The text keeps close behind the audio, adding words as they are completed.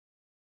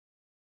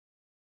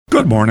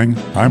Good morning,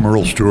 I'm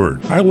Earl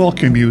Stewart. I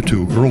welcome you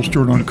to Earl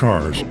Stewart on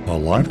Cars, a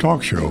live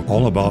talk show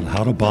all about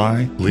how to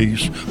buy,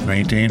 lease,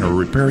 maintain, or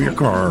repair your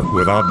car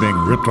without being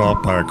ripped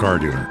off by a car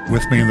dealer.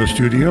 With me in the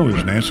studio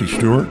is Nancy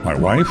Stewart, my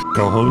wife,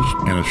 co-host,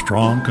 and a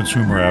strong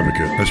consumer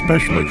advocate,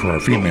 especially for our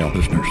female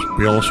listeners.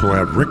 We also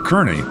have Rick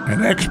Kearney,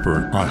 an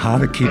expert on how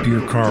to keep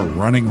your car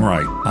running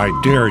right. I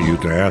dare you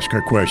to ask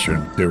a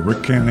question that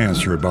Rick can't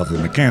answer about the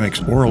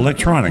mechanics or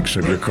electronics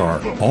of your car.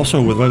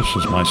 Also with us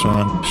is my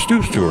son,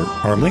 Stu Stewart,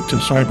 our link to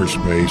cyberspace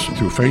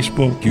through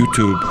Facebook,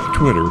 YouTube,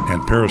 Twitter,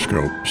 and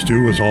Periscope.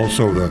 Stu is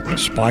also the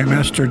Spy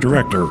Master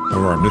Director of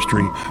our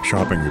Mystery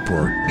Shopping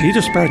Report. He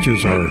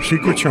dispatches our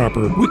secret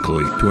shopper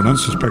weekly to an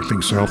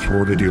unsuspecting South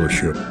Florida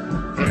dealership.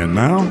 And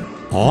now,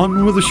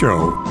 on with the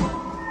show.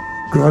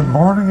 Good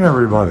morning,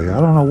 everybody.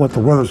 I don't know what the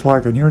weather's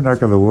like in your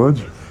neck of the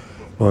woods,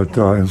 but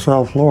in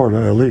South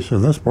Florida, at least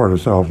in this part of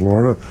South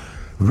Florida,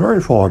 very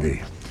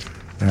foggy.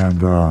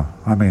 And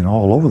I mean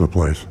all over the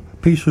place.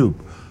 Pea soup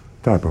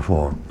type of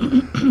fog.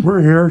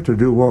 We're here to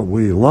do what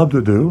we love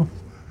to do.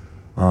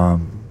 I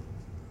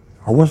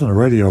wasn't a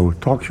radio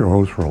talk show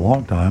host for a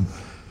long time.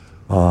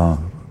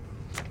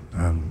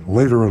 And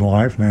later in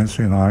life,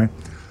 Nancy and I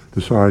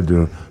decided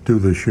to do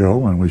this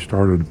show, and we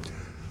started,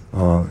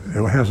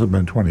 it hasn't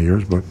been 20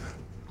 years, but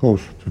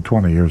close to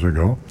 20 years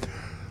ago,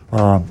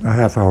 a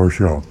half-hour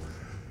show.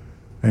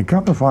 And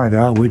come to find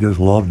out, we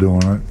just love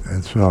doing it.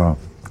 It's,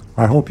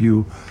 I hope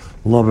you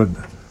love it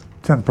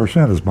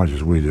 10% as much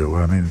as we do.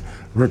 I mean,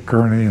 Rick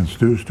Kearney and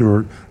Stu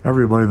Stewart,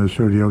 everybody in the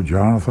studio,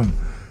 Jonathan.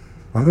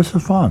 This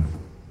is fun.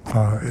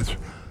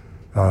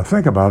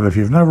 Think about it. If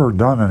you've never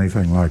done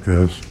anything like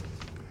this,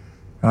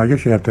 and I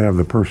guess you have to have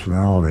the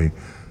personality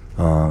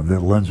that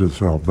lends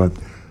itself, but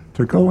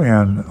to go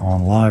in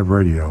on live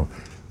radio,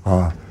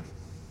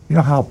 you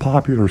know how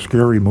popular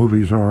scary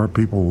movies are?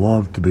 People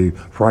love to be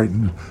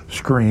frightened,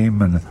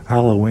 scream, and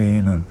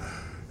Halloween,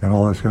 and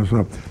all that kind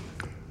of stuff.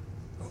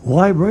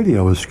 Live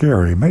radio is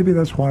scary. Maybe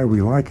that's why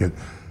we like it.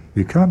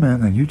 You come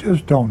in and you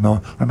just don't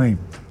know. I mean,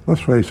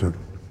 let's face it.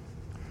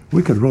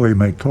 We could really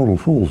make total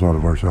fools out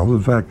of ourselves.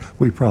 In fact,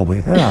 we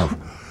probably have.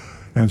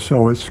 And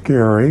so it's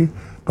scary,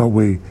 but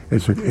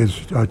it's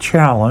a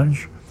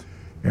challenge.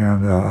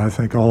 And I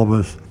think all of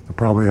us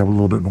probably have a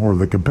little bit more of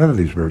the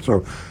competitive spirit.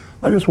 So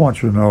I just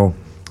want you to know,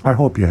 I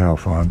hope you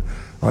have fun.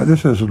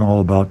 This isn't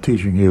all about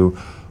teaching you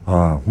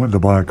when to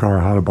buy a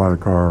car, how to buy a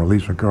car,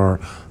 lease a car,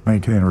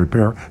 maintain and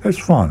repair. It's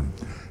fun.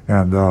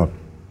 And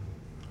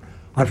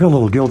I feel a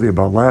little guilty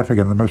about laughing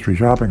at the mystery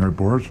shopping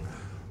reports,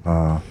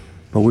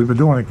 but we've been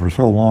doing it for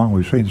so long.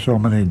 We've seen so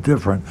many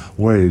different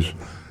ways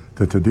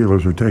that the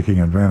dealers are taking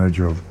advantage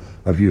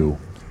of you.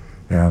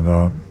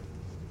 And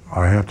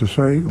I have to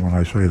say, when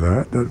I say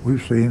that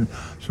we've seen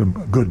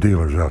some good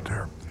dealers out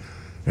there.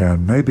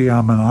 And maybe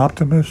I'm an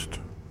optimist,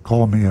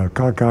 call me a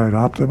cockeyed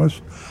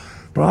optimist,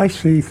 but I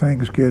see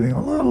things getting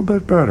a little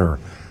bit better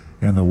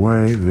in the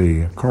way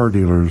the car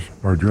dealers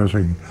are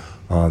addressing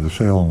the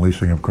sale and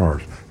leasing of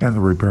cars and the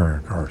repairing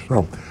of cars.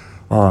 So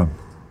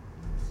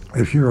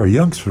if you're a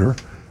youngster,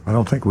 I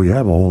don't think we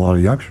have a whole lot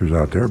of youngsters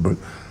out there, but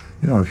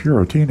you know, if you're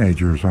a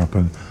teenager or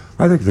something,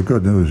 I think the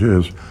good news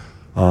is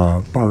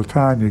by the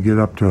time you get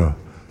up to,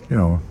 you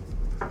know,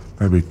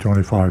 maybe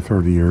 25,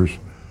 30 years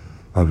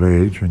of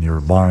age and you're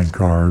buying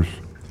cars,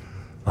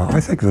 I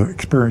think the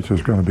experience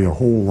is going to be a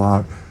whole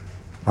lot,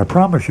 I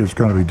promise you it's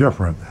going to be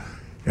different,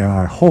 and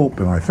I hope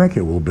and I think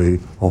it will be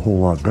a whole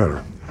lot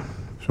better.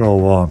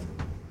 So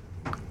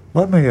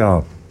let me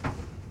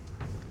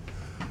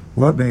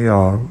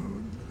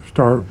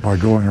start by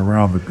going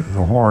around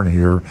the horn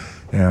here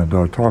and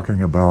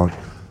talking about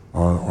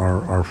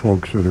our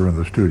folks that are in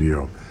the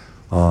studio.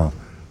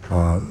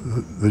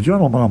 The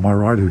gentleman on my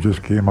right who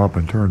just came up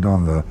and turned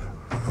on the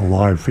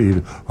live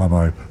feed on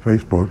my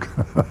Facebook.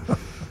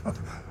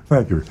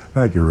 Thank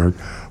you, Rick.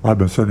 I've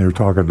been sitting here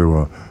talking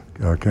to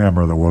a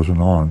camera that wasn't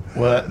on.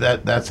 Well,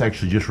 that's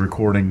actually just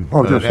recording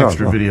an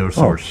extra video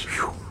source.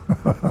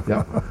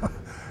 Yeah.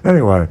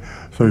 Anyway,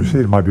 so you've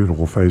seen my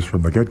beautiful face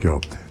from the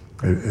get-go,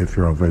 if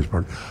you're on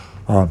Facebook.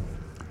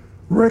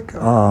 Rick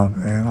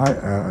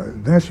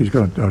and Nancy's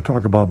going to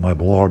talk about my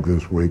blog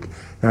this week,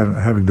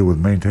 having to do with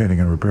maintaining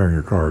and repairing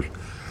your cars.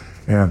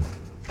 And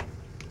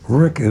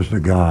Rick is the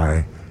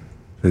guy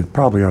that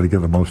probably ought to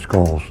get the most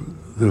calls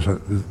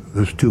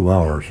this 2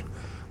 hours.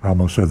 I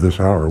almost said this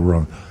hour.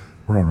 We're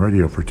on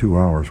radio for 2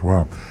 hours.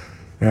 Wow.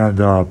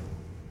 And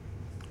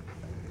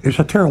it's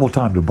a terrible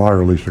time to buy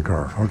or lease a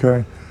car,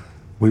 okay?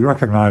 We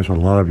recognize a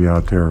lot of you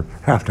out there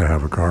have to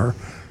have a car,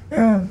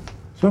 and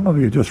some of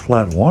you just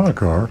flat want a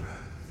car.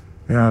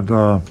 And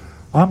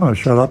I'm going to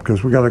shut up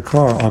because we got a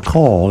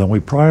call, and we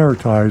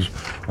prioritize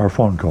our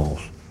phone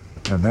calls.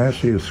 And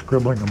Nancy is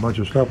scribbling a bunch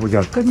of stuff. We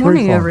got Good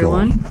morning, phone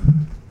everyone. Calls.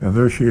 And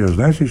there she is,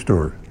 Nancy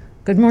Stewart.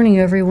 Good morning,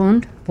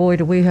 everyone. Boy,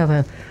 do we have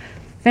a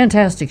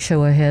fantastic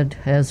show ahead,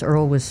 as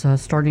Earl was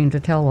starting to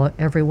tell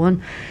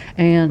everyone.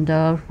 And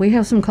we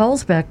have some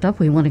calls backed up.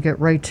 We want to get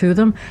right to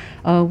them.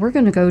 We're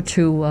going to go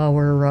to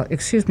our,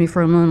 excuse me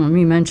for a moment, let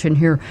me mention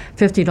here,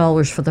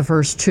 $50 for the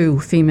first two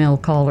female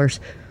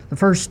callers. The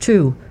first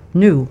two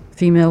new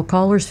female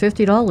callers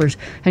 $50.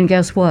 And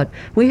guess what?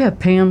 We have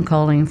Pam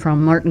calling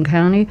from Martin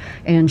County,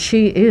 and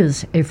she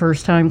is a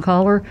first-time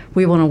caller.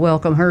 We want to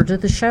welcome her to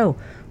the show.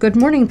 Good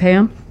morning,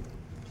 Pam.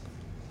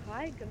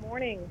 Hi, good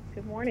morning.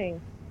 Good morning.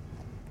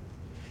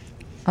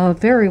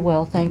 Very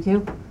well, thank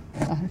you.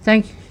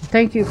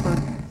 Thank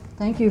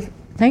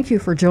you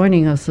for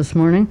joining us this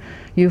morning.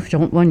 You've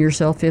won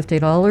yourself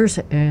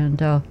 $50,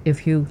 and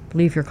if you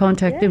leave your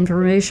contact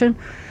information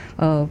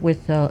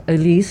with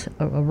Elise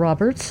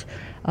Roberts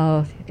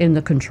in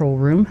the control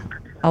room,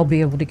 I'll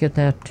be able to get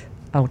that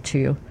out to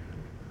you.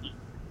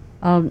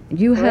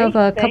 You have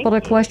a couple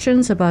of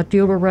questions about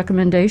dealer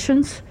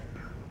recommendations?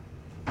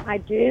 I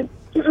do.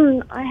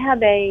 I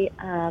have a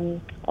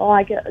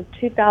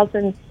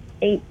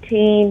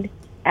 2018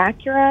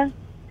 Acura,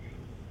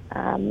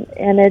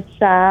 and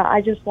it's.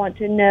 I just want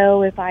to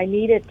know if I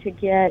needed to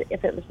get,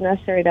 if it was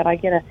necessary that I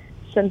get a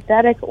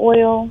synthetic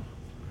oil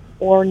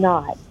or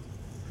not.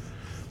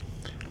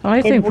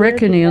 I think Rick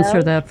can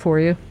answer that for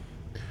you.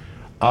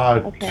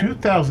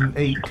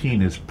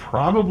 2018 is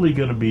probably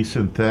going to be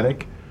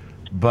synthetic,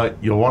 but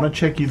you'll want to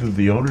check either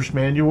the owner's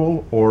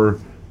manual or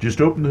just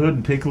open the hood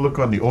and take a look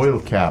on the oil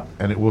cap,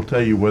 and it will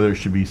tell you whether it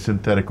should be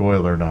synthetic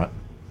oil or not.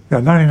 Yeah,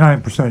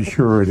 99%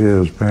 sure it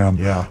is, Pam.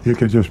 Yeah. You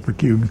can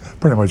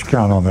pretty much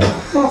count on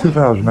that.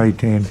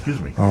 2018. Excuse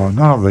me. None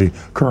of the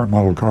current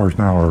model cars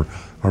now are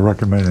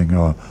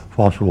recommending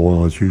fossil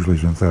oil. It's usually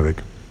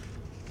synthetic.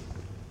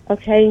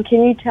 Okay, and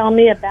can you tell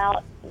me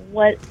about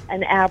what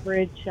an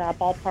average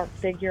ballpark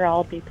figure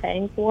I'll be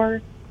paying for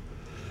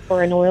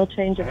an oil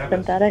change of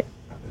synthetic?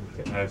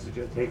 I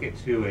suggest take it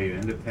to an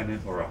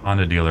independent or a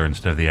Honda dealer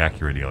instead of the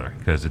Acura dealer,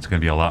 because it's going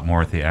to be a lot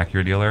more at the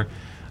Acura dealer.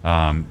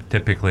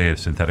 Typically, a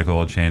synthetic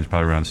oil change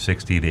probably around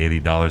 $60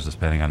 to $80,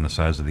 depending on the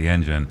size of the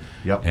engine.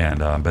 Yep. And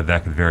but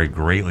that could vary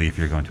greatly if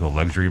you're going to a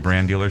luxury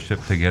brand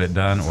dealership to get it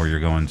done, or you're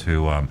going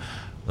to a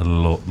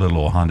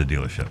little Honda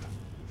dealership.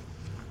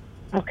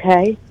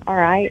 Okay. All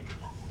right.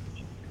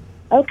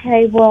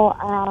 Okay. Well.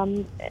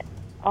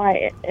 All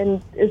right.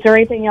 And is there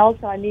anything else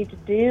I need to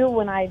do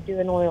when I do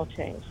an oil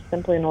change?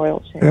 Simply an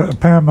oil change. Yeah,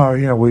 Pam,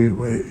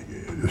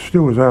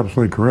 Stu is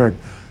absolutely correct.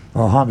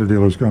 A Honda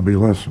dealer is going to be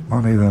less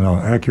money than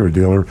an Acura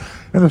dealer,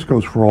 and this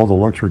goes for all the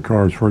luxury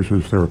cars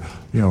versus their,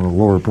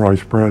 lower price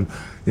spread.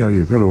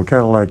 You go to a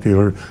Cadillac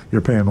dealer,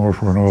 you're paying more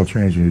for an oil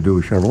change than you do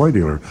a Chevrolet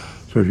dealer.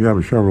 So if you have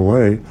a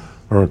Chevrolet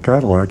or a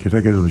Cadillac, you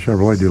take it to the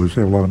Chevrolet dealer,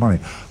 save a lot of money,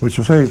 which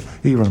will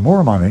save even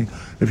more money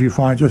if you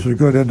find just a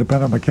good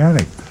independent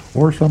mechanic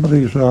or some of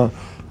these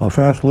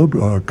fast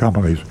lube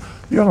companies.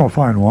 You're going to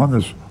find one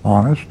that's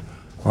honest,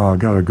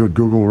 got a good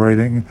Google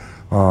rating,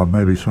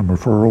 maybe some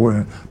referral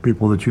and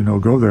people that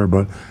go there,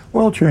 but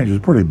oil change is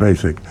pretty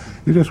basic.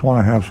 You just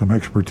want to have some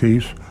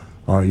expertise.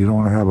 You don't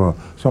want to have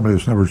somebody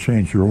that's never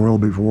changed your oil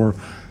before,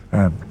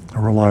 and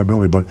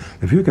reliability. But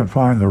if you can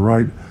find the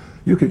right,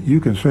 you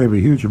can save a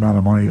huge amount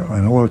of money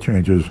on oil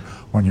changes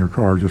on your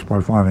car just by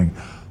finding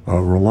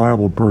a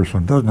reliable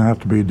person. Doesn't have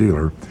to be a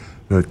dealer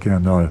that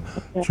can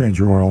change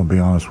your oil and be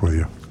honest with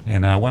you.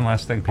 And one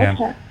last thing,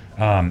 Pam,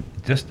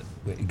 just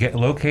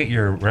locate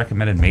your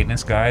recommended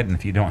maintenance guide, and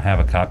if you don't have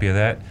a copy of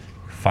that,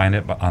 find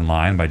it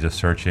online by just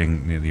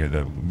searching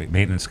the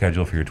maintenance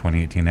schedule for your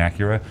 2018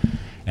 Acura,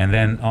 and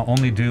then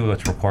only do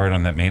what's required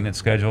on that maintenance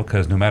schedule,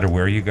 because no matter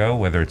where you go,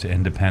 whether it's an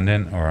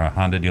independent or a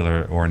Honda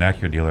dealer or an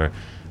Acura dealer,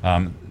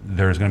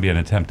 there's going to be an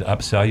attempt to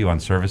upsell you on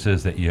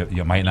services that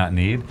you might not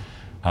need.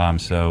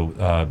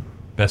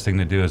 Best thing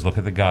to do is look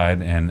at the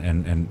guide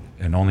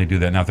and only do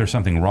that. Now, if there's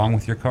something wrong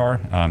with your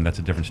car, that's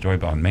a different story.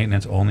 But on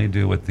maintenance, only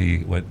do what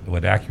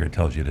Acura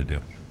tells you to do.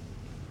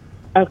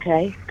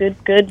 Okay,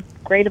 good,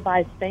 great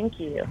advice. Thank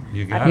you.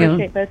 I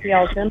appreciate both of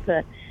y'all's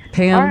input.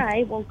 Pam, all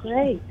right, well,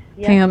 great.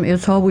 Yeah. Pam,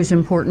 it's always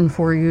important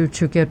for you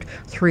to get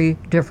 3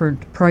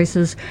 different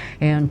prices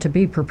and to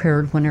be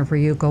prepared whenever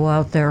you go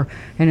out there.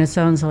 And it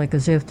sounds like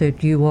as if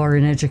that you are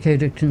an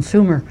educated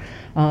consumer,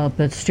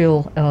 but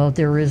still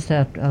there is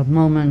that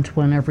moment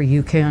whenever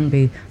you can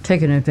be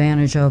taken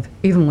advantage of,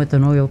 even with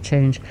an oil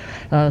change.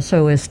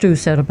 So as Stu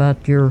said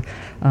about your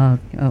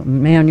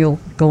manual,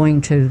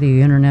 going to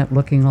the internet,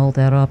 looking all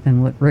that up,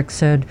 and what Rick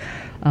said,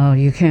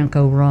 you can't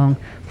go wrong.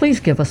 Please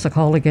give us a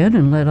call again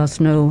and let us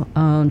know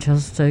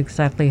just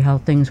exactly how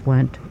things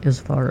went as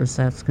far as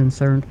that's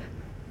concerned.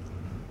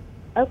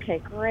 Okay,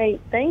 great.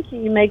 Thank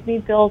you. You make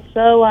me feel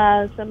so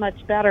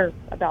much better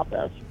about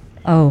this.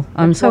 Oh,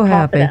 I'm so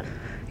happy.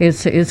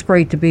 Confident. It's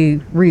great to be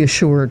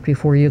reassured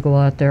before you go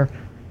out there.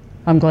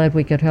 I'm glad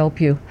we could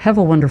help you. Have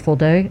a wonderful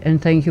day, and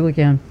thank you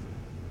again.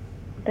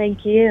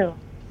 Thank you.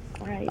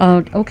 All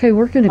right. Okay,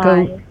 we're going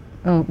to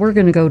go. We're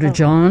going to go to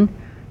John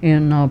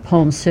in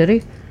Palm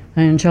City,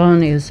 and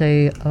John is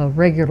a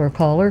regular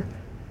caller.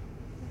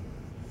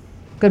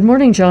 Good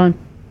morning, John.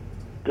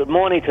 Good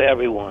morning to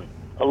everyone.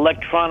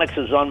 Electronics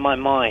is on my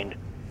mind.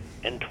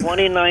 In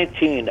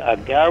 2019,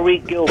 Gary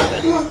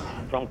Gilpin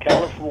from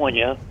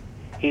California,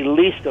 he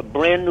leased a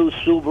brand new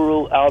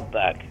Subaru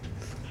Outback.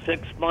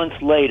 6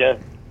 months later,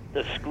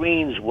 the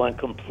screens went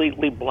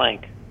completely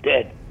blank,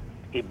 dead.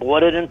 He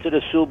brought it into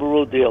the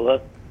Subaru dealer.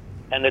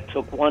 and it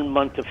took 1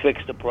 month to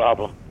fix the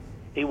problem.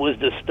 He was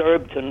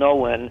disturbed to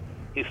no end.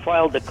 He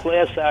filed a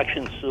class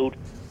action suit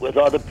with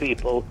other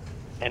people,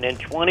 and in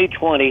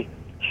 2020,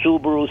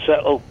 Subaru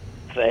settled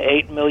for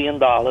 $8 million.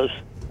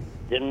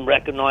 Didn't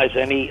recognize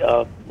any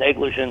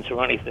negligence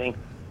or anything,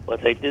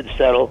 but they did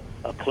settle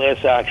a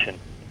class action.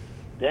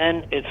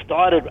 Then it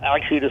started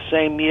actually the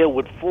same year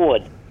with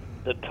Ford,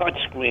 the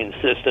touchscreen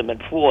system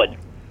at Ford.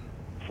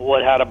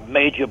 Ford had a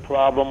major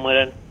problem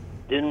with it,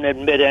 didn't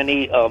admit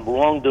any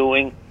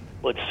wrongdoing,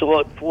 but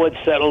Ford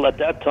settled at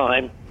that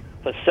time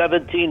for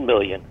 $17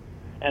 million,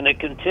 and it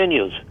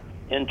continues.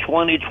 In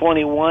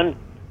 2021,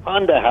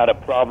 Honda had a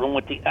problem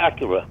with the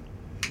Acura.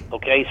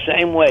 Okay,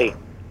 same way.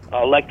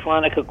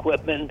 Electronic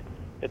equipment,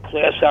 the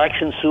class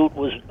action suit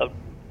was,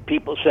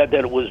 people said that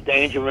it was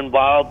danger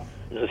involved,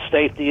 it was a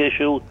safety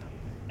issue,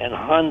 and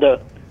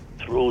Honda,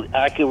 through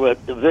Acura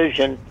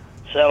division,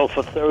 settled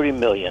for $30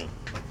 million.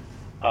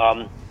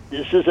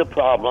 This is a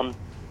problem,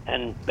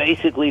 and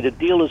basically the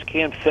dealers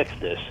can't fix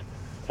this.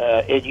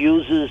 It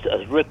uses,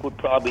 as Rick would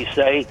probably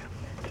say,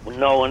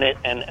 knowing it,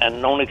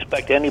 and don't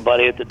expect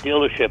anybody at the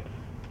dealership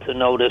to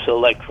know this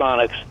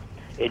electronics.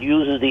 It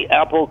uses the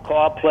Apple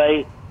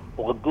CarPlay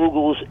or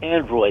Google's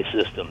Android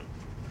system.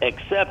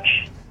 Except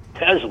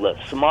Tesla,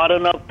 smart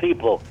enough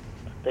people,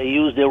 they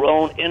use their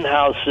own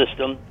in-house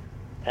system,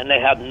 and they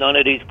have none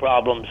of these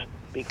problems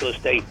because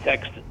they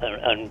text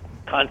and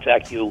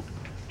contact you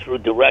through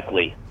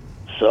directly.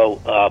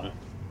 So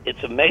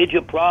it's a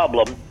major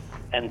problem,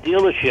 and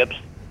dealerships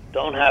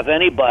don't have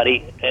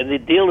anybody in the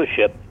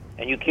dealership,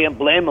 and you can't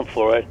blame them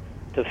for it,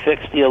 to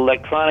fix the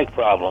electronic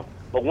problem.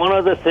 But one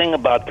other thing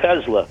about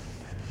Tesla's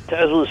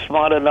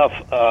smart enough,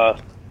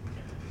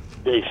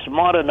 they're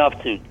smart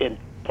enough to,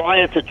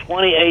 prior to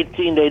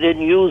 2018, they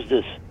didn't use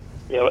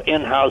their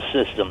in-house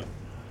system.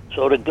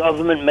 So the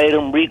government made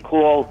them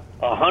recall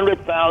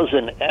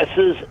 100,000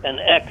 S's and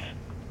X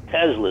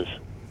Teslas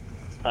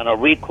on a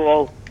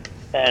recall,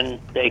 and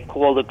they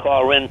called the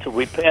car in to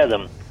repair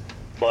them.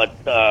 But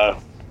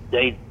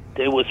they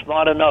were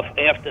smart enough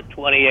after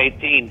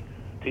 2018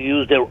 to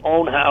use their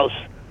own house.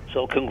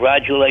 So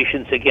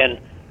congratulations again,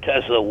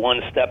 Tesla,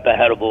 one step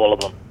ahead of all of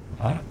them.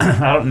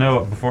 I don't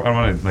know. Before I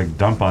don't want to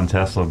dump on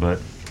Tesla,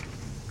 but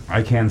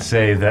I can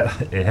say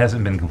that it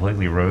hasn't been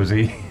completely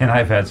rosy, and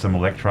I've had some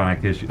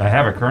electronic issues. I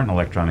have a current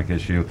electronic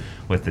issue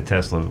with the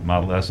Tesla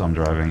Model S I'm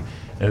driving.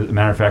 As a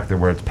matter of fact,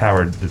 where it's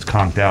powered, it's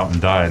conked out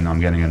and died, and I'm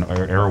getting an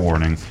error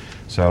warning.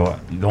 So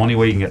the only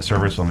way you can get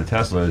service on the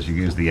Tesla is you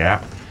use the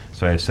app.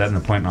 So I set an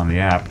appointment on the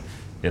app.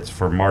 It's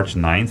for March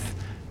 9th,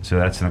 so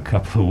that's in a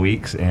couple of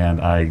weeks,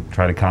 and I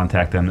try to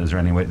contact them. Is there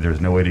any way?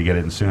 There's no way to get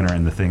it in sooner,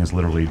 and the thing is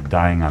literally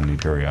dying on me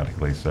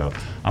periodically. So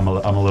I'm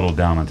a little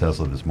down on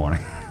Tesla this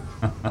morning.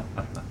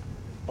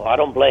 Well, I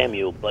don't blame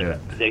you, but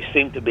they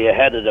seem to be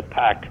ahead of the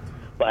pack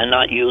by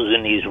not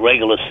using these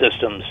regular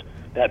systems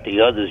that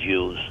the others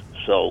use.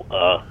 So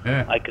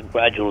I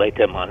congratulate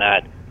them on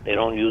that. They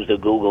don't use the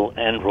Google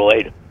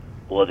Android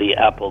or the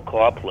Apple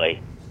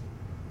CarPlay.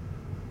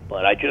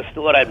 But I just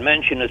thought I'd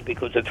mention this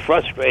because it's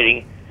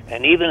frustrating,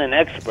 and even an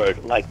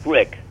expert like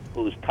Rick,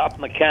 who's top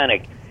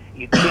mechanic,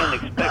 you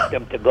can't expect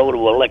them to go to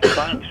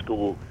electronics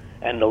school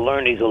and to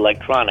learn these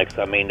electronics.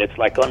 I mean, it's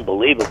like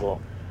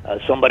unbelievable.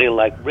 Somebody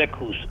like Rick,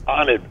 who's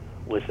honored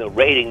with a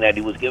rating that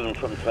he was given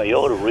from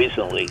Toyota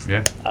recently,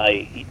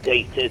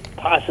 they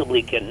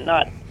possibly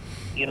cannot,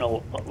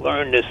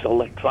 learn this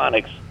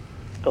electronics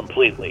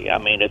completely. I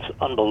mean, it's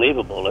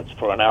unbelievable. It's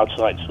for an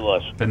outside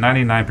source. But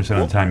 99%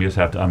 of the time, you just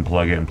have to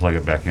unplug it and plug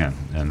it back in,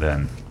 and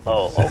then...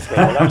 Oh, okay.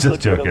 Well, I'm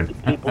just joking.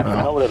 People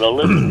know that are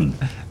listening.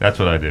 That's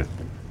what I do.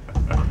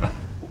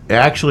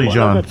 Actually,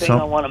 John... One other thing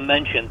I want to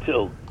mention,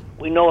 too.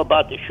 We know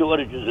about the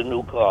shortages of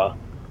new car.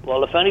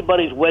 Well, if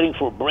anybody's waiting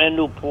for a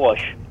brand-new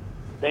Porsche,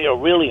 they are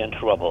really in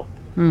trouble.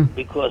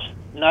 Because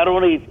not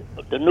only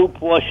the new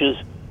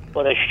Porsches,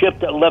 but a ship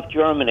that left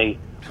Germany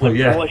with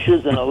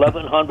Porsches and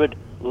 1,100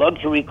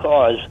 luxury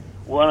cars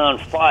went on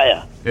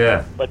fire.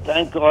 Yeah. But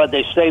thank God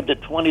they saved the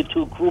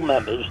 22 crew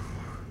members,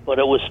 but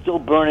it was still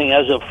burning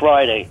as of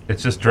Friday.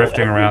 It's just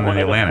drifting around in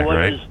the Atlantic,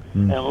 right?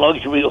 And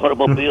luxury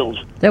automobiles.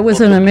 That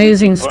was an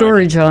amazing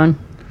story, John.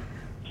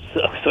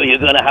 So you're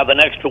going to have an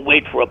extra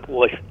weight for a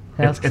Porsche.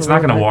 It's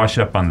not going to wash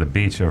up on the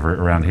beach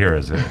around here,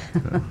 is it?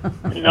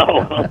 No,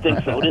 I don't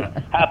think so. This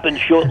happened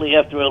shortly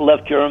after it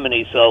left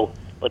Germany,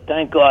 but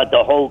thank God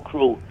the whole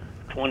crew,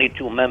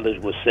 22 members,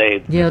 were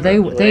saved. Yeah,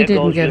 they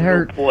didn't get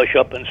hurt. Porsche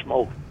up in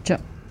smoke.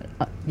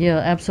 Yeah,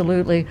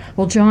 absolutely.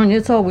 Well, John,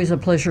 it's always a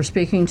pleasure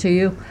speaking to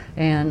you,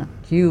 and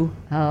you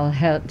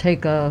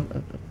take a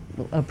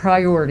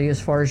priority as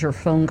far as your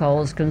phone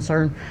call is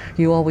concerned.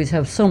 You always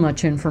have so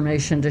much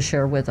information to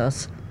share with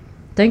us.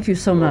 Thank you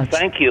so much.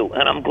 Thank you,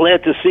 and I'm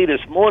glad to see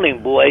this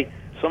morning, boy,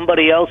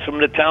 somebody else from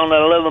the town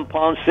that I live in,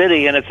 Palm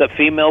City, and it's a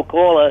female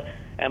caller,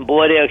 and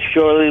boy, they're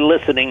surely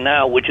listening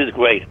now, which is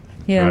great.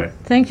 Yeah,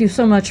 Thank you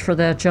so much for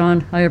that,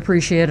 John. I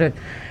appreciate it.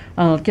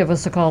 give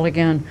us a call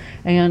again.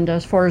 And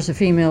as far as the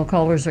female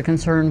callers are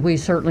concerned, we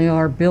certainly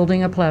are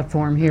building a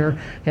platform here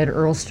at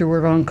Earl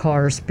Stewart on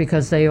Cars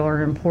because they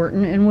are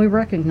important, and we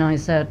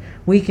recognize that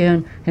week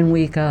in and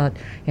week out.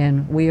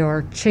 And we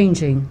are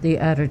changing the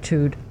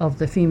attitude of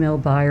the female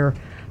buyer,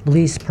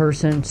 lease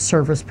person,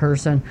 service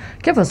person.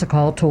 Give us a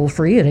call toll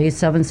free at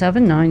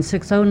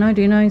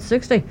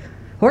 877-960-9960.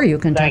 Or you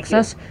can text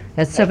us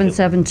at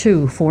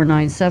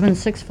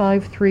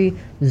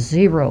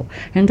 772-497-6530.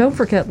 And don't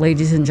forget,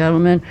 ladies and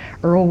gentlemen,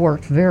 Earl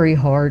worked very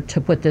hard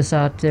to put this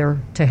out there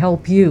to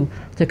help you,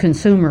 the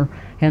consumer,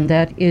 and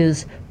that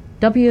is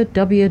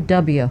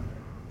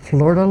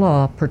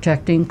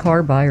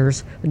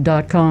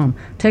www.floridalawprotectingcarbuyers.com.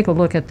 Take a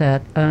look at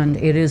that, and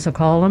it is a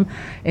column,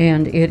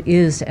 and it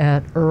is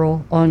at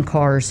Earl on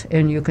Cars,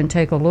 and you can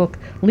take a look,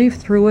 leaf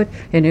through it,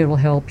 and it will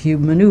help you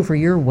maneuver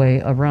your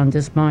way around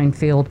this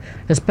minefield,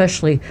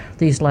 especially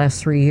these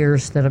last 3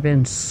 years that have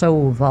been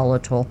so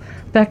volatile.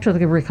 Back to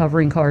the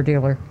recovering car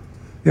dealer.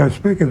 Yeah,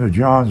 speaking of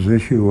John's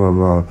issue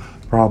of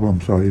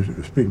problems, he's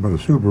speaking about the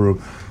Subaru.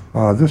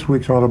 This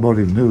week's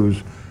Automotive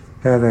News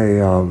had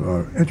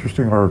a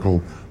interesting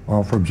article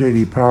from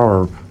J.D.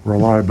 Power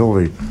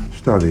reliability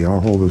study.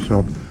 I'll hold this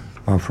up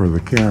for the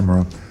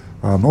camera.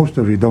 Most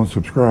of you don't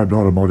subscribe to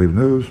Automotive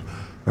News.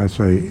 That's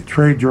a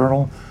trade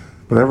journal,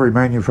 but every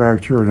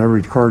manufacturer and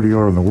every car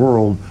dealer in the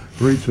world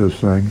reads this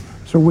thing.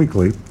 It's a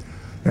weekly,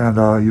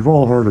 and you've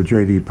all heard of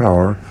J.D.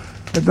 Power.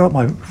 It's not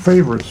my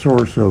favorite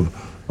source of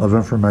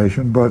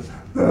information, but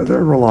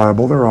they're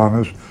reliable, they're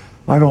honest.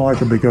 I don't like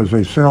them because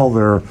they sell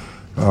their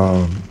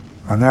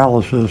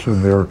analysis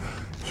and their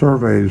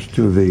surveys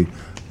to the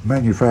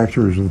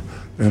manufacturers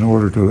in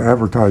order to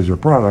advertise their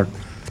product,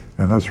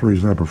 and that's the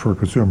reason I prefer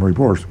Consumer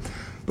Reports.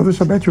 But there's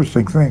some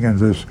interesting thing in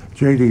this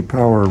J.D.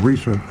 Power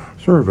recent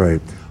survey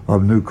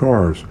of new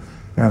cars,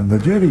 and the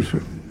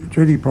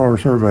J.D. Power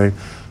survey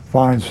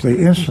finds the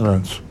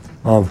incidence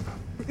of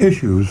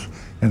issues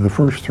in the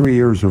first 3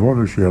 years of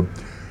ownership,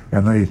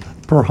 and they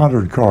per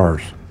 100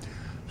 cars.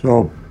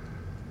 So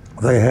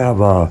they have,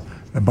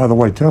 and by the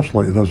way,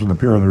 Tesla, it doesn't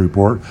appear in the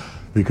report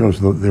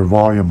because of their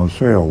volume of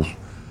sales,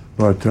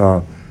 but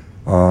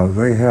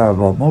they have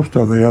most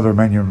of the other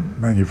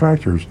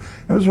manufacturers.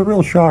 And there's a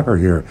real shocker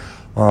here.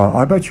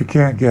 I bet you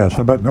can't guess,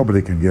 I bet nobody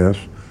can guess,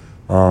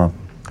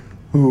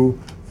 who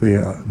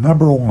the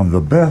number one,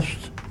 the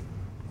best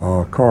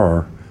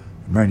car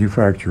and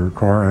manufacturer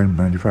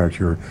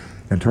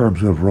in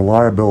terms of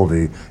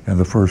reliability in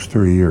the first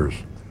 3 years.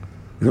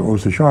 It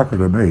was a shocker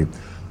to me.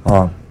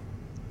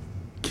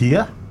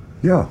 Kia?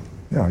 Yeah,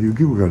 you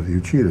Googled it,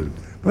 you cheated.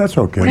 But that's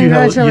okay. You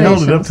held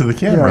it up to the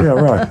camera. Yeah,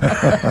 right.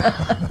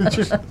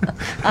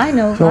 I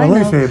know. So I at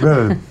least know. he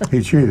admitted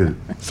he cheated.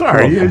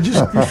 Sorry, you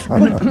just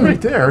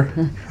right there.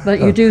 But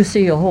you do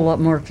see a whole lot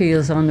more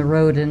Kias on the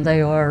road, and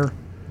they are,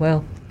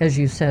 well, as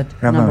you said,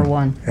 number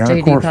one, and of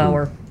J.D. course,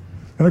 Power.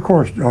 And of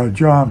course,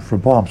 John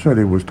from Palm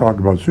City was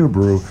talking about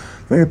Subaru.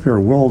 They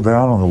appear well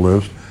down on the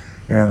list,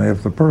 and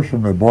if the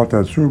person that bought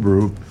that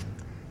Subaru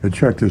had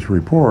checked his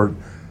report,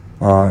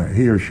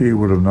 he or she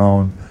would have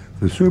known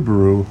the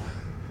Subaru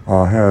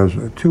has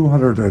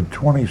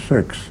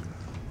 226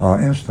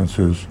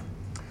 instances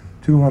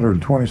in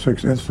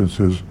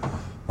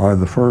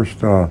the first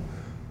 3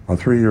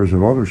 years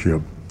of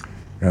ownership,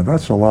 and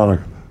that's a lot of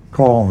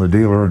calling the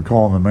dealer and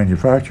calling the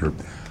manufacturer.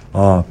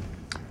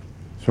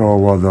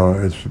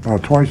 It's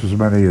about twice as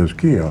many as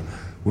Kia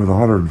with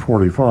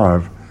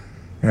 145,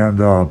 and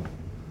the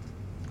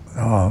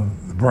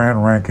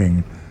brand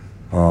ranking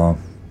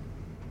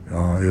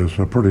is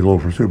pretty low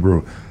for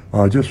Subaru.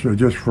 Just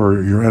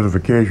for your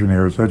edification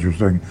here, it's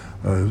interesting.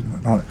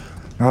 Not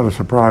a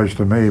surprise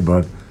to me,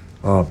 but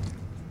I'm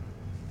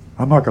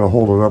not going to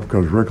hold it up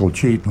because Rick will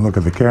cheat and look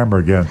at the camera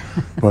again.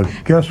 But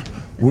guess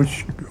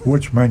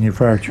which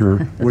manufacturer,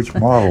 which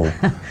model?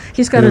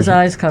 He's got his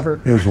eyes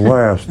covered. Is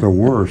last, the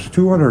worst,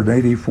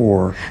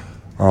 284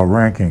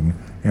 ranking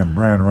in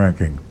brand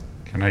ranking.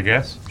 Can I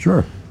guess?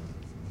 Sure.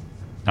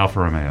 Alfa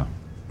Romeo.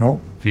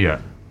 No.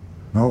 Fiat.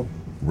 No.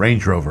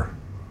 Range Rover.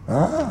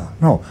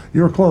 No.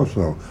 You're close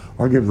though.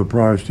 I'll give the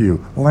prize to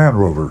you. Land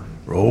Rover.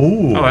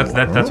 Oh, That's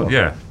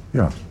yeah.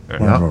 Yeah. Yeah.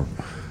 Land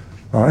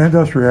Rover.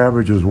 Industry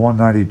average is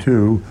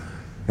 192,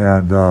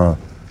 and I'll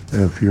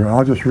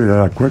just read it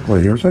out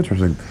quickly here. It's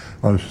interesting.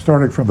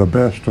 Starting from the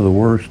best to the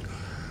worst: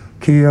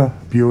 Kia,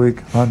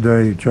 Buick,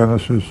 Hyundai,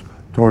 Genesis,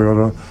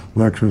 Toyota,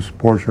 Lexus,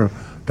 Porsche,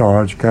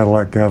 Dodge,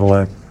 Cadillac,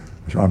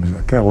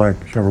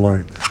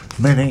 Chevrolet,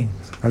 Mini.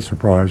 That's a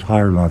surprise,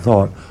 higher than I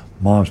thought.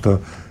 Mazda.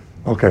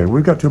 Okay,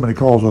 we've got too many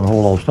calls on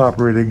hold. I'll stop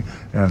reading,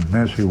 and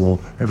Nancy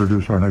will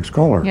introduce our next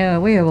caller. Yeah,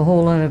 we have a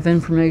whole lot of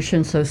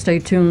information, so stay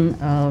tuned.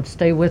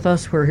 Stay with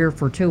us. We're here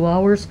for 2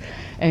 hours,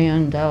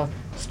 and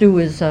Stu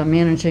is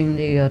managing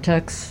the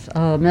text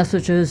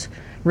messages.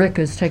 Rick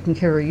is taking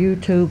care of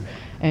YouTube,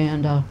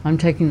 and I'm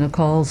taking the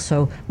calls,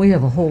 so we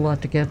have a whole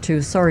lot to get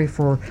to. Sorry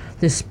for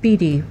the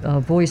speedy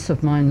voice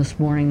of mine this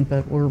morning,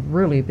 but we're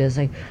really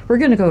busy. We're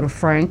going to go to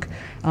Frank.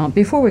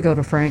 Before we go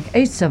to Frank,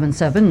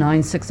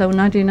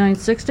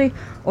 877-960-9960,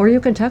 or you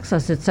can text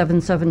us at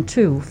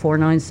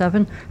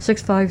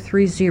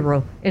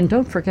 772-497-6530. And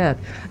don't forget,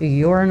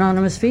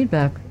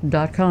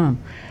 youranonymousfeedback.com.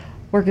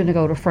 We're going to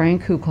go to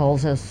Frank, who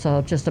calls us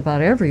just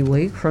about every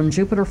week from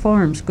Jupiter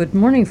Farms. Good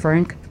morning,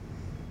 Frank.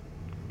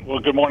 Well,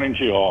 good morning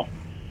to you all.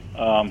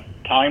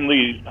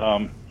 Timely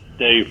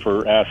day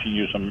for asking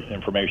you some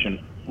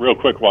information. Real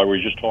quick, while we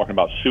were just talking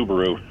about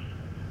Subaru,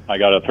 I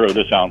got to throw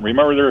this out.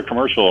 Remember, they're a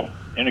commercial,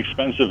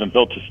 inexpensive, and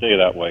built to stay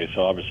that way,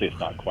 so obviously it's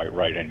not quite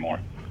right anymore.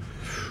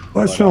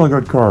 Well, it's still a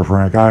good car,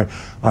 Frank.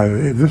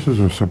 This is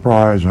a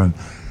surprise, and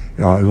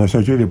as I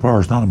said, J.D. Power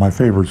is not my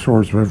favorite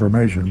source of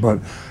information, but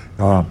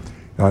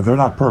they're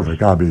not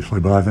perfect, obviously,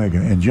 but I think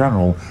in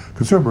general,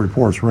 Consumer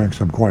Reports ranks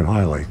them quite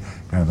highly,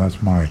 and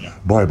that's my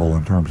Bible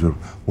in terms of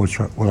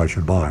what I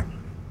should buy.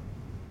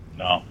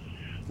 No.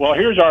 Well,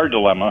 here's our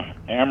dilemma.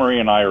 Amory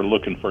and I are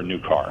looking for a new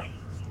car.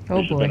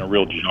 There's been a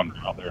real junk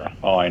out there.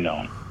 Oh, I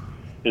know.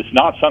 It's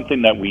not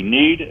something that we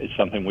need. It's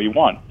something we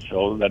want.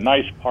 So the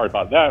nice part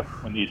about that,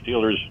 when these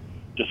dealers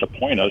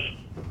disappoint us,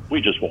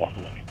 we just walk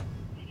away.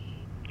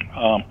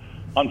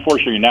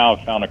 Unfortunately, now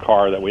I've found a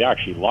car that we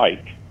actually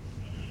like.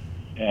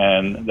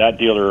 And that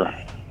dealer,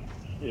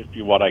 if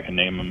you want, I can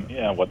name him.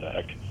 Yeah, what the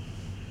heck?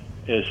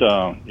 Is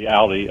the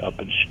Audi up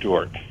in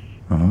Stewart.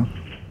 Uh-huh.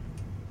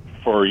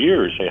 For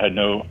years, they had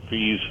no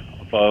fees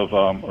above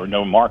or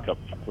no markup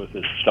with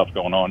this stuff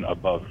going on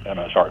above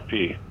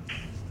MSRP.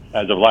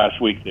 As of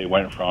last week, they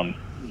went from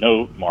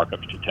no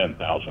markups to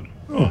 10,000.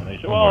 And they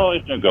said, well,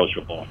 it's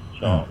negotiable,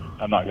 so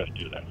I'm not going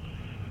to do that.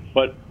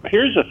 But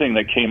here's the thing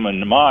that came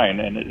into mind,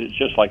 and it's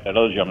just like that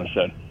other gentleman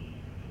said.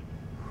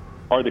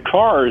 Are the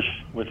cars,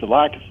 with the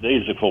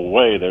lackadaisical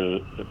way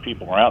the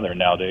people are out there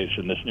nowadays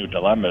in this new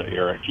dilemma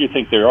era, do you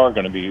think they are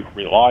going to be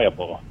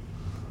reliable?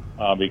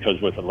 Because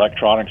with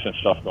electronics and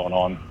stuff going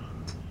on,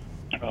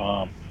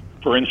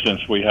 for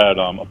instance, we had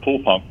a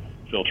pool pump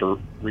filter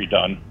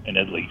redone in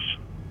Italy.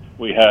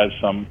 We had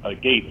a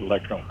gate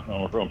electronic,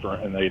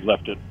 and they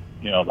left it,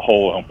 the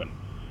hole open.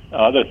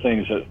 Other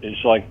things,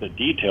 it's like the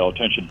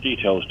attention to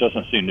details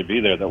doesn't seem to be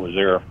there that was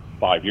there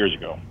 5 years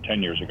ago,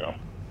 10 years ago.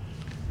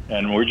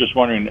 And we're just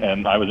wondering,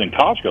 and I was in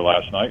Costco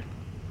last night,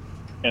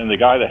 and the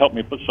guy that helped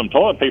me put some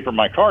toilet paper in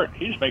my cart,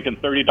 he's making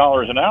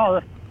 $30 an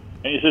hour.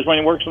 And he says when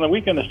he works on the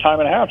weekend, it's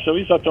time and a half, so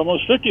he's up to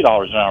almost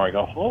 $50 an hour. I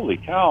go, holy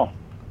cow.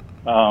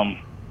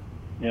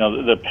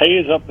 The pay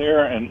is up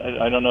there, and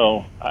I don't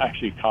know.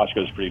 Actually,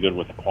 Costco is pretty good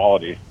with the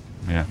quality.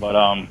 Yeah.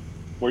 But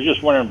we're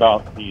just wondering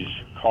about these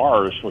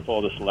cars with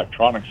all this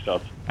electronic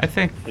stuff. I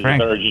think, Is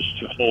Frank, it better just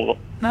to hold?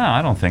 no,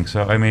 I don't think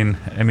so. I mean,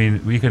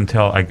 we can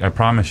tell. I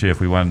promise you, if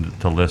we wanted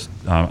to list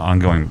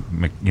ongoing,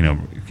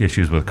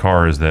 issues with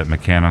cars, that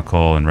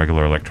mechanical and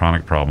regular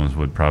electronic problems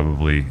would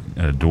probably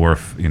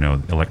dwarf,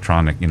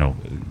 electronic,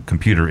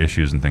 computer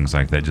issues and things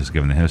like that, just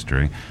given the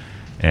history.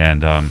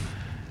 And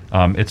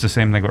it's the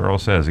same thing what Earl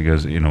says. He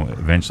goes,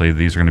 eventually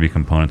these are going to be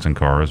components in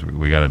cars.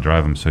 We got to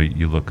drive them. So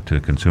you look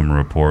to Consumer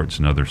Reports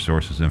and other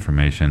sources of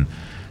information.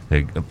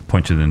 They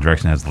point you in the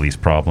direction that has the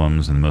least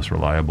problems and the most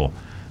reliable.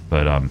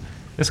 But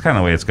it's kind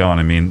of the way it's going.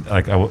 I mean,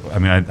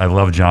 I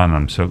love John.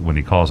 And when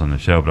he calls on the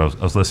show, but I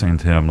was listening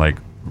to him,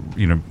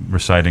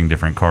 reciting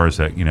different cars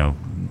that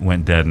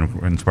went dead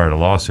and inspired a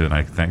lawsuit. And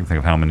I think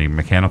of how many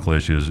mechanical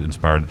issues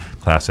inspired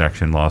class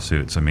action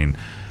lawsuits. I mean,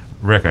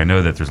 Rick, I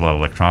know that there's a lot of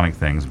electronic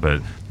things,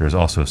 but there's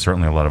also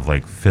certainly a lot of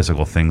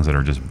physical things that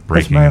are just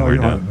breaking.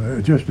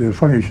 Just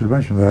funny you should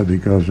mention that,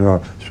 because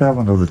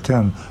 7 of the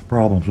 10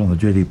 problems on the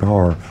J.D.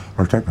 Power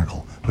are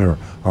technical.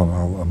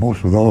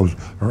 Most of those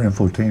are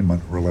infotainment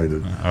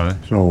related. Are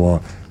they?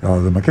 So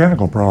the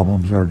mechanical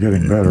problems are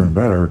getting better and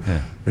better.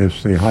 Yeah.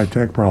 It's the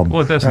high-tech problem.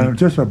 Well, it doesn't. And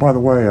just by the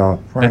way,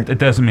 Frank, it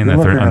doesn't mean that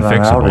they're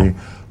unfixable.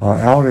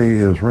 Audi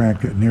is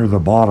ranked near the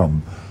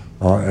bottom.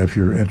 If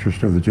you're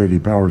interested in the J.D.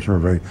 Power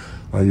survey,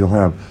 you'll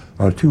have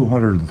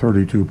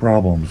 232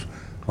 problems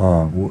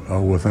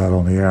with that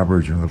on the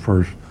average in the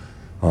first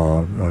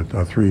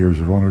 3 years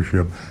of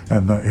ownership.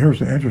 And here's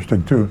the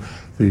interesting too: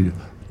 the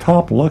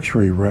top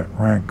luxury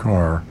rank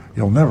car.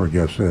 You'll never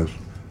guess this.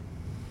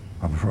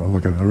 I'm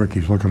looking at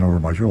Ricky's looking over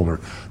my shoulder.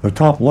 The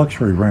top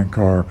luxury rank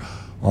car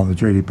on the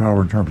J.D.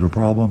 Power in terms of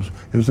problems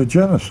is the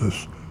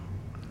Genesis.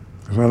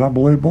 Is that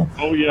unbelievable?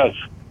 Oh yes,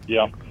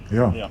 yeah.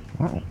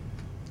 Oh.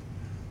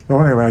 So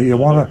anyway, you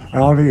want an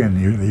Audi, and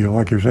you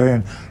like you're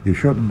saying, you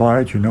shouldn't buy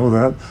it. You know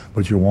that,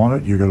 but you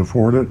want it. You can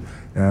afford it,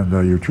 and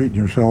you're treating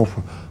yourself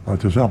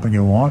to something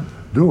you want.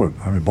 Do it.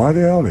 I mean, buy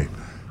the Audi,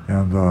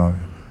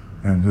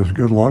 and just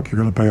good luck.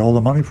 You're going to pay all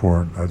the money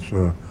for it. That's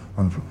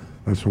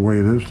the way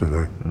it is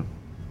today.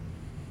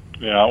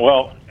 Yeah.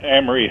 Well,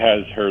 Amory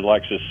has her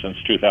Lexus since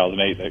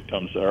 2008 that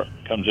comes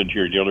into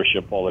your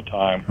dealership all the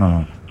time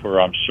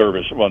for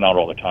service. Well, not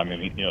all the time. I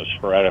mean,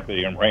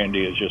 sporadically. And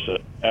Randy is just an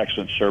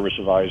excellent service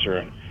advisor,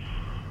 and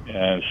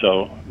And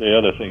so the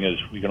other thing is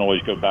we can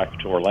always go back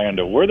to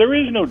Orlando where there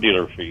is no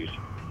dealer fees.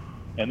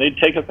 And they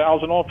take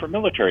 $1,000 off for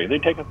military. They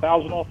take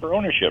 $1,000 off for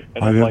ownership.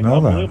 And I it's didn't like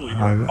know that.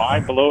 unbelievable. You're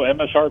buying below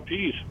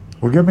MSRPs.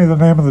 Well, give me the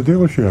name of the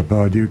dealership.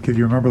 Can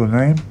you remember the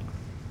name?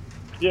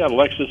 Yeah,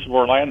 Lexus of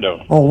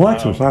Orlando. Oh,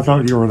 Lexus. I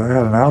thought you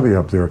had an Audi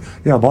up there.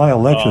 Yeah, buy a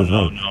Lexus.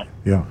 No.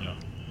 Yeah.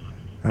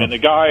 And the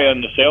guy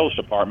in the sales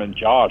department,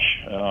 Josh,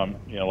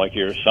 like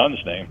your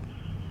son's name,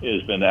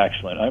 has been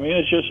excellent. I mean,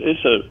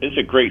 it's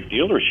a great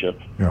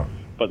dealership. Yeah.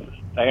 But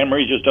Anne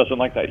Marie just doesn't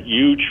like that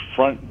huge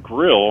front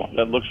grill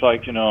that looks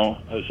like,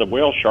 it's a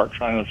whale shark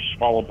trying to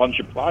swallow a bunch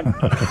of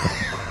plankton.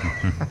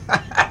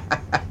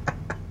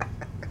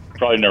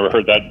 Probably never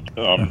heard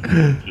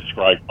that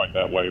described quite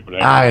that way. But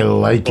anyway. I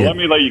like it. Let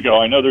me let you go.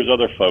 I know there's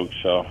other folks,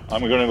 so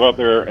I'm going to go up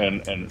there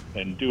and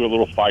do a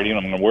little fighting.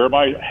 I'm going to wear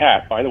my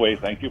hat. By the way,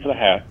 thank you for the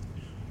hat.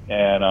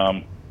 And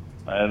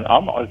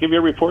I'll give you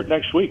a report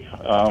next week.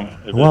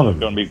 If it's going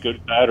to be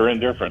good, bad, or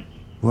indifferent.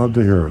 Love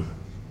to hear it.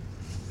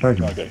 Thank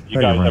you. Okay.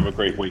 You guys have a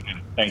great weekend.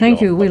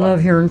 Thank you. We Bye-bye.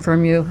 love hearing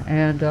from you,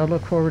 and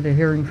look forward to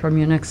hearing from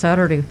you next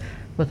Saturday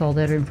with all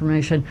that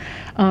information.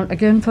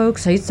 Again,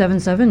 folks,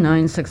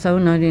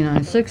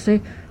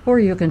 877-960-9960, or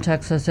you can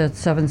text us at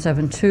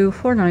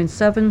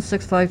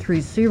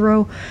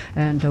 772-497-6530.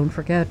 And don't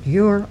forget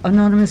your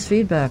anonymous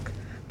feedback,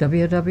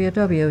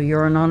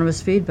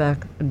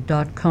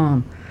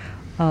 www.youranonymousfeedback.com.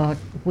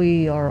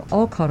 We are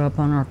all caught up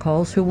on our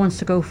calls. Who wants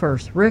to go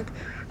first? Rick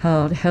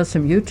has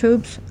some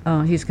YouTubes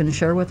he's going to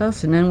share with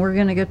us, and then we're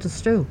going to get to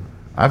Stu.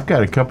 I've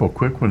got a couple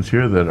quick ones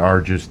here that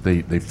are just,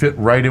 they fit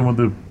right in with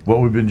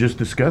what we've been just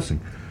discussing.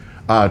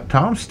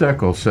 Tom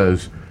Steckel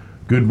says,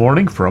 good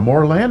morning from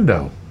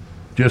Orlando.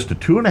 Just a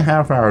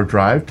 2.5-hour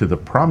drive to the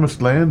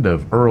promised land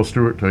of Earl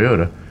Stewart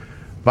Toyota.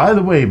 By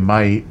the way,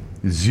 my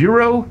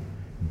 0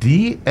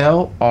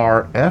 DLRFEE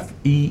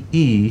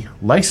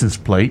license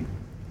plate,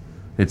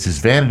 it's his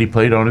vanity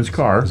plate on his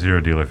car. Zero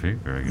dealer fee.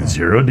 Very good.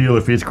 Zero dealer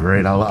fee. It's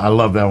great. I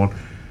love that one.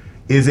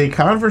 Is a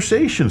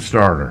conversation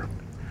starter.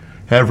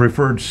 Have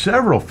referred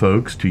several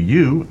folks to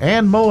you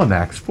and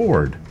Mullinax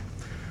Ford.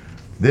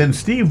 Then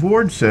Steve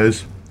Ward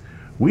says,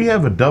 we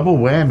have a double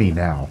whammy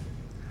now.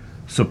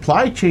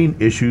 Supply chain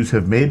issues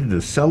have made it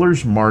a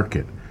seller's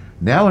market.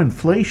 Now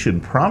inflation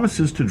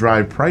promises to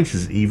drive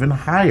prices even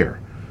higher.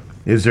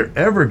 Is there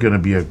ever going to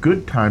be a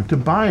good time to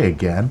buy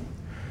again?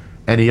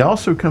 And he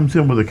also comes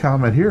in with a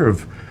comment here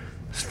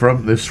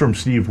from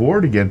Steve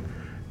Ward again.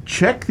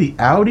 Check the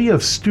Audi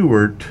of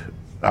Stewart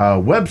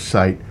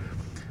website.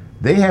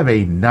 They have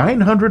a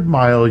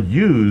 900-mile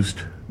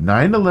used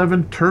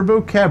 911 Turbo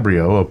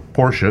Cabrio, a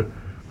Porsche,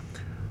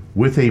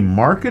 with a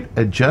market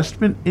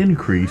adjustment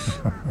increase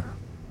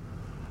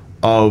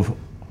of,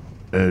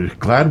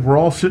 glad we're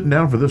all sitting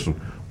down for this one,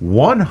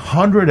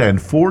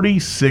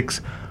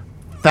 $146,000.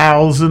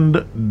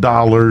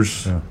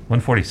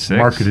 $146.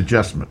 Market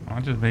adjustment.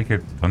 I'll just make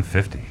it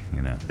 $150.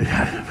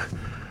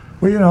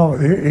 Well,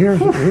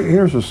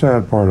 here's the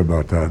sad part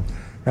about that,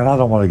 and I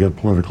don't want to get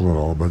political at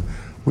all, but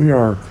we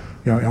are,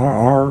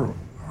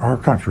 our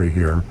country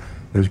here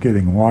is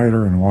getting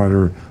wider and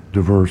wider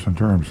diverse in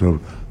terms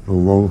of the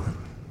low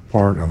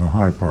part and the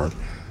high part.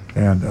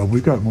 And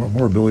we've got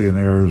more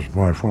billionaires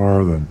by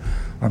far than,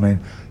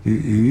 you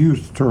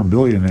use the term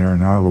billionaire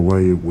now the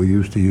way we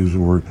used to use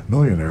the word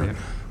millionaire. Yeah.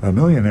 A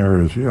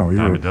millionaire is,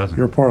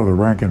 you're part of the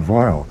rank and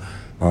file.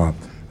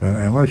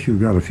 Unless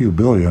you've got a few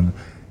billion,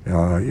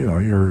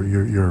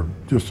 you're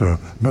just a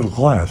middle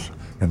class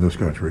in this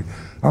country.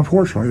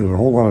 Unfortunately, there's a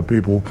whole lot of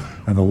people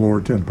in the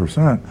lower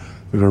 10%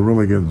 that are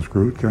really getting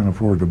screwed, can't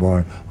afford to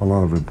buy a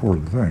lot of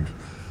important things.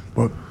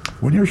 But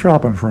when you're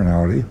shopping for an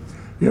Audi,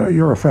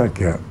 you're a fat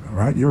cat,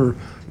 right?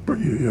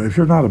 If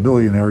you're not a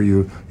billionaire,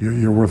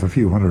 you're worth a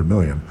few $100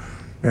 million.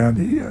 And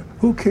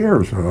who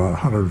cares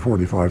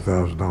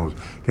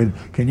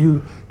 $145,000?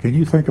 Can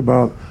you think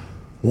about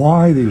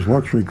why these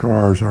luxury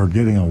cars are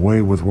getting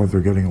away with what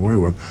they're getting away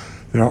with?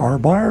 There are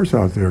buyers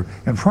out there,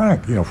 and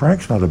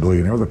Frank's not a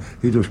billionaire.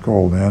 He just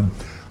called in.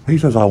 He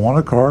says, I want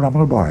a car and I'm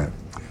going to buy it.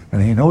 And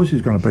he knows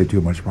he's going to pay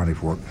too much money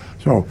for it.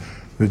 So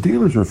the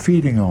dealers are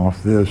feeding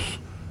off this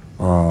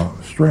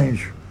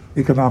strange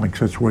economic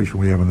situation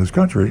we have in this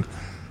country.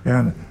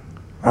 And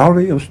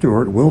Audi of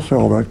Stewart will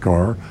sell that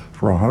car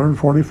for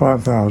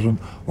 $145,000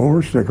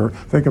 over sticker.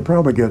 They could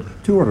probably get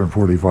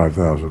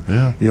 $245,000.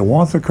 Yeah. You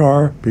want the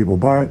car, people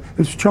buy it.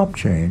 It's chump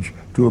change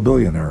to a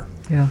billionaire.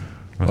 Yeah.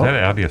 Was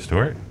that Audi of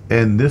Stewart?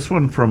 And this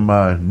one from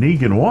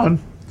Negan 1.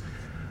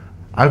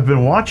 I've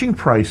been watching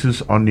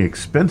prices on the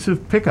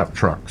expensive pickup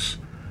trucks,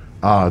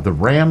 the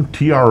Ram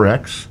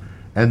TRX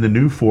and the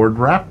new Ford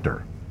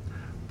Raptor.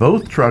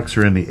 Both trucks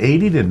are in the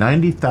 $80,000 to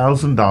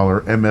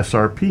 $90,000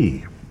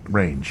 MSRP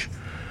range.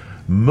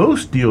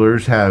 Most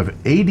dealers have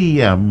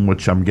ADM,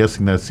 which I'm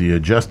guessing that's the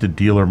adjusted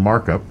dealer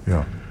markup,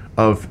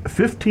 of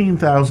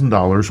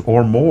 $15,000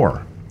 or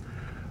more.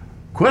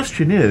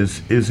 Question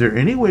is there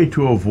any way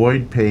to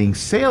avoid paying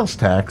sales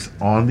tax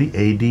on the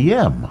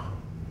ADM?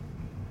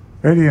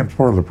 ADM's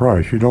part of the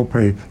price. You don't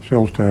pay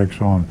sales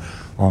tax on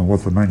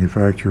what the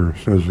manufacturer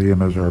says the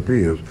MSRP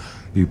is.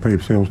 you pay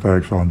sales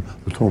tax on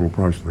the total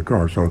price of the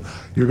car. So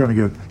you're going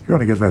to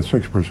get that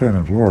 6%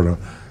 in Florida,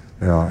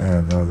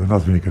 and there's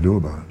nothing you can do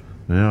about it.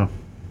 Yeah.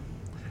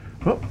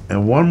 Well,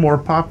 and one more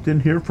popped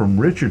in here from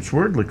Richard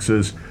Swerdlick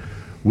says,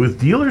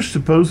 with dealers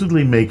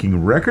supposedly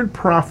making record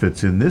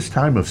profits in this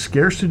time of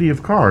scarcity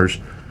of cars,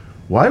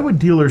 why would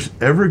dealers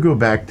ever go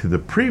back to the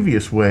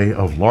previous way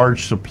of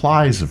large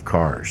supplies of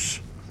cars?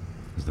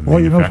 Well,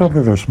 you know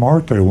something, they're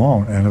smart, they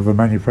won't. And if the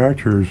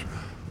manufacturers,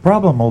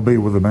 problem will be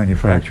with the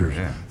manufacturers.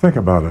 Yeah. Think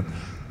about it.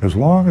 As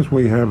long as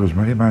we have as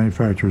many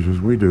manufacturers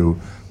as we do,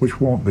 which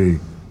won't be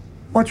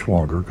much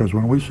longer, because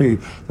when we see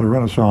the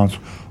renaissance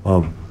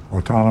of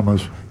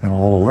autonomous and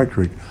all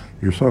electric,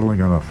 you're suddenly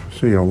going to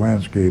see a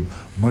landscape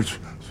much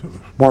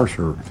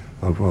sparser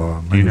of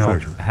Do you know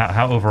manufacturers.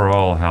 how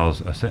overall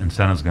has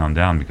incentives gone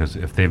down? Because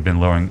if they've been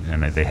lowering,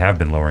 and they have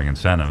been lowering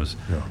incentives,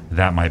 Yeah.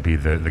 that might be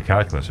the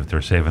calculus. If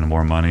they're saving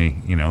more money,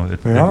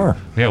 They are.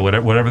 Yeah,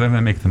 whatever they're going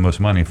to make the most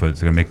money. If it's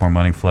going to make more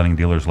money flooding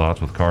dealers'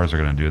 lots with cars, they're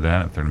going to do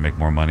that. If they're going to make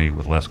more money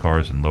with less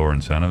cars and lower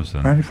incentives,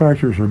 then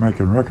Manufacturers are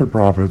making record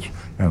profits,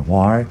 and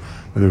why?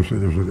 There's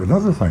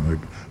another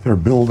thing. They're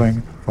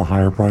building the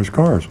higher priced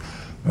cars.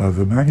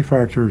 The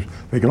manufacturers,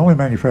 they can only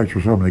manufacture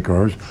so many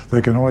cars.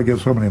 They can only get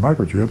so many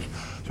microchips.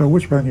 So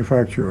which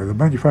manufacturer? The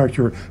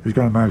manufacturer is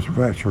going to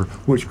manufacture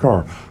which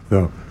car?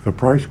 The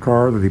price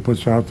car that he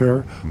puts out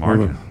there,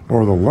 Margin.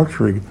 or the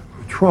luxury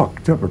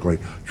truck. Typically,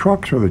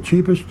 trucks are the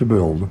cheapest to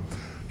build.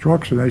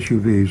 Trucks and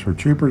SUVs are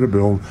cheaper to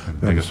build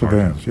than biggest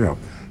sedans,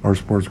 or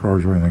sports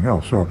cars or anything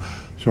else. So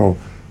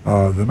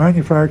the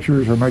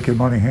manufacturers are making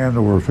money hand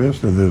over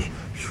fist in this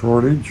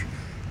shortage.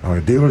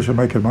 Dealers are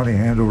making money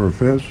hand over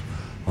fist.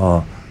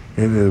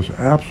 It is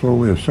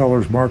absolutely a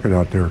seller's market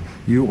out there.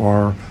 You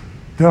are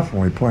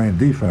definitely playing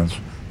defense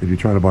if you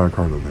try to buy a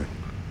car today.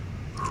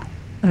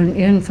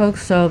 And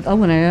folks, I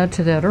want to add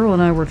to that. Earl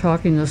and I were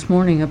talking this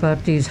morning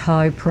about these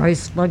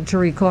high-priced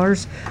luxury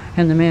cars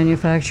and the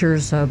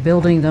manufacturers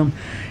building them.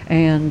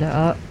 And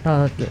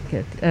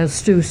as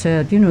Stu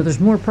said, there's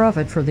more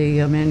profit for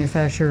the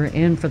manufacturer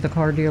and for the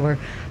car dealer.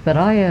 But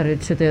I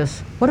added to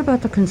this, what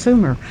about the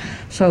consumer?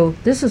 So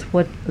this is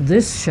what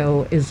this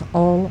show is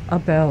all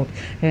about.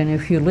 And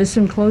if you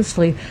listen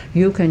closely,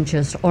 you can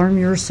just arm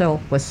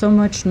yourself with so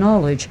much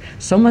knowledge,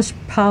 so much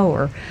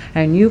power,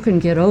 and you can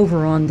get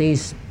over on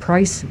these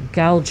price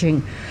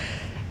gouging,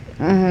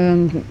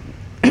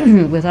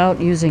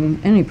 without using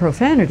any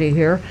profanity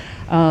here,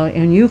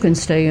 and you can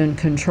stay in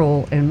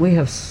control. And we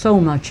have so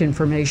much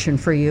information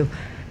for you.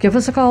 Give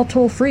us a call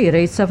toll free at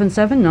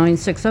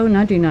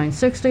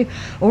 877-960-9960,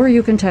 or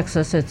you can text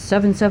us at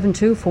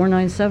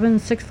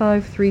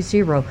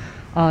 772-497-6530.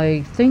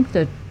 I think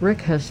that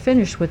Rick has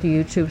finished with the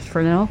YouTubes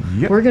for now.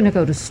 Yep. We're going to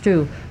go to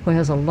Stu, who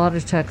has a lot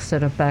of texts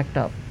that have backed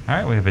up. All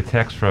right, we have a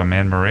text from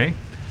Anne Marie.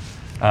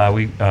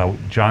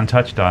 John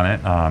touched on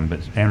it, but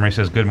Anne Marie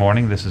says, "Good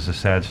morning. This is a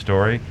sad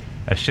story.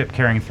 A ship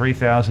carrying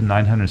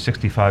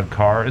 3,965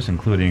 cars,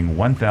 including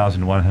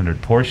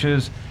 1,100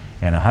 Porsches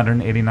and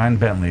 189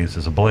 Bentleys,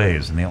 is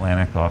ablaze in the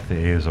Atlantic off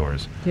the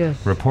Azores. Yes.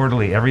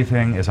 Reportedly,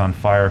 everything is on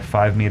fire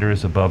 5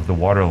 meters above the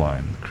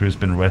waterline. The crew's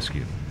been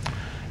rescued.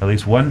 At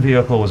least one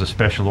vehicle was a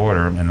special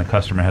order, and the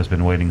customer has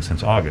been waiting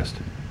since August."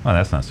 Well,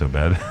 that's not so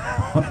bad.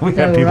 We've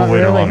had people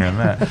waiting really? longer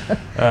than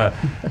that.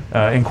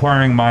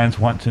 Inquiring minds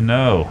want to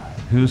know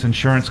whose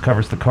insurance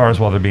covers the cars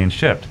while they're being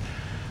shipped.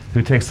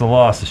 Who takes the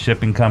loss? The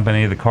shipping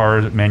company, the car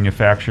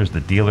manufacturers,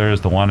 the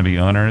dealers, the wannabe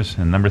owners?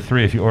 And number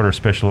 3, if you order a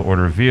special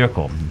order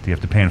vehicle, do you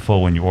have to pay in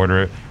full when you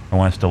order it or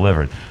when it's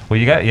delivered? Well,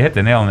 you hit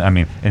the nail on it. I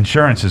mean,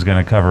 insurance is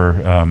going to cover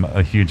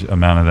a huge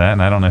amount of that,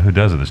 and I don't know who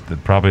does it.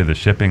 Probably the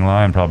shipping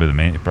line, probably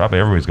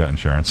everybody's got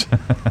insurance.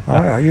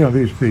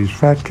 These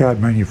fat cat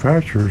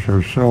manufacturers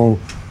are so,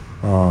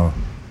 are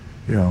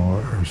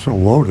so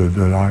loaded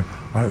that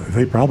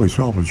they probably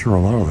self-insure a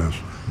lot of this.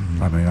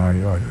 I mean,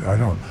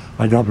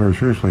 I doubt very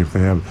seriously if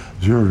they have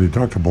zero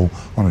deductible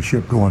on a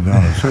ship going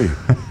down the sea.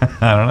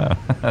 I don't know.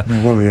 I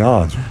mean, what are the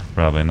odds?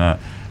 Probably not.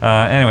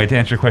 Anyway, to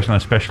answer your question on a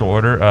special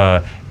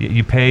order,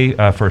 you pay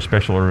for a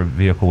special order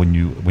vehicle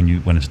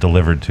when it's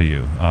delivered to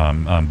you,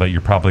 but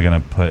you're probably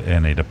going to put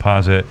in a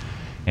deposit,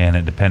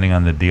 and depending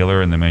on the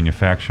dealer and the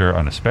manufacturer,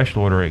 on a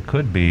special order, it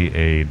could be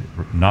a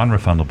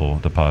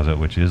non-refundable deposit,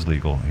 which is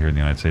legal here in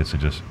the United States. So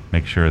just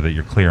make sure that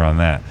you're clear on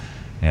that.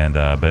 And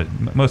but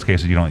most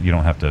cases you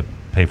don't have to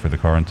pay for the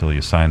car until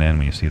you sign in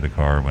when you see the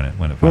car when it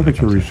Look finally at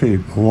your comes in.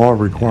 receipt. The law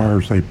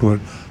requires they put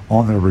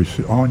on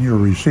your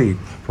receipt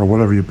for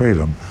whatever you paid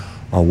them,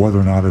 whether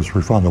or not it's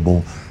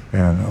refundable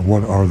and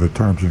what are the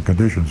terms and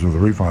conditions of the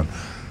refund.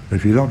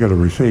 If you don't get a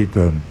receipt,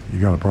 then you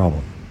got a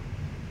problem.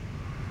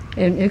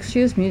 And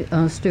excuse me,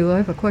 Stu, I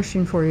have a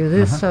question for you.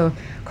 This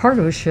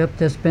cargo ship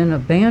that's been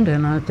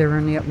abandoned out there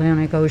in the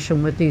Atlantic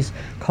Ocean with these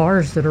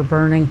cars that are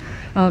burning,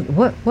 you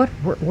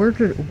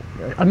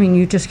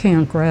just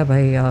can't grab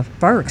a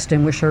fire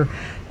extinguisher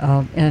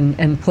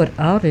and put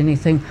out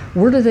anything.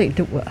 Where do they?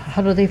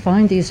 How do they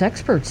find these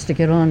experts to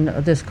get on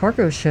this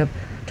cargo ship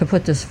to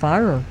put this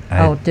fire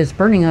out that's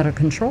burning out of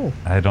control?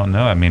 I don't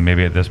know. I mean,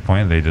 maybe at this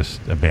point they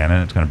just abandon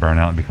it. It's going to burn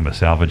out and become a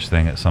salvage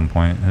thing at some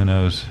point. Who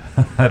knows?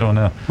 I don't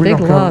know. We Big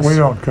loss. we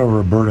don't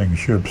cover burning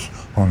ships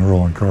on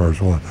rolling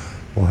cars. We'll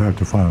have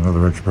to find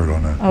another expert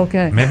on that.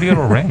 Okay. Maybe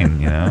it'll rain,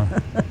 you know.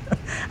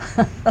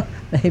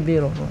 Maybe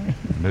it'll rain.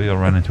 Maybe you'll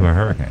run into a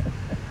hurricane.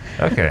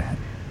 Okay.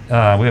 We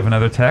have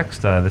another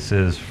text. This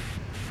is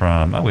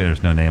from,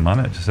 there's no name on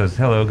it. It just says,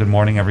 hello, good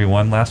morning,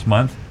 everyone. Last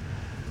month,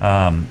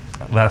 I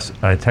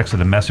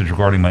texted a message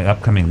regarding my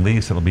upcoming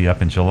lease. It'll be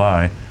up in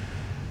July.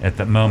 At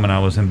that moment, I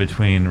was in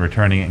between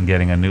returning it and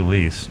getting a new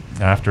lease.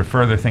 After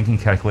further thinking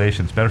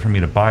calculations, it's better for me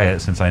to buy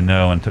it since I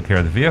know and took care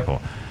of the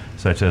vehicle,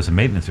 such as a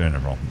maintenance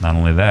interval. Not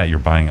only that, you're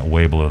buying it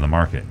way below the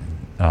market.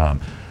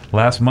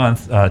 Last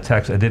month,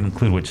 text, I didn't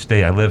include which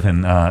state. I live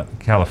in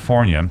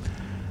California.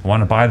 I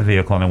want to buy the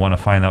vehicle, and I want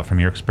to find out from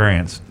your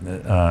experience,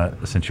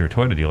 since you're a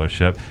Toyota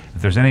dealership,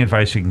 if there's any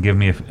advice you can give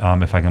me if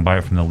I can buy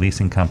it from the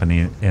leasing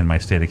company in my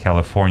state of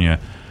California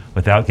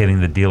without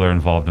getting the dealer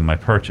involved in my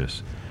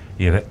purchase.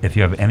 If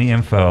you have any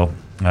info,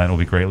 it will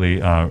be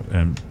greatly,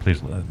 and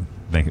please,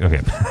 thank you.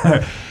 Okay.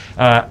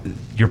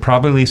 You're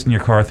probably leasing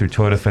your car through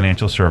Toyota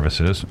Financial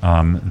Services.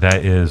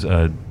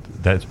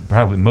 That's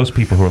probably most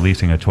people who are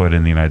leasing a Toyota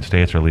in the United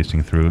States are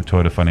leasing through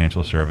Toyota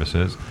Financial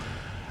Services.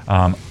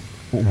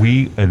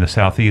 We in the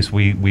Southeast,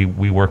 we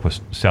work with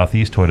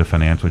Southeast Toyota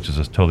Finance, which is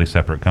a totally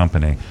separate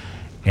company.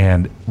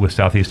 And with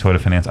Southeast Toyota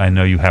Finance, I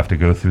know you have to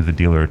go through the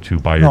dealer to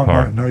buy your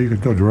car. No, you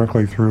can go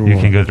directly through. You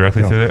can go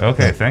directly through there?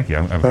 Okay, thank you.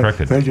 I'm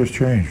corrected. They just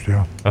changed,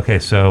 yeah. Okay,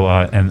 so,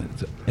 and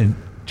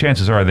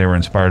chances are they were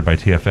inspired by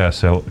TFS.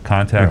 So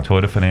contact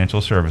Toyota Financial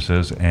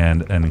Services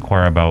and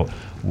inquire about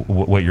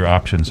what your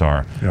options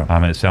are.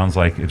 Yeah. It sounds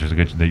like it's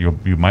just that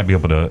you might be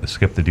able to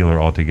skip the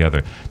dealer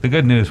altogether. The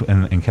good news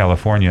in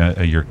California,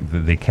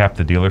 they cap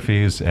the dealer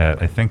fees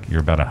at, I think you're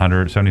about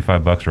 $175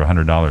 or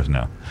 $100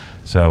 now.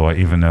 So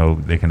even though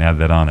they can add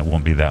that on, it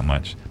won't be that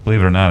much.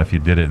 Believe it or not, if you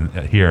did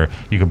it here,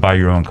 you could buy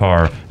your own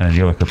car, and the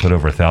dealer could put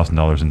over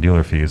 $1,000 in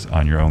dealer fees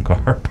on your own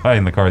car,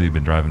 buying the car that you've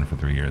been driving for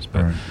 3 years.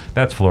 But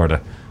that's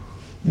Florida.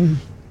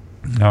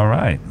 All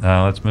right,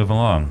 let's move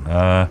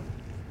along.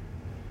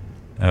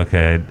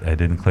 Okay, I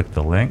didn't click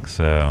the link,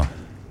 so...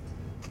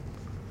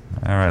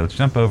 All right, let's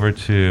jump over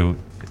to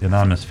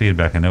anonymous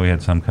feedback. I know we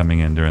had some coming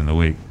in during the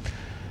week.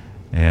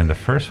 And the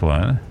first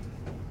one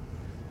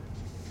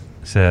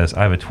says,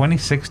 I have a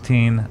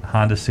 2016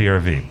 Honda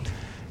CR-V.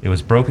 It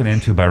was broken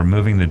into by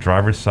removing the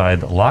driver's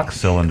side lock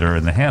cylinder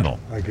in the handle.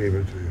 I gave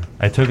it to you.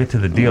 I took it to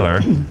the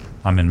dealer.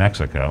 I'm in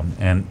Mexico.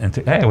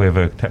 Hey, we have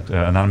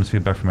anonymous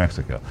feedback from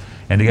Mexico.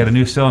 And to get a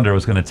new cylinder, it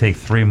was going to take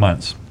 3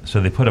 months. So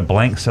they put a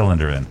blank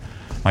cylinder in.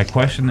 My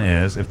question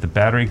is, if the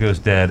battery goes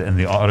dead and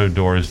the auto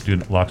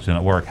locks do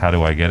not work, how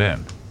do I get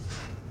in?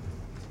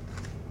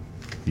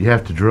 You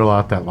have to drill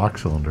out that lock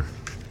cylinder,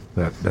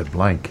 that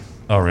blank.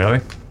 Oh,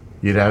 really?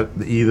 You'd have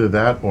either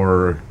that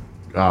or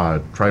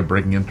try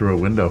breaking in through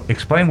a window.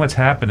 Explain what's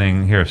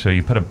happening here. So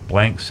you put a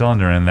blank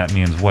cylinder in, that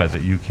means what?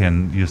 That you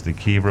can use the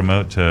key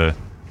remote to...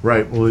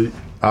 Right. Well,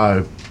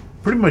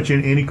 pretty much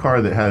in any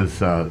car that has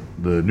the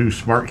new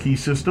smart key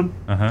system,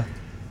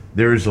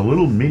 there's a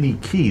little mini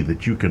key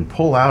that you can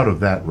pull out of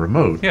that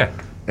remote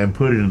and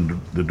put it in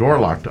the door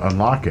lock to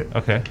unlock it.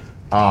 Okay.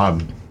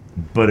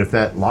 But if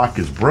that lock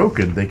is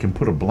broken, they can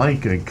put a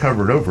blank and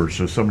cover it over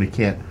so somebody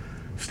can't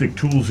stick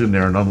tools in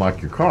there and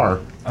unlock your car.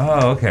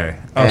 Oh, okay.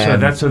 Oh, so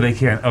that's so they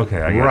can't...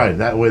 Okay, I get Right. it.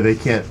 That way they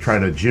can't try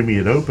to jimmy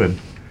it open.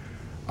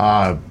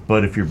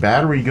 But if your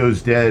battery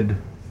goes dead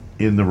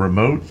in the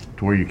remote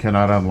to where you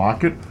cannot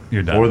unlock it,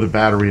 You're done. or the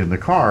battery in the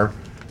car,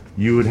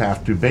 you would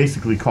have to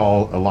basically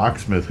call a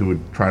locksmith who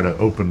would try to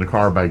open the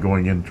car by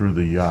going in through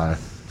the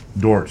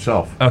door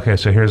itself. Okay,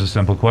 so here's a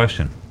simple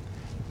question.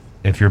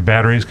 If your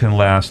batteries can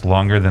last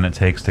longer than it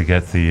takes to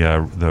get the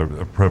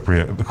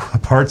appropriate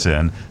parts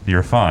in,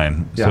 you're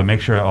fine. Yeah. So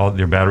make sure all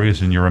your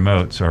batteries and your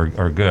remotes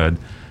are good.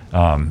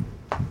 Am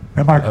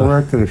I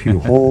correct that if you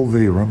hold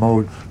the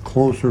remote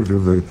closer to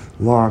the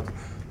lock,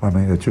 I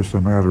mean, it's just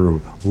a matter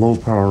of low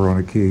power on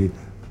a key?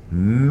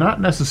 Not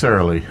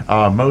necessarily,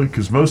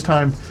 because most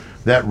time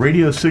that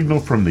radio signal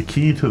from the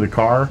key to the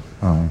car,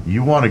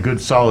 you want a good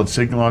solid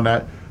signal on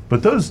that.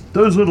 But those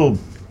little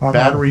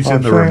batteries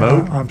in the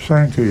remote. I'm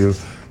saying to you,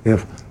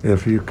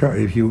 if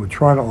you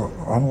try to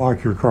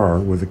unlock your car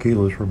with a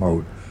keyless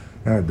remote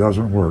and it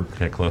doesn't work,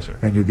 Get closer.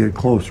 and you get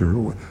closer,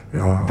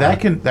 That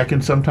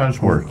can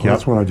sometimes work.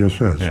 That's what I just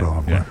said.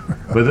 Yeah.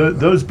 But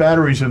those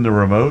batteries in the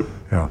remote,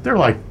 Yeah. they're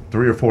like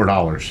 $3 or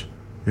 $4.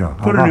 Yeah,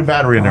 Put a new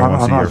battery in there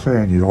once a year. I'm not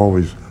saying you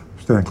always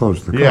stand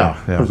close to the car,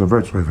 Yeah. because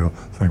eventually the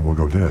thing will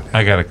go dead.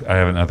 I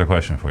have another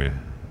question for you.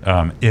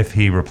 If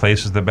he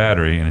replaces the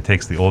battery and it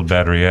takes the old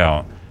battery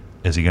out,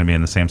 is he going to be in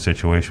the same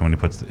situation when he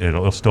puts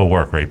it'll still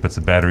work, right? He puts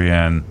the battery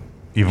in,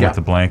 even with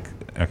the blank.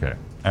 Okay,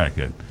 all right,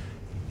 good.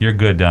 You're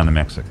good down in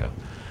Mexico.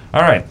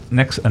 All right,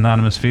 next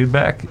anonymous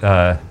feedback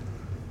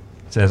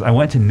says, I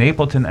went to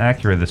Napleton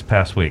Acura this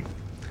past week.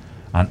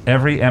 On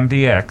every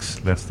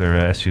MDX, that's their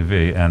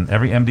SUV, and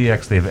every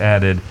MDX they've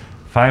added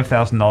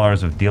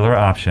 $5,000 of dealer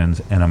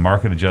options and a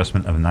market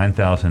adjustment of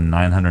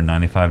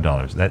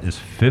 $9,995. That is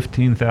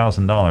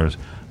 $15,000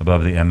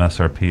 above the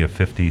MSRP of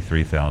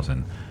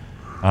 $53,000.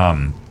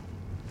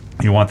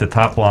 You want the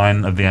top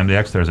line of the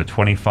MDX? There's a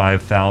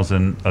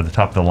 $25,000 at the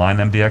top of the line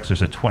MDX.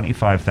 There's a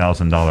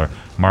 $25,000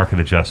 market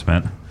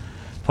adjustment,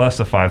 plus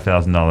the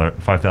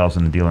 $5,000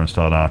 in dealer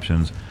installed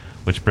options,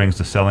 which brings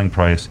the selling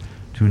price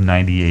to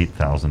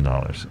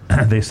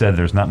 $98,000. They said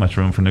there's not much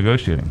room for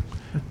negotiating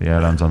the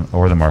add-ons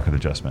or the market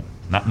adjustment.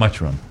 Not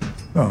much room.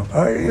 No,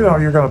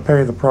 you're going to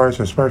pay the price,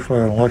 especially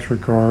on electric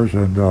cars,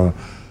 and you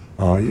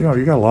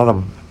got a lot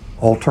of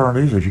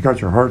alternatives. If you got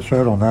your heart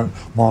set on that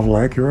model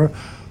Acura,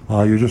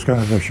 you're just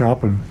going to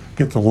shop and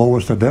get the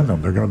lowest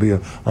addendum. There are going to be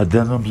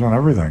addendums on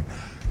everything,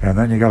 and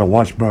then you got to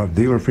watch about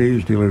dealer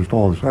fees, dealer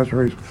installed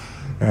accessories,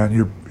 and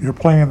you're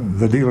playing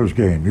the dealer's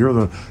game. You're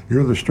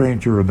the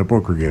stranger in the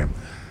poker game,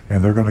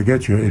 and they're going to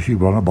get you if you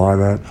want to buy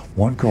that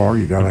one car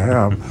you got to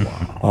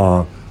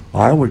have.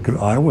 I would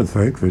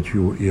think that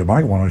you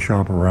might want to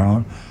shop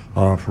around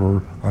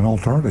for an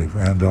alternative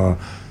and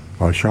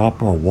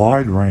shop a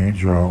wide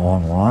range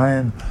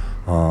online.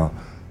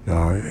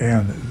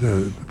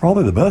 And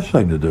probably the best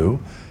thing to do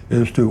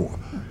is to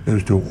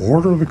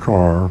order the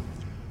car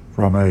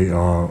from a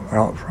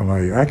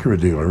Acura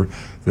dealer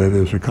that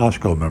is a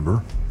Costco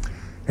member,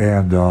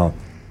 and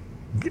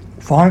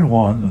find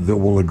one that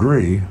will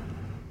agree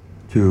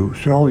to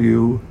sell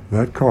you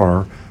that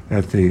car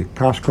at the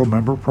Costco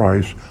member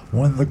price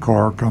when the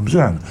car comes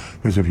in.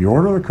 Because if you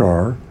order the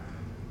car,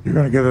 you're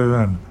going to get it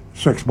in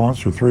 6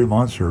 months or 3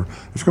 months, or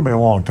it's going to be a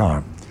long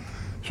time.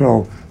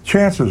 So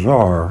chances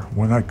are,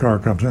 when that car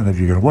comes in, if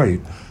you can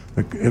wait,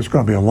 it's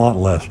going to be a lot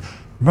less.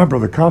 Remember,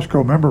 the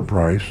Costco member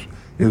price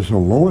is the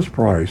lowest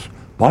price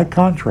by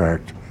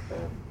contract.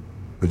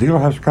 The dealer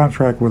has a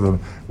contract with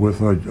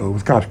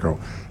Costco,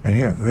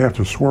 and they have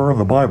to swear in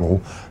the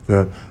Bible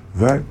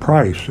that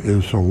price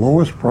is the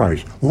lowest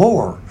price,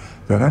 lower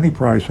than any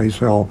price they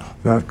sell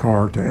that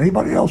car to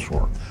anybody else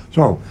for.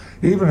 So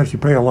even if you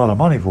pay a lot of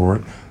money for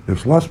it,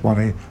 it's less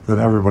money than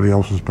everybody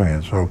else is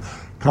paying. So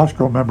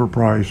Costco member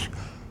price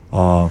to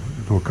a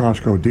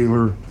Costco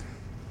dealer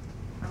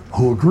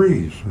who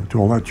agrees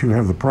to let you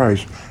have the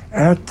price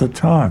at the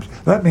time.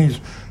 That means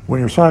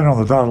when you're signing on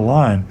the dotted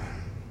line,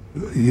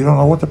 you don't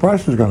know what the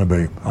price is going to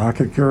be. I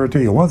can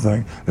guarantee you one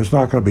thing: it's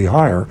not going to be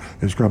higher;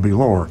 it's going to be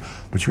lower.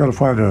 But you got to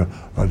find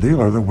a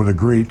dealer that would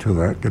agree to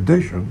that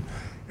condition,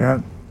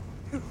 and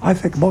I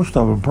think most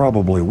of them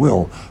probably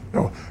will,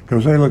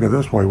 because they look at it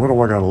this way: what do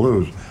I got to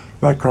lose?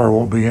 That car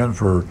won't be in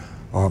for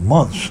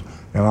months,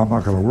 and I'm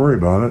not going to worry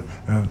about it.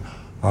 And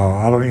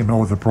I don't even know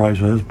what the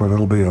price is, but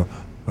it'll be a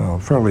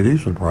fairly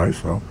decent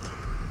price. So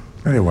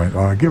anyway,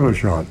 give it a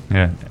shot.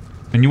 Yeah,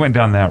 and you went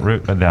down that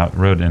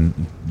road,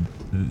 and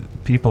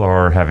people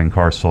are having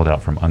cars sold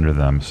out from under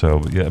them.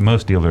 So yeah,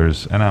 most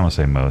dealers, and I don't want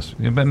to say most,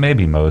 but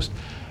maybe most,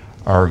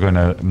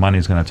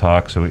 money's gonna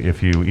talk. So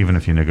even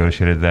if you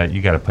negotiated that,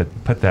 you got to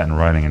put that in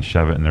writing and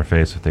shove it in their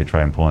face if they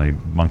try and pull any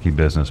monkey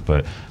business.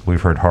 But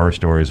we've heard horror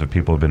stories of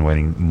people who've been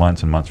waiting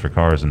months and months for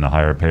cars, and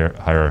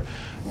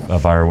a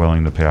buyer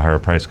willing to pay a higher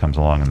price comes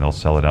along, and they'll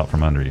sell it out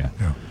from under you.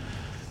 Yeah.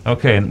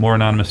 Okay, and more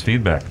anonymous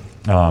feedback.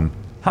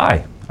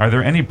 Hi, are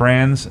there any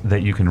brands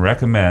that you can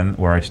recommend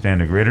where I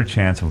stand a greater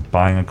chance of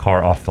buying a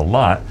car off the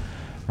lot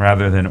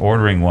rather than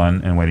ordering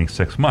one and waiting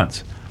 6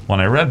 months? When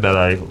I read that,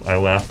 I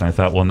laughed and I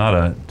thought, well, not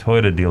a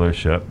Toyota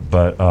dealership,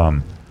 but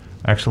I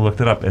actually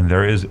looked it up, and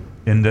there is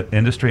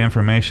industry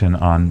information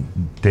on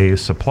days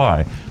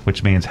supply,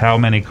 which means how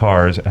many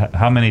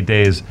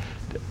days.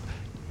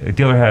 A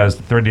dealer has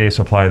 30-day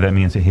supply. That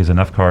means that he has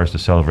enough cars to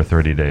sell over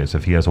 30 days.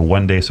 If he has a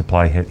 1-day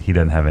supply, he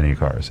doesn't have any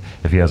cars.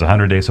 If he has a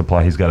 100-day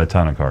supply, he's got a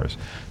ton of cars.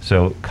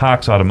 So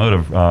Cox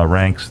Automotive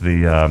ranks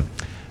the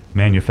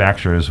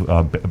manufacturers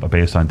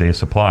based on day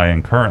supply,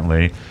 and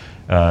currently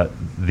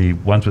the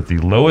ones with the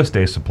lowest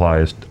day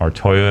supplies are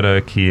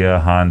Toyota, Kia,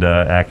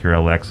 Honda, Acura,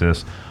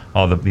 Lexus,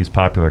 all these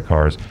popular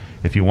cars.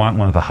 If you want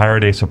one with a higher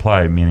day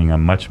supply, meaning a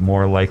much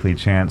more likely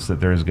chance that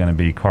there's going to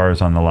be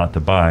cars on the lot to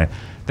buy,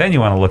 then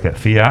you want to look at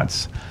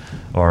Fiats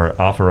or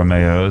Alfa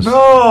Romeos.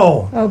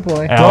 No! Oh,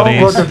 boy.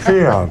 Don't look at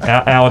Fiat.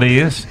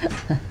 Audis,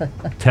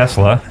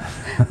 Tesla,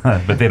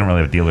 but they don't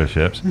really have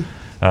dealerships.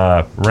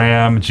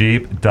 Ram,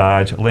 Jeep,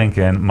 Dodge,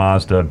 Lincoln,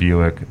 Mazda,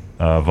 Buick,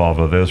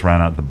 Volvo. Those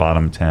round out the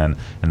bottom 10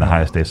 in the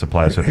highest day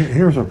supply. So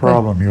here's a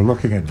problem. You're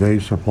looking at day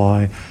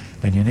supply,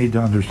 and you need to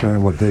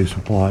understand what day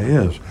supply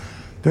is.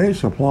 Day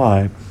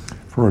supply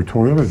for a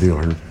Toyota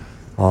dealer,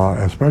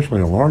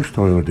 especially a large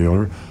Toyota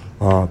dealer,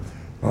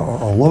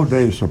 a low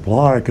day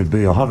supply could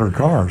be 100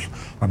 cars.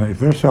 I mean, if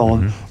they're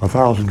selling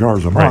 1,000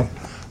 cars a month,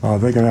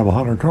 they could have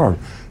 100 cars.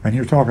 And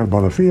you're talking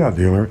about a Fiat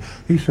dealer;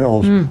 he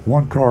sells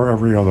one car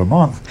every other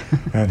month,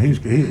 and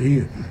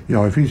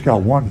if he's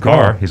got one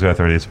car, he's got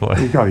a 30-day supply.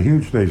 He's got a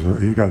huge day.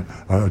 He's got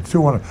a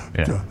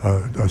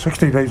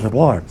 60-day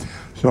supply.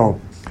 So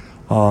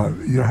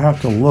you have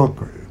to look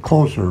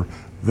closer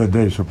the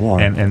day's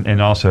supply.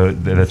 And also,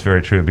 that's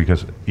very true,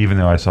 because even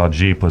though I saw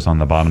Jeep was on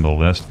the bottom of the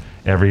list,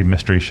 every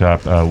mystery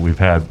shop we've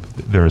had,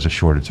 there is a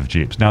shortage of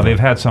Jeeps. Now, they've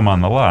had some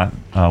on the lot,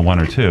 one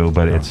or two,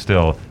 but it's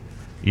still,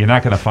 you're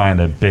not going to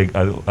find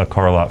a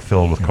car lot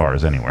filled with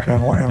cars anywhere.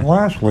 And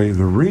lastly,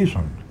 the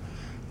reason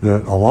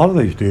that a lot of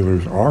these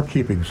dealers are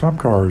keeping some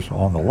cars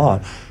on the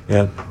lot,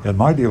 at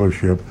my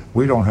dealership,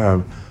 we don't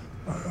have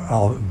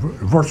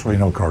virtually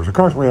no cars. The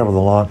cars we have on the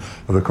lot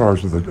are the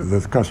cars that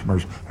the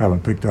customers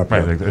haven't picked up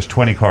Right, yet. there's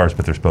 20 cars,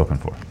 but they're spoken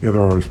for. Yeah,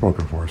 they're already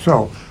spoken for.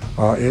 So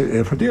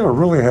if a dealer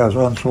really has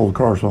unsold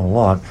cars on the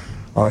lot,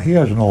 he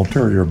has an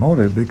ulterior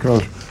motive,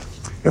 because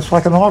it's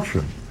like an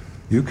auction.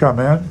 You come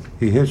in,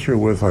 he hits you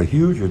with a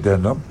huge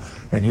addendum,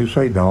 and you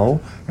say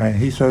no, and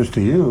he says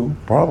to you,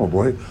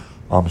 probably,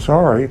 I'm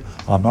sorry,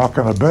 I'm not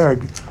going to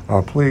beg,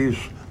 please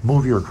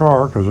move your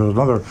car, because there's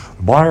another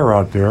buyer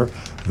out there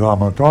that I'm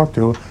going to talk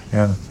to,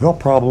 and they'll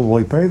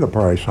probably pay the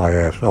price I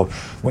ask. So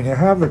when you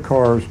have the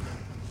cars,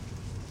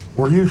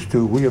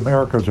 we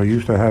Americans are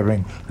used to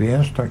having the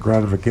instant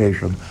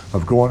gratification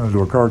of going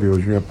into a car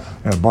dealership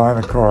and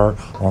buying a car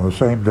on the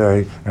same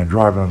day and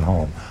driving it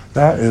home.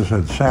 That is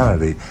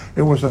insanity.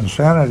 It was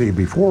insanity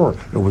before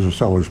it was a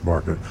seller's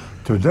market.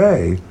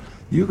 Today,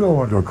 you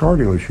go into a car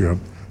dealership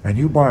and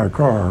you buy a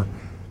car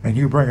and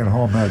you bring it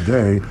home that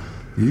day,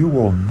 you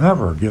will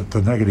never get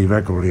the negative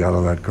equity out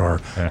of that car.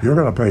 Yeah. You're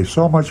going to pay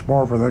so much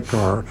more for that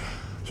car.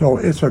 So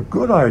it's a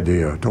good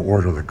idea to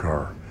order the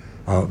car.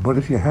 But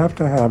if you have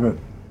to have it,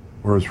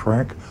 whereas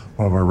Frank,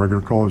 one of our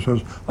regular callers,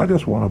 says, I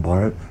just want to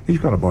buy it. He's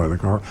going to buy the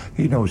car.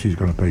 He knows he's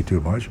going to pay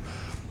too much.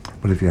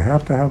 But if you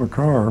have to have a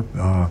car,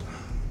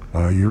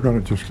 you're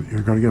going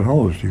to get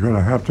hosed. You're going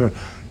to have to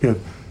get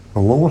the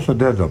lowest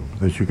addendum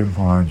that you can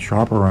find,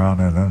 shop around,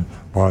 and then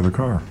buy the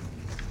car.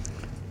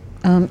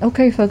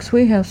 Okay, folks,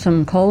 we have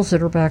some calls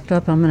that are backed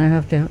up. I'm going to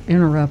have to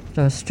interrupt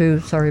Stu.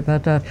 Sorry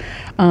about that.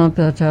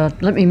 But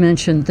let me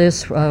mention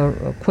this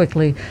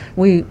quickly.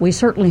 We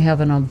certainly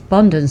have an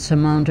abundance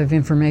amount of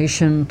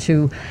information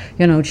to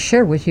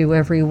share with you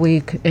every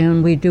week,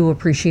 and we do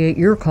appreciate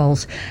your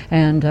calls.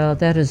 And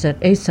that is at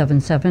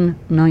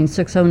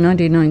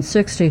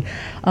 877-960-9960.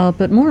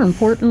 But more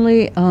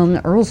importantly,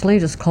 Earl's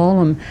latest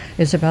column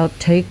is about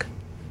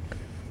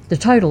the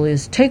title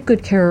is Take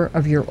Good Care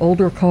of Your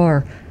Older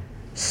Car.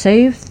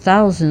 Save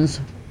thousands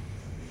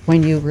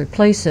when you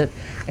replace it,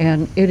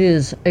 and it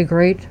is a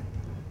great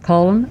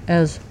column,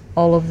 as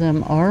all of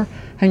them are,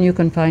 and you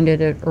can find it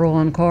at Earl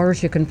on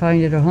Cars. You can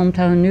find it at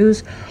Hometown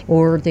News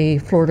or the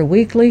Florida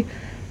Weekly,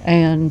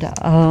 and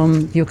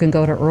you can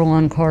go to Earl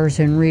on Cars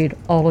and read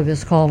all of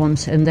his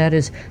columns, and that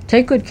is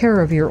Take Good Care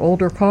of Your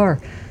Older Car.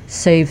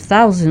 Save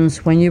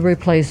thousands when you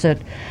replace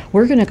it.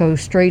 We're going to go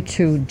straight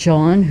to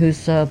John,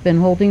 who's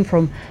been holding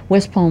from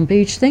West Palm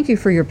Beach. Thank you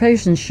for your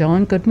patience,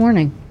 John. Good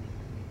morning.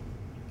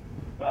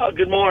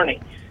 Good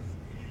morning.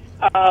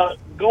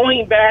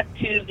 Going back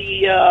to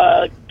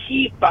the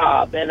key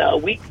fob and a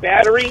weak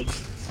battery,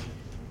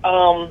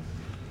 or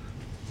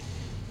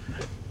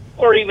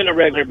even a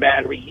regular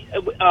battery,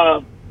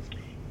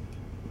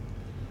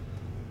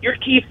 your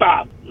key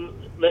fob,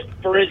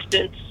 for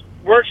instance,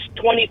 works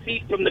 20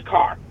 feet from the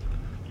car.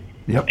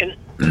 Yep. And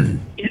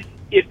if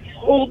you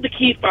hold the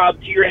key fob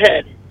to your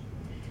head,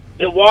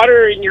 the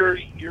water in your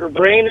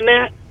brain and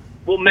that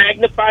will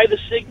magnify the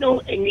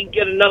signal, and you can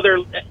get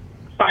another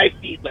 5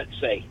 feet, let's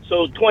say,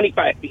 so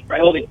 25 feet by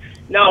holding.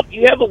 Now, if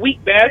you have a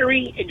weak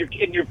battery and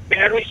your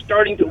battery's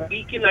starting to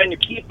weaken on your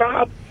key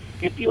fob,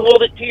 if you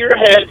hold it to your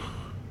head,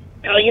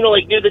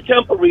 like near the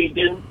temple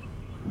region,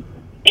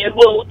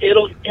 it'll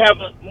have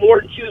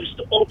more juice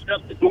to open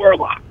up the door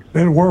lock.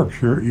 It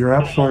works. You're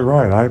absolutely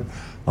right.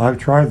 I've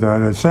tried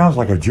that. It sounds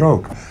like a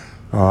joke.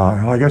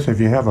 I guess if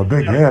you have a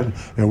big head,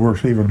 it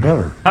works even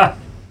better.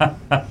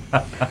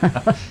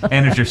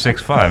 And if you're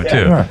 6'5",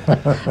 too.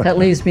 That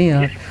leaves me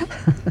up.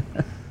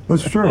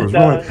 It's true.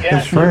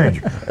 It's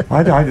strange.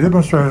 I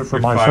demonstrated it for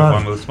my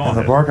son in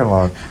the parking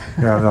lot,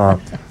 and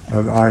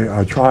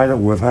I tried it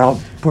without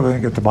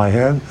putting it to my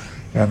head,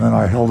 and then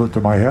I held it to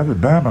my head, and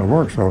bam, it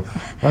worked. So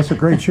that's a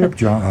great tip,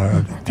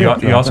 John.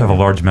 You also have a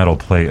large metal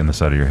plate in the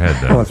side of your head,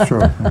 though. Oh, that's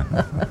true.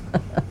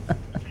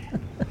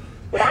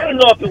 But I don't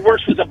know if it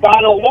works with a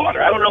bottle of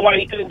water. I don't know why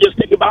you couldn't just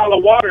take a bottle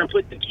of water and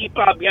put the key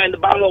fob behind the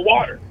bottle of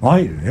water.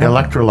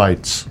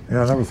 Electrolytes.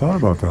 Yeah, I never thought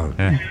about that.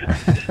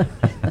 Yeah.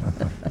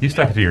 You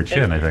stuck it to your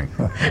chin, I think.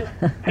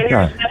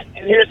 And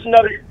here's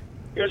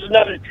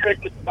another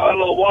trick with the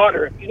bottle of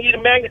water. If you need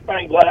a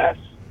magnifying glass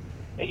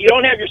and you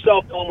don't have your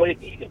cell phone with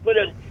you,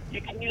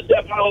 you can use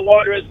that bottle of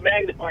water as a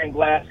magnifying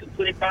glass and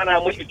put it down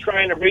on what you're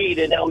trying to read,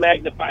 and it'll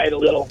magnify it a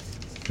little.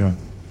 Yeah.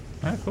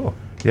 Ah, cool.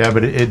 Yeah,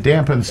 but it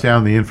dampens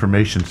down the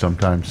information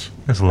sometimes.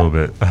 Just a little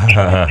bit.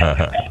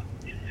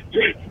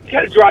 You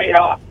gotta dry it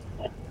off.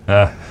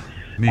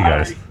 You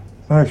guys.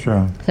 Thanks,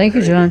 John. Thank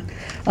you, John.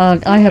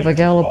 I have a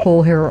Gallup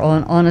poll here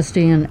on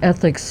honesty and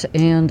ethics,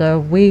 and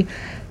we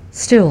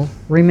still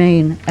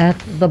remain at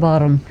the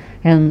bottom.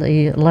 and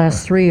the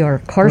last three are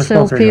car We're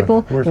talking,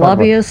 salespeople, we're talking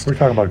lobbyists. We're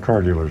talking about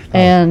car dealers.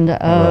 And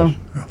us.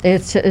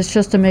 it's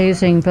just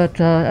amazing. But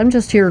I'm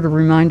just here to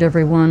remind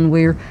everyone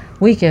we're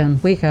week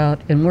in, week out,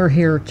 and we're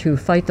here to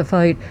fight the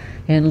fight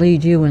and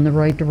lead you in the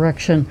right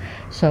direction.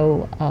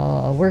 So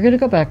we're going to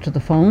go back to the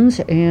phones,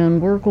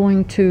 and we're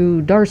going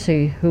to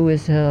Darcy, who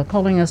is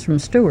calling us from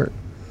Stewart.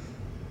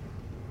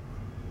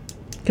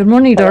 Good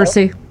morning, Hello.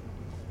 Darcy.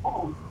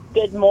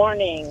 Good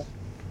morning.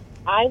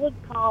 I was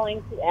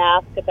calling to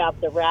ask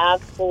about the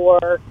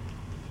RAV4,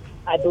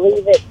 I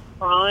believe it's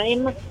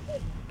Prime.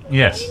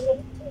 Yes.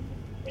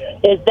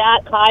 Is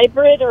that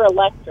hybrid or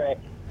electric?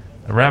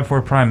 A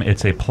RAV4 Prime,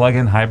 it's a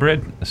plug-in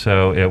hybrid,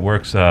 so it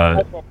works.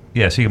 Okay.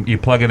 Yeah, so you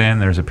plug it in.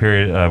 There's a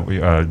period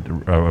where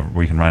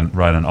you can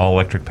run an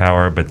all-electric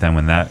power, but then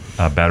when that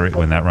battery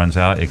runs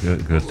out, it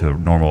goes to a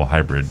normal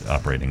hybrid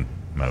operating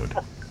mode.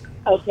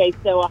 Okay,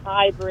 so a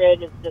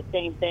hybrid is the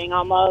same thing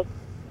almost?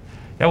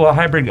 Yeah, well, a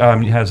hybrid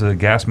has a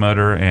gas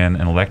motor and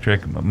an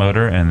electric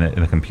motor, and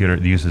the computer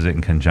uses it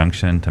in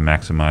conjunction to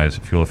maximize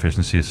fuel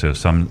efficiency. So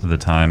some of the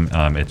time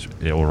it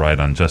will ride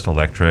on just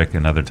electric,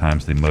 and other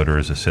times the motor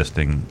is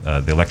assisting,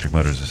 the electric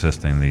motor is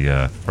assisting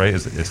the, right?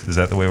 Is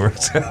that the way it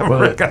works?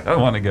 Rick, I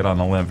don't want to get on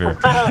a limb here.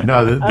 No,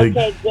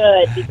 Okay,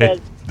 good, because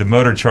The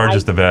motor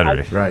charges the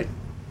battery. right.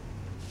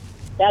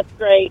 that's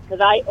great, because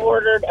I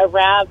ordered a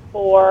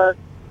RAV4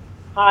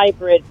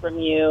 hybrid from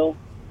you,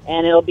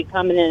 and it'll be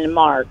coming in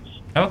March.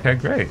 Okay,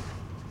 great.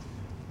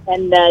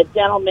 And the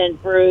gentleman,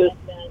 Bruce,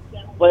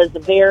 was a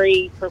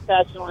very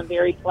professional and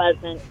very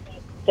pleasant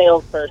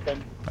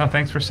salesperson. Oh,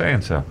 thanks for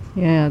saying so.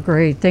 Yeah,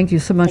 great. Thank you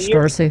so much, And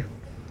you're- Darcy.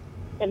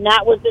 And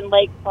that was in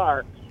Lake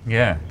Park.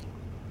 Yeah.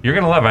 You're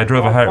going to love it. I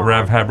drove a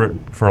RAV hybrid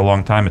for a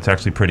long time. It's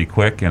actually pretty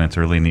quick, and it's a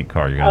really neat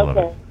car. You're going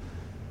to love it.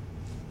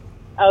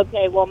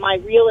 Okay, well, my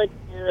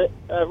realtor,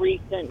 a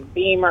recent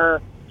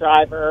Beamer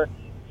driver,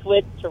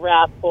 switched to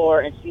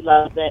RAV4, and she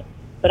loves it.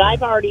 But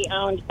I've already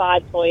owned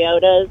 5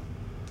 Toyotas,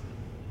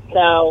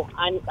 so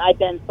I've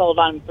been sold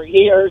on them for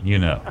years. You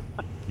know.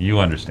 You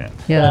understand.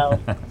 Yeah, So,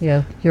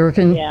 yeah. You're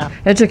a Yeah.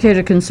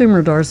 educated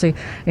consumer, Darcy,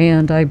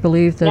 and I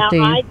believe that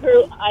now,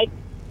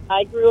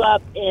 I grew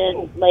up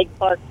in Lake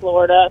Park,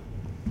 Florida,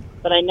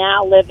 but I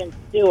now live in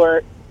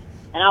Stewart,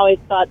 and I always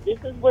thought, this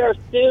is where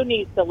Stu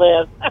needs to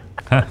live.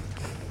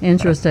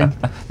 Interesting.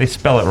 They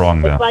spell it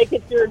wrong, though. It's like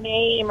it's your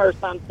name or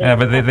something. Yeah,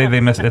 but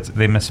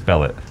they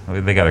misspell it.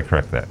 They got to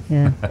correct that.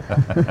 Yeah.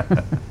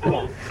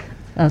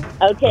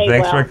 Okay,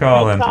 Thanks for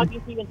calling. Nice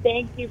talking to you, and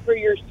thank you for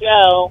your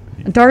show.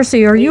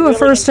 Darcy, are you a really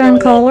first-time enjoy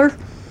it. caller?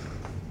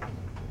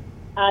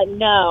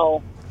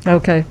 No.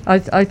 Okay. I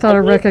thought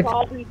I did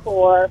call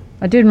before.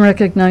 I didn't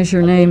recognize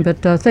your name, but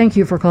thank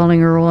you for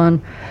calling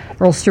Earl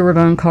Stewart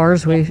on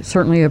Cars. We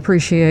certainly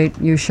appreciate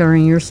you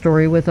sharing your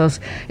story with us.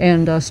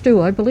 And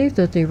Stu, I believe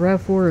that the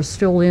RAV4 is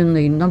still in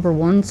the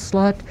 #1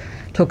 slot.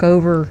 Took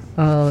over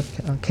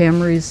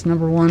Camry's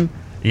 #1.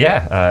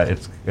 Yeah,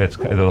 it's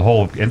the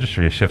whole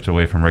industry has shifted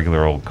away from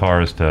regular old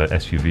cars to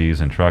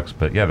SUVs and trucks.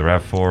 But yeah, the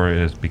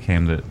RAV4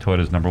 became the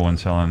Toyota's #1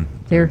 selling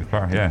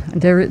car. Yeah.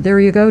 There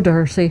you go,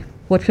 Darcy.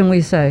 What can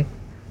we say?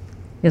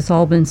 It's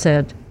all been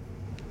said.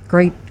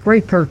 Great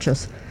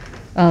purchase.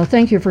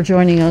 Thank you for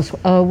joining us.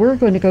 We're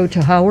going to go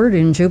to Howard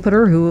in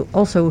Jupiter, who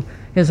also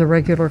is a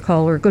regular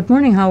caller. Good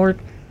morning, Howard.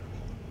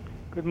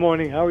 Good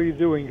morning. How are you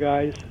doing,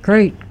 guys?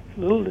 Great. A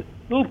little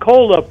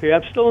cold up here.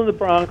 I'm still in the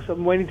Bronx.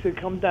 I'm waiting to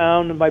come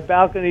down, and my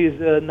balcony is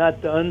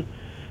not done,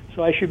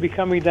 so I should be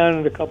coming down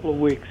in a couple of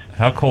weeks.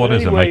 How cold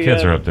is it? My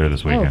kids are up there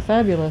this weekend. Oh,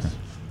 fabulous.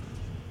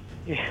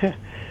 Yeah.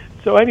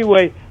 So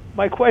anyway,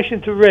 my question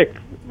to Rick.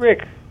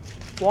 Rick,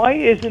 why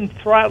isn't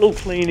throttle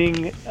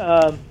cleaning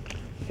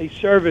a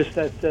service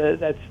that's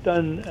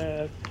done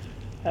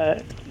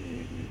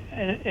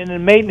in a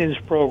maintenance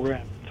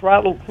program?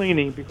 Throttle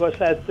cleaning, because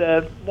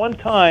at one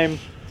time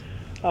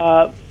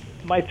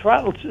my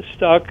throttle's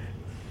stuck,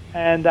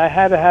 and I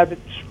had to have it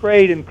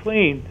sprayed and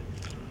cleaned.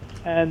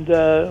 And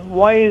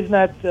why isn't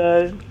that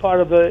part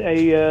of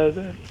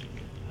a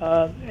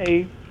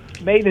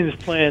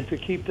maintenance plan to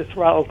keep the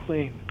throttle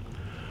clean?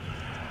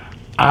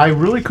 I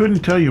really couldn't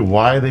tell you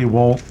why they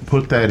won't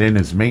put that in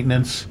as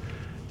maintenance.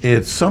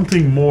 It's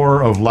something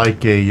more of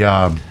like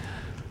a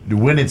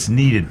when it's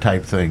needed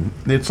type thing.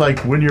 It's like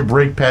when your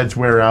brake pads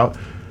wear out.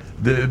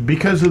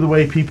 Because of the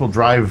way people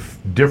drive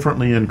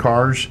differently in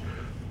cars,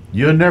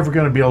 you're never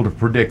going to be able to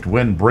predict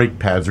when brake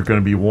pads are going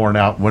to be worn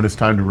out, when it's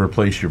time to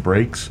replace your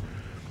brakes.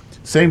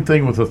 Same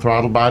thing with the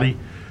throttle body.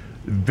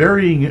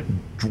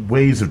 Varying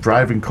ways of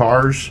driving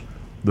cars,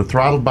 the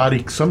throttle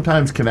body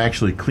sometimes can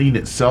actually clean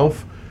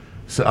itself.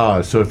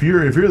 So if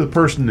you're the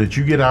person that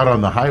you get out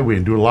on the highway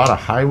and do a lot of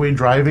highway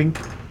driving,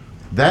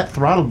 that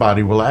throttle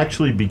body will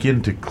actually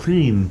begin to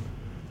clean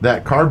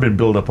that carbon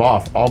buildup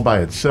off all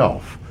by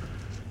itself.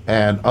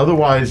 And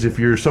otherwise, if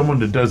you're someone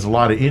that does a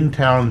lot of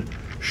in-town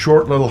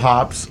short little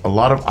hops, a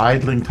lot of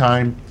idling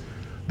time,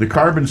 the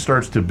carbon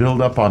starts to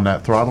build up on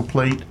that throttle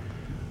plate,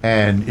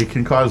 and it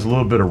can cause a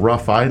little bit of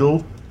rough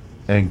idle.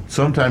 And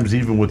sometimes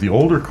even with the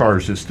older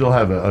cars that still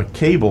have a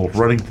cable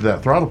running to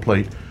that throttle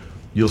plate,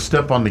 you'll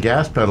step on the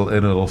gas pedal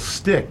and it'll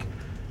stick,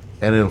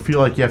 and it'll feel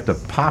like you have to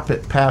pop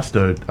it past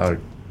a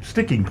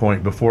sticking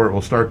point before it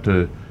will start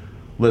to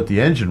let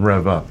the engine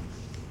rev up.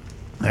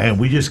 And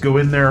we just go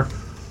in there,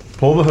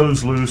 pull the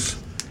hose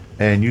loose,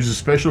 and use a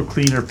special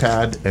cleaner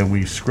pad, and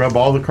we scrub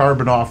all the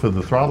carbon off of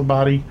the throttle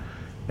body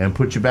and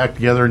put you back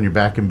together, and you're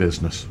back in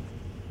business.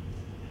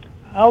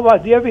 How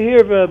about, do you ever hear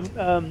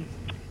of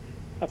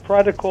a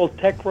product called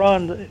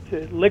Techron?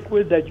 It's a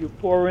liquid that you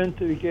pour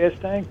into the gas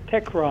tank.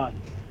 Techron.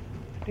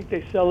 I think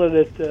they sell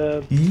it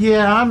at...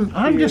 Yeah,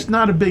 I'm just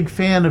not a big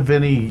fan of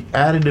any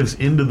additives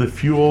into the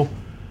fuel,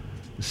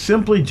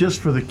 simply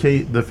just for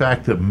the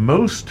fact that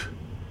most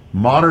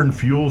modern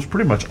fuels,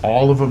 pretty much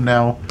all of them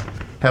now,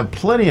 have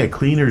plenty of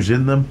cleaners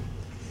in them.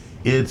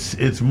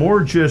 It's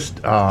more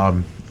just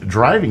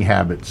driving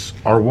habits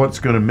are what's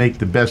going to make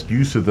the best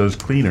use of those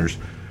cleaners.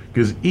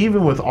 Because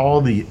even with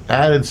all the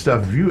added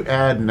stuff, if you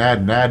add and add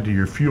and add to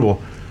your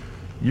fuel,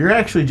 you're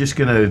actually just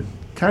going to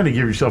kind of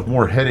give yourself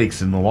more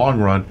headaches in the long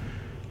run,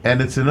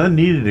 and it's an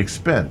unneeded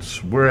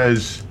expense.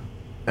 Whereas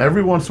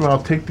every once in a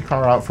while, take the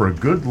car out for a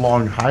good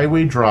long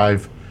highway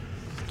drive,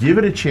 give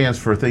it a chance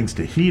for things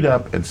to heat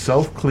up and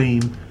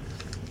self-clean,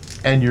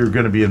 and you're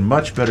going to be in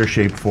much better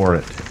shape for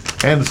it.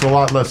 And it's a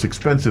lot less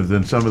expensive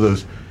than some of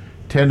those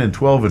 $10 and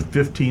 $12 and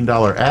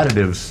 $15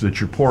 additives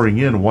that you're pouring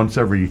in once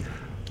every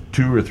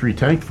 2 or 3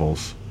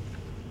 tankfuls.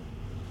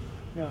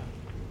 Yeah.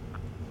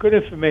 Good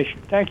information.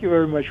 Thank you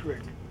very much,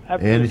 Rick.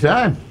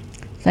 Anytime.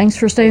 Thanks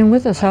for staying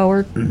with us,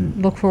 Howard.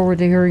 Look forward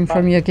to hearing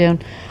from you again.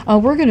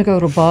 We're going to go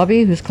to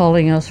Bobby, who's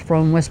calling us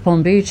from West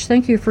Palm Beach.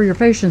 Thank you for your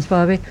patience,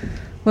 Bobby.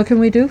 What can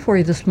we do for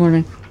you this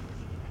morning?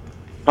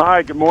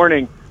 Hi, good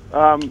morning.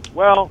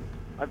 Well,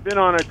 I've been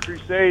on a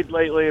crusade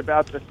lately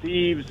about the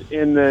thieves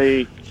in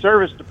the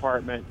service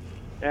department,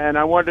 and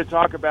I wanted to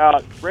talk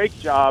about brake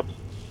jobs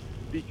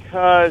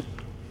because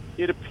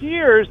it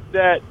appears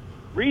that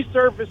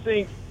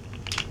resurfacing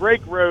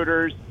brake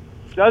rotors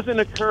doesn't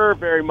occur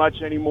very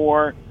much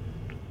anymore,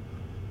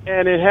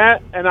 and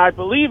I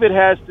believe it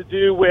has to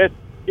do with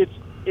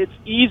it's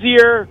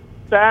easier,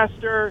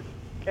 faster,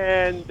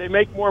 and they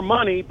make more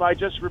money by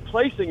just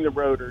replacing the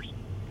rotors.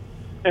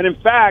 And in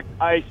fact,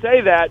 I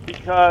say that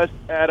because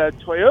at a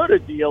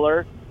Toyota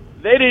dealer,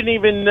 they didn't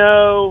even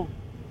know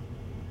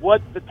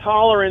what the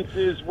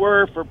tolerances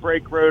were for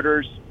brake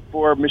rotors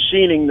for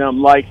machining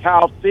them, like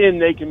how thin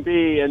they can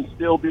be and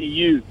still be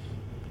used.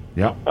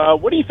 Yeah.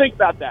 What do you think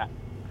about that?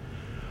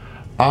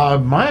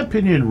 My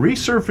opinion,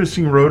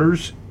 resurfacing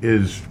rotors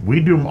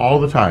we do them all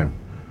the time.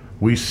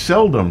 We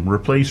seldom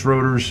replace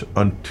rotors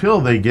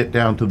until they get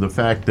down to the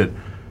fact that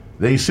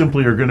they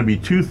simply are going to be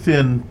too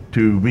thin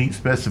to meet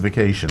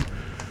specification.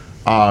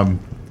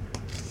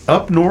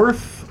 Up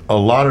north, a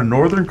lot of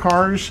northern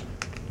cars,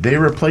 they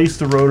replace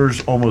the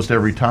rotors almost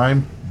every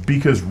time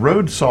because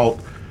road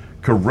salt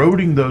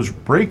corroding those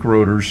brake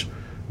rotors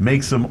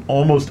makes them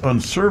almost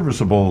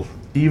unserviceable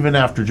even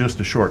after just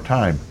a short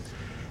time.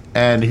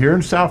 And here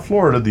in South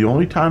Florida, the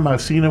only time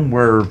I've seen them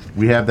where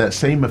we have that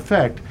same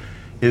effect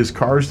is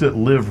cars that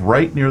live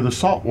right near the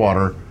salt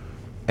water,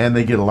 and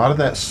they get a lot of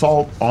that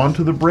salt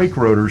onto the brake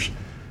rotors.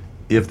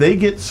 If they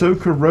get so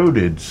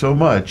corroded so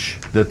much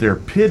that they're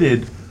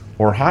pitted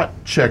or hot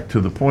checked to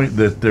the point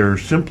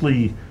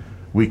that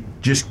we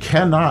just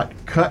cannot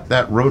cut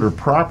that rotor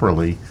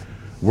properly,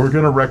 we're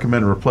going to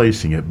recommend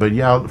replacing it. But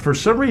yeah, for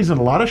some reason,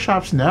 a lot of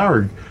shops now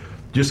are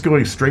just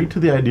going straight to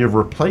the idea of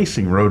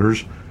replacing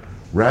rotors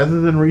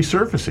rather than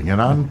resurfacing.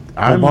 And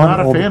I'm not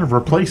a fan of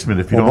replacement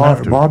if you don't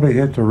have to. Bobby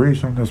hit the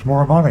reason it's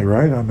more money,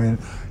 right? I mean,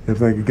 if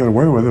they could get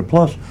away with it.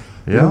 Plus,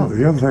 yeah.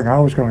 The other thing I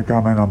was going to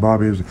comment on,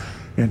 Bobby, is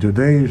in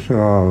today's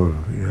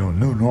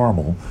new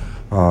normal,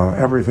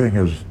 everything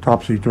is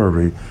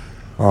topsy-turvy.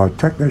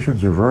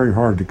 Technicians are very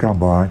hard to come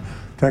by.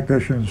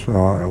 Technicians,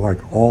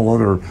 like all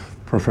other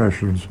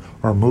professions,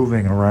 are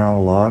moving around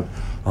a lot.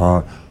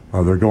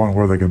 They're going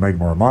where they can make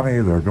more money.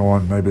 They're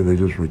going, maybe they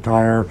just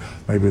retire.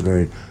 Maybe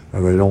they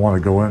don't want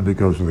to go in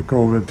because of the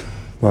COVID.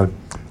 But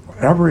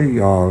every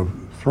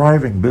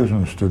thriving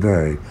business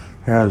today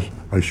has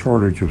a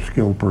shortage of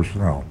skilled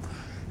personnel.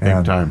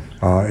 Big time.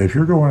 If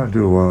you're going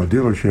into a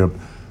dealership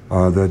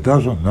that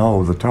doesn't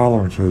know the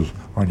tolerances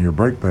on your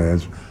brake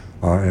pads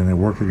and they're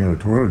working at a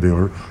Toyota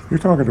dealer, you're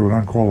talking to an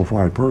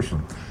unqualified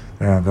person.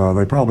 And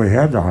they probably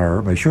had to hire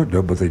them. They shouldn't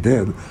have, but they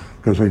did,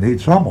 because they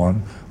need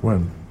someone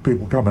when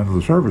people come into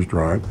the service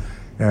drive.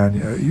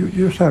 And you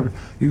just have,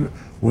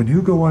 when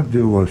you go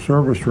into a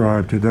service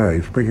drive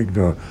today, speaking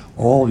to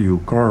all you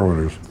car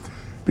owners,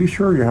 be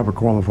sure you have a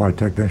qualified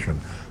technician.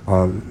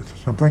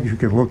 Some things you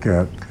can look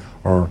at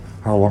are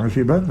how long has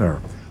he been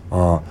there.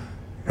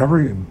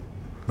 Every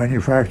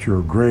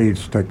manufacturer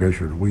grades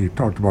technician. We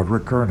talked about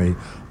Rick Kearney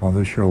on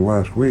this show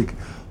last week.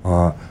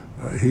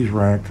 He's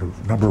ranked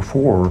number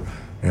 4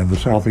 in the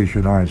Southeast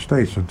United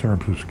States in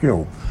terms of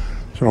skill.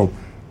 So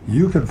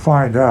you can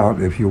find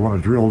out, if you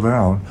want to drill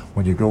down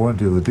when you go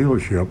into the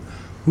dealership,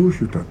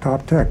 who's your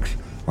top techs.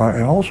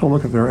 And also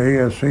look at their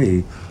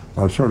ASE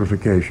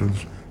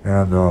certifications.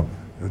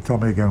 And tell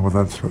me again what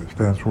that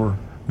stands for.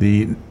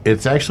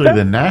 It's actually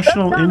the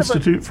National kind of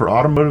Institute for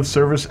Automotive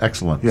Service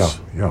Excellence.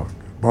 Yeah.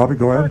 Bobby,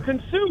 go For a ahead.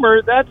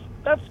 consumer, that's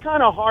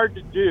kind of hard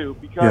to do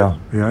because Yeah,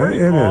 first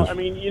it of all, is. I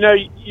mean,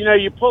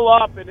 you pull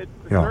up and it's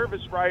the Yeah.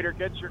 service writer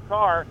gets your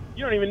car.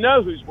 You don't even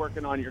know who's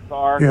working on your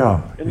car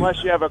Yeah.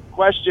 unless you have a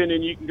question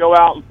and you can go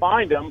out and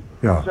find them.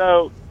 Yeah.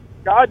 So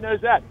God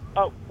knows that.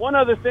 One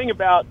other thing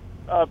about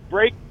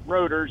brake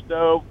rotors,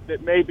 though,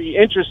 that may be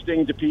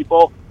interesting to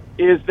people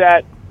is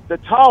that the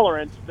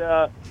tolerance,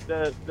 the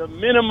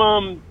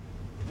minimum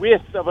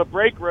width of a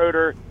brake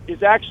rotor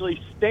is actually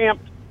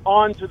stamped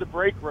onto the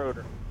brake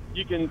rotor.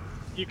 You can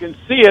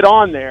see it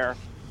on there.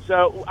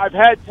 So I've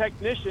had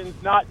technicians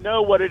not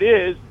know what it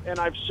is, and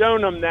I've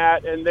shown them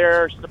that, and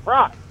they're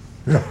surprised.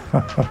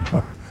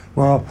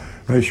 Well,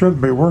 they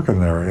shouldn't be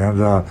working there.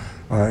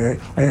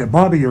 And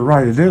Bobby, you're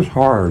right. It is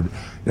hard,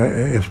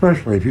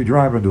 especially if you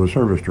drive into a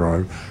service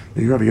drive.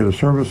 You got to get a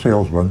service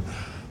salesman.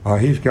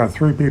 He's got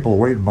 3 people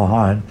waiting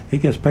behind. He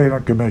gets paid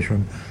on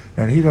commission,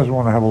 and he doesn't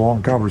want to have a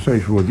long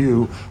conversation with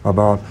you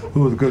about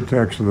who the good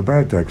techs and the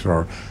bad techs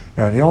are.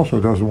 And he also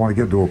doesn't want to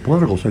get into a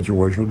political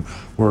situation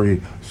where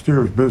he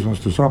steers business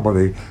to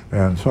somebody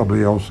and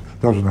somebody else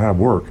doesn't have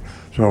work.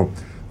 So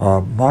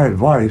my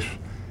advice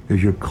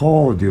is you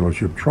call the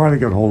dealership, try to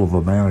get hold of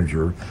a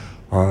manager,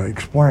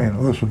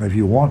 explain, listen, if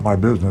you want my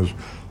business,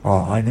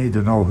 I need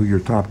to know who your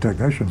top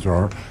technicians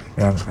are,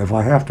 and if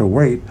I have to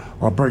wait,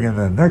 I'll bring him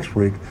in next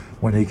week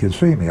when he can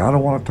see me. I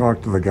don't want to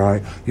talk to the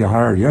guy you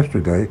hired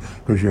yesterday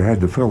because you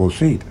had to fill a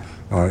seat.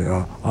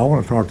 I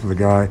want to talk to the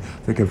guy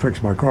that can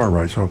fix my car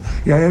right. So,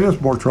 yeah, it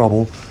is more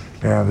trouble,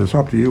 and it's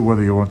up to you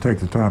whether you want to take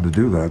the time to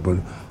do that, but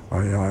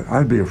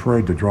I'd be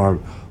afraid to drive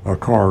a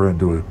car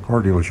into a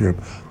car dealership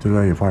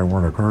today if I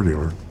weren't a car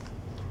dealer.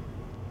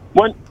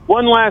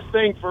 One last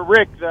thing for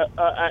Rick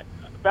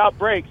about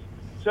brakes.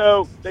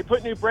 So they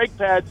put new brake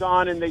pads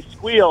on and they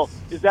squeal.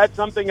 Is that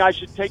something I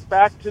should take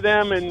back to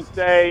them and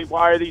say,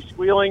 why are these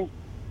squealing?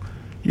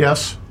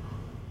 Yes.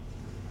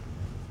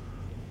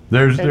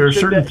 There are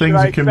certain things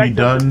that can be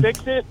done.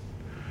 Fix it?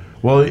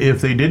 Well,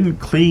 if they didn't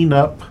clean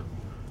up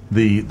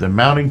the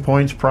mounting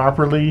points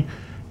properly,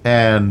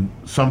 and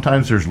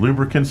sometimes there's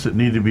lubricants that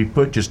need to be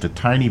put just a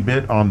tiny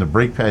bit on the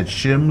brake pad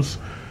shims,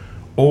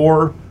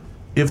 or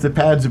if the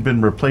pads have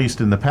been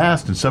replaced in the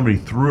past and somebody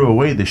threw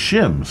away the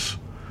shims,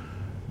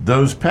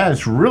 those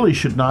pads really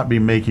should not be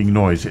making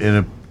noise.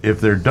 And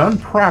if they're done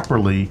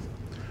properly,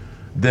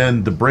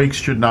 then the brakes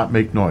should not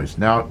make noise.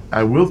 Now,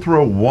 I will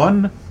throw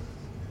one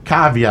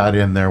caveat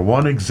in there,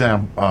 one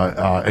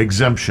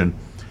exemption,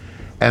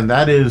 and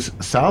that is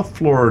South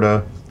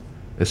Florida,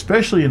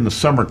 especially in the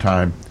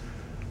summertime,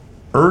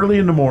 early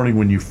in the morning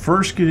when you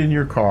first get in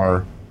your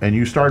car and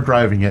you start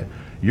driving it,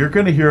 you're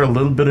going to hear a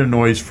little bit of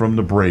noise from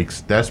the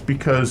brakes. That's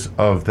because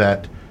of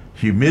that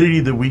humidity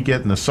that we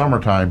get in the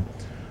summertime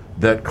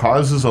that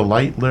causes a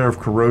light layer of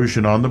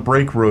corrosion on the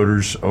brake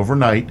rotors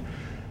overnight.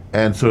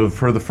 And so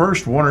for the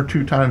first 1 or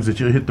 2 times that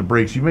you hit the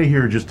brakes, you may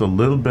hear just a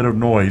little bit of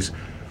noise.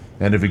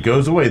 And if it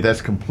goes away,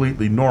 that's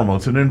completely normal.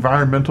 It's an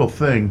environmental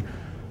thing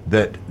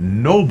that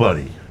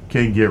nobody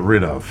can get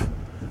rid of.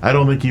 I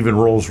don't think even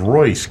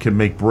Rolls-Royce can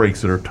make brakes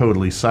that are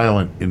totally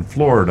silent in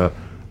Florida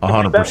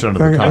 100% of the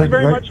time. Thank you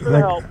very much for the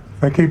help.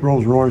 They keep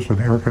Rolls-Royce in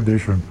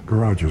air-conditioned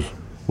garages.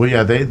 Well,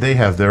 yeah, they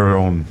have their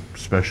own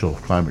special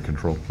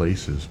climate-controlled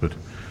places, but...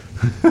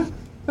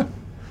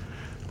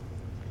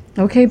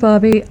 Okay,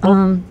 Bobby.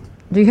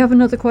 Do you have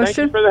another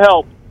question? Thank you for the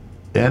help.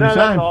 Anytime. No,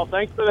 that's all.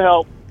 Thanks for the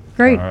help.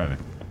 Great. All right.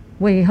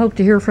 We hope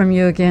to hear from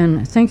you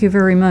again. Thank you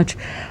very much.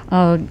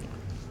 I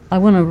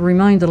want to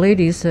remind the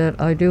ladies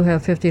that I do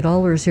have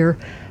 $50 here.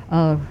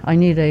 I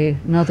need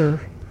another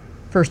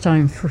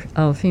first-time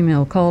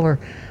female caller.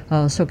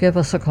 So give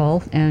us a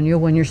call, and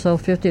you'll win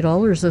yourself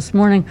 $50 this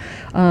morning.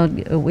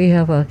 We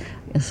have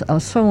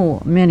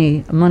so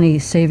many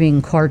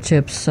money-saving car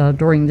tips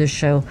during this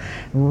show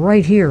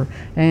right here,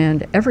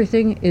 and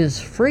everything is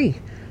free.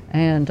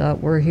 And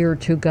we're here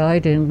to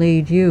guide and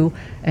lead you,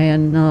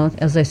 and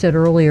as I said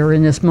earlier,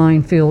 in this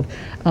minefield.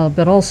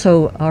 But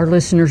also, our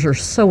listeners are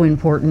so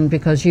important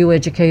because you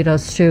educate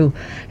us too,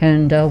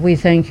 and we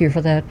thank you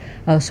for that.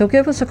 So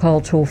give us a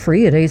call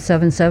toll-free at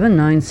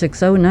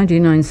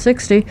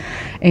 877-960-9960.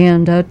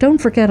 And don't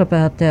forget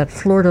about that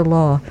Florida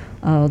law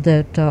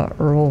that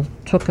Earl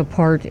took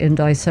apart and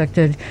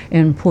dissected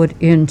and put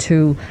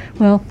into,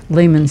 well,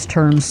 layman's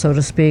terms, so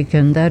to speak,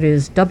 and that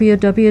is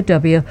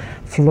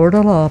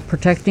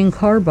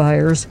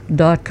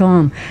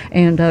www.floridalawprotectingcarbuyers.com.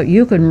 And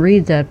you can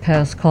read that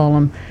past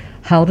column,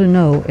 How to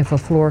Know If a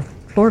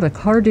Florida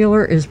Car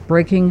Dealer is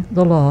Breaking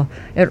the Law,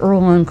 at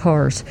Earl on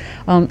Cars.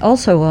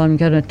 Also, I'm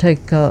going to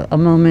take a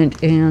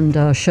moment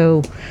and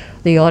show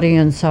the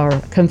audience our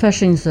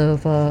Confessions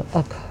of a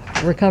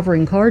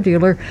Recovering Car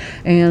Dealer,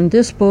 and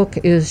this book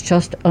is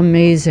just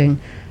amazing,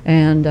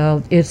 and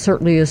it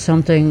certainly is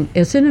something.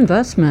 It's an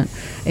investment,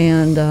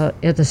 and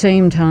at the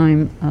same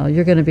time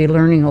you're going to be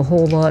learning a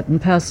whole lot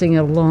and passing it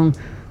along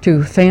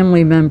to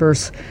family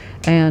members,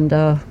 and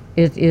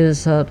it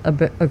is a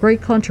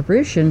great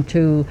contribution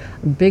to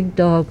Big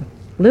Dog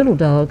Little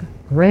Dog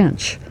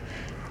Ranch.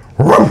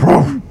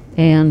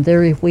 And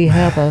there we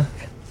have a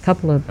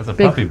couple of That's a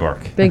puppy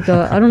bark. big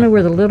dog. I don't know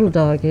where the little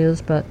dog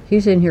is, but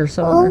he's in here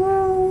somewhere.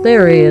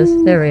 There he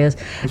is. There he is.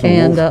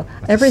 And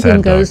everything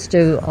sad goes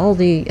to, all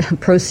the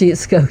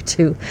proceeds go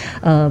to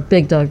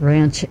Big Dog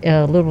Ranch,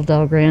 Little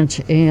Dog Ranch,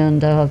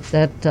 and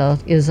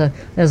that is,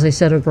 as I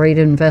said, a great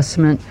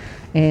investment.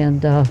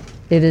 And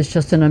it is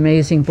just an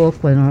amazing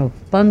book with an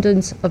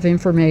abundance of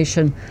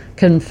information,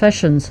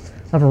 confessions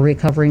of a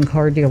recovering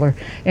car dealer.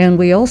 And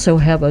we also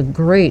have a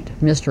great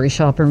mystery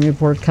shopping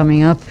report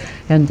coming up,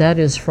 and that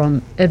is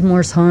from Ed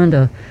Morse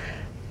Honda.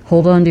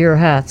 Hold on to your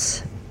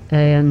hats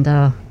and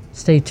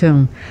stay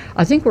tuned.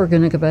 I think we're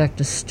going to go back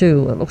to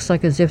Stu. It looks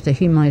like as if that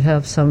he might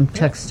have some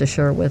text to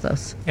share with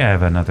us. Yeah, I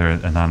have another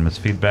anonymous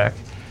feedback.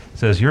 It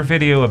says, your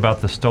video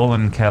about the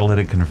stolen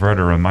catalytic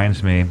converter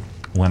reminds me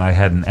when I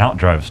had an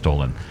outdrive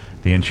stolen.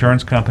 The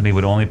insurance company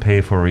would only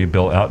pay for a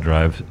rebuilt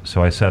outdrive,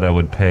 so I said I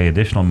would pay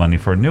additional money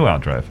for a new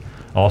outdrive.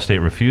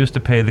 Allstate refused to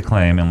pay the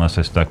claim unless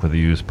I stuck with the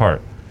used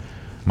part.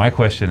 My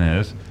question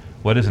is,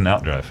 what is an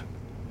outdrive?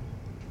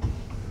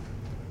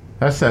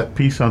 That's that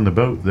piece on the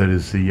boat that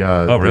is the,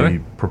 really?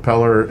 the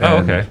propeller. And, Oh,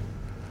 okay.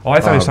 Oh, I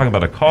thought he was talking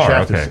about a car.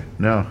 shaft Okay. is-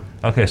 no.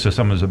 Okay, so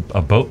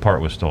a boat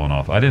part was stolen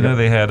off. I didn't know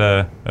they had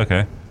a.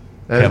 Okay.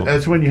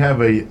 That's when you have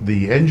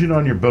the engine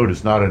on your boat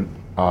is not an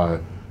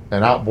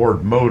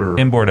outboard motor.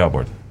 Inboard,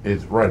 outboard.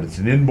 It's right. It's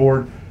an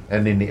inboard,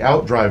 and then the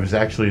outdrive is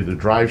actually the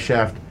drive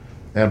shaft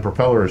and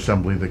propeller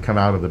assembly that come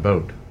out of the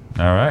boat.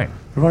 All right.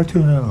 If I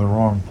tune in the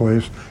wrong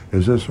place,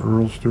 is this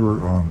Earl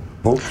Stewart on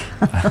boats?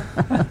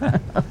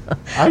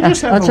 I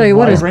just have I'll a tell you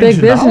what, wide it's range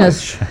big of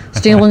business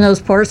stealing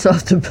those parts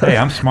off the boat. Hey,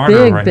 I'm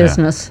smarter big right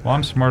business. now. Well,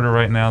 I'm smarter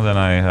right now than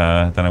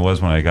I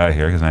was when I got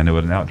here because I know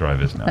what an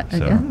outdrive is now.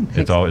 So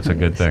yeah. it's a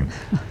good thing.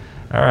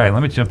 All right,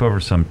 let me jump over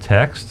some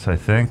texts. I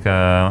think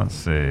let's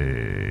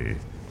see.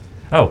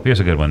 Oh, here's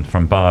a good one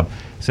from Bob.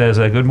 It says,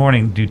 "Good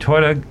morning. Do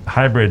Toyota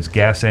hybrids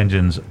gas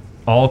engines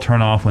all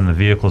turn off when the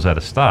vehicle's at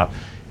a stop?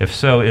 If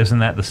so, isn't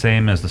that the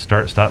same as the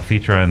start-stop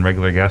feature on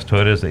regular gas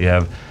Toyotas that you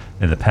have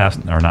in the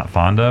past are not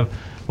fond of?"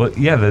 Well,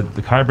 yeah,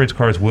 the hybrids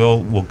cars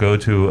will go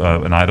to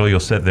an idle. You'll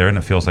sit there and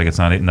it feels like it's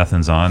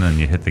nothing's on, and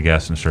you hit the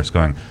gas and it starts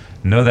going.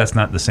 No, that's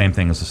not the same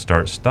thing as a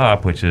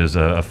start-stop, which is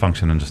a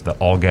function in just the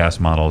all-gas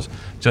models,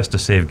 just to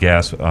save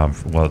gas,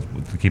 to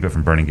keep it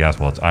from burning gas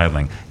while it's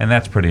idling, and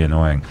that's pretty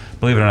annoying.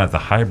 Believe it or not, the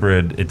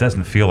hybrid, it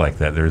doesn't feel like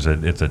that.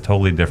 It's a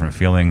totally different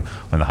feeling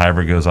when the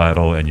hybrid goes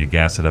idle and you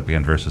gas it up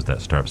again versus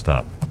that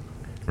start-stop.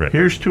 Rick.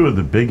 Here's two of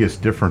the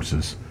biggest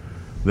differences.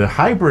 The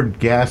hybrid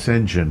gas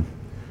engine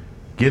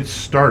gets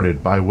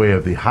started by way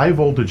of the high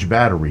voltage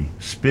battery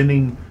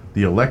spinning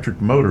the electric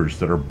motors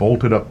that are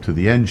bolted up to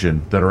the engine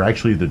that are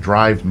actually the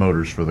drive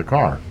motors for the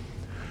car.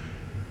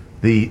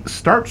 The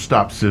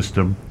start-stop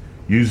system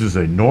uses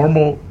a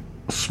normal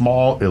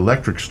small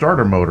electric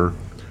starter motor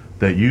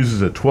that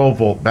uses a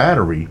 12-volt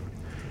battery,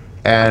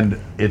 and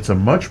it's a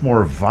much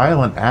more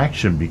violent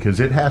action because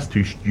it has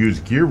to use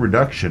gear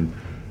reduction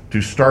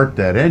to start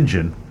that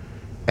engine,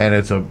 and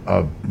it's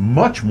a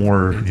much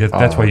more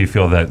That's why you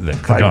feel that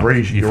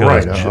vibration. You You're feel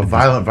right, that a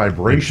violent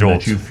vibration that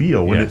jolts. you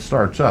feel when Yeah. it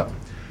starts up.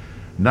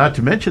 Not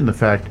to mention the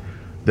fact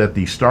that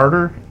the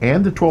starter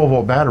and the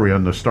 12-volt battery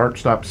on the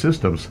start-stop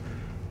systems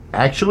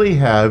actually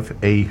have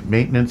a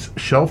maintenance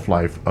shelf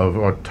life of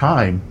a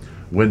time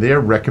when they are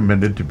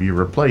recommended to be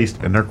replaced,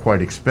 and they're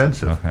quite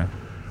expensive. Okay.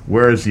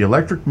 Whereas the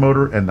electric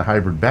motor and the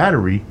hybrid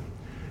battery,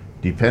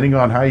 depending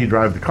on how you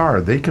drive the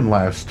car, they can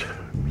last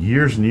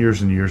years and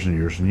years and years and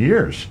years and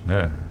years.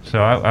 Yeah.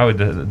 So I would.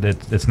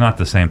 It's not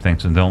the same thing.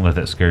 So don't let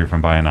that scare you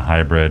from buying a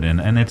hybrid.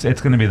 And it's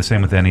going to be the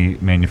same with any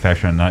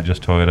manufacturer, not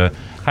just Toyota.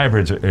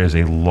 Hybrids is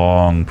a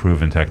long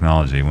proven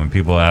technology. When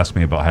people ask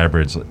me about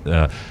hybrids,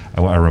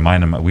 I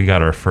remind them we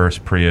got our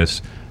first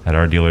Prius at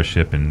our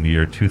dealership in the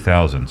year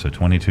 2000, so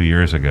 22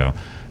 years ago.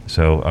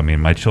 So I mean,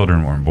 my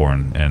children weren't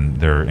born, and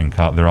they're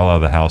all out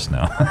of the house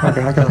now.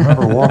 I can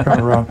remember walking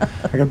around.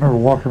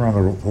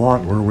 The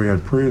lot where we had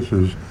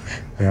Priuses,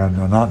 and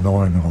not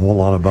knowing a whole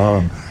lot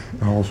about them,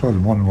 and all of a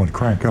sudden one would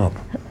crank up,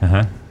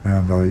 Uh-huh.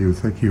 and you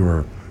think you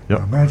were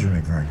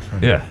imagining things.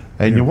 And Yeah.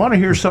 And you want to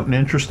hear something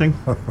interesting?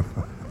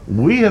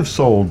 We have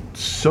sold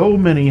so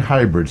many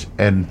hybrids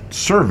and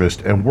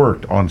serviced and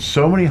worked on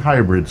so many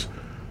hybrids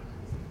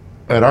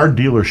at our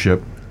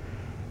dealership,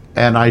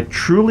 and I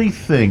truly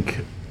think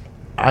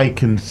I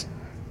can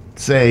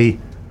say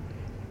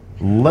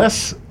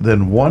less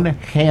than one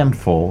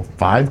handful,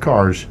 5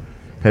 cars,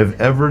 have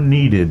ever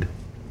needed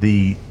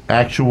the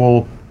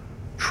actual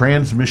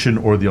transmission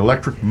or the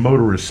electric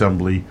motor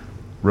assembly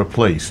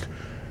replaced.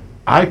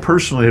 I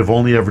personally have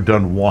only ever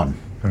done one.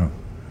 Yeah.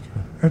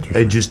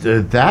 Interesting. It just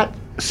that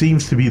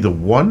seems to be the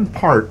one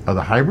part of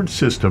the hybrid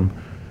system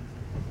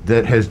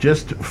that has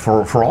just,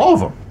 for all of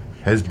them,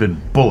 has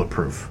been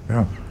bulletproof.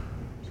 Yeah,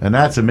 And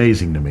that's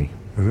amazing to me.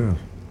 it is.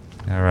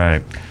 All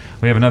right.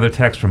 We have another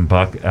text from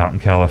Buck out in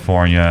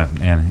California,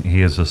 and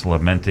he is just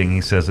lamenting.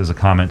 He says, as a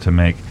comment to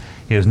make,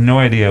 he has no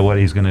idea what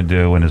he's going to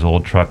do when his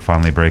old truck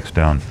finally breaks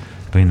down.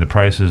 Between the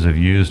prices of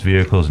used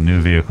vehicles and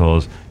new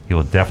vehicles, he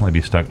will definitely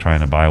be stuck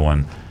trying to buy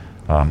one.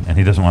 and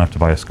he doesn't want to have to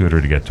buy a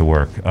scooter to get to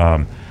work.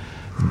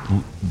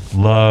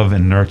 Love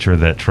and nurture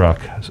that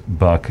truck,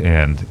 Buck,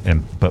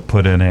 but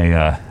put in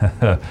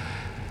a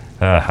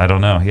I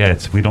don't know. Yeah,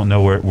 we don't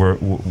know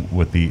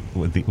when the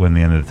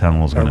end of the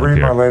tunnel is going to read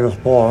appear. my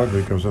latest blog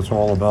because it's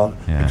all about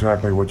Yeah.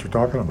 exactly what you're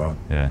talking about.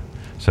 Yeah.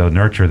 So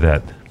nurture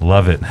that,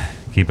 love it,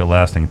 keep it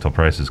lasting until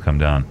prices come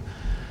down.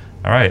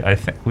 All right, I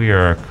think we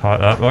are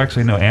caught up. Oh,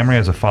 actually, no. Amory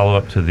has a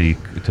follow-up to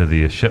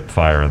the ship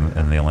fire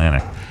in the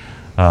Atlantic.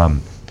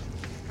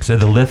 Said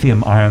the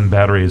lithium-ion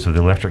batteries of the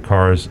electric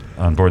cars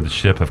on board the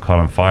ship have caught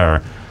on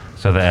fire,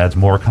 so that adds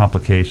more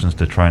complications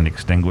to trying to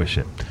extinguish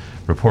it.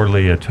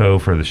 Reportedly, a tow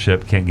for the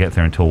ship can't get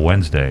there until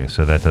Wednesday,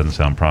 so that doesn't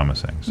sound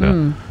promising.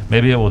 So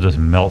maybe it will just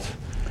melt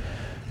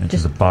into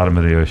the bottom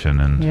of the ocean,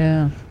 and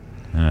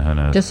who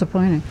knows?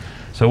 Disappointing.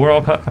 So we're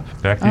all caught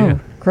up. Back to you.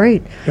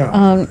 Great.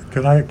 Yeah.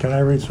 Can I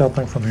read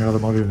something from the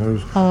automotive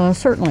news?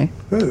 Certainly.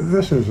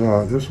 This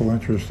will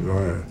interest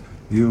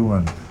you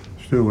and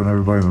Stu and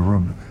everybody in the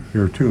room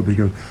here too,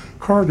 because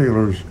car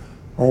dealers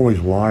always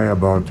lie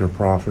about their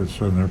profits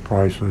and their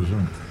prices,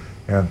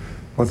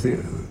 but the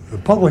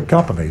public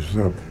companies,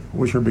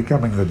 which are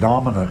becoming the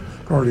dominant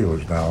car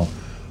dealers now,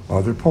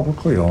 they're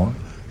publicly owned,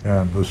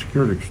 and the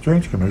Security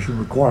Exchange Commission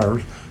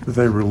requires that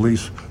they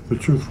release the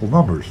truthful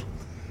numbers.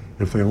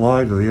 If they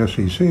lie to the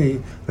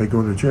SEC, they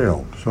go to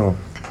jail. So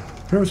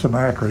here's some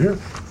accurate.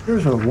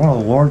 Here's one of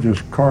the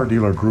largest car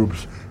dealer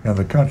groups in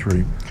the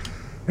country,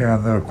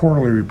 and the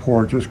quarterly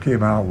report just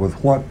came out with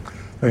what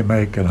they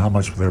make and how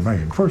much they're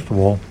making. First of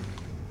all,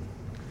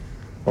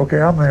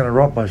 okay, I'm going to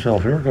interrupt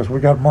myself here because we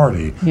got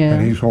Marty,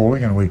 and he's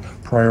holding, and we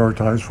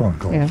prioritize phone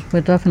calls. Yeah,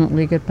 we'll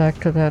definitely get back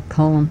to that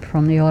column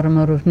from the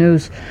automotive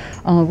news.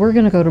 We're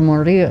going to go to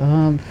Marty,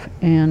 and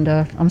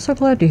I'm so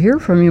glad to hear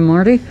from you,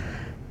 Marty.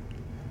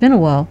 Been a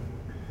while.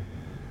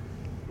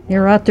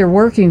 You're out there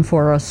working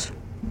for us.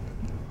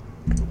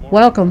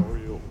 Welcome. How are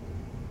you?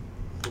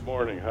 Good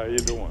morning. How you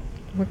doing?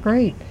 We're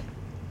great.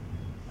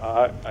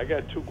 I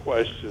got two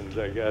questions.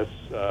 I guess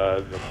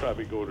they'll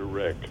probably go to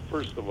Rick.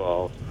 First of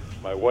all,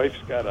 my wife's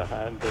got a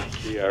Honda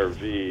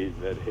CR-V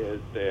that has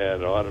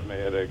that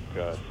automatic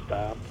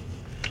stop.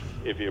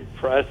 If you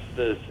press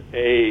this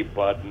A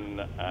button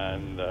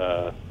on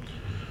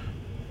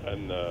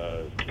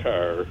the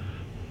car,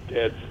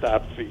 that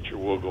stop feature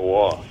will go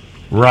off.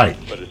 Right.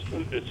 But as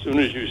soon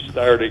as you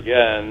start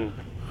again,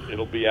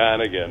 it'll be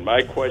on again.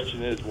 My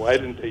question is, why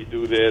didn't they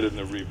do that in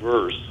the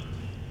reverse?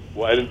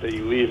 Why didn't they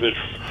leave it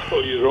so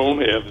you don't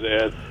have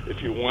that?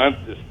 If you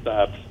want the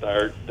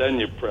stop-start, then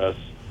you press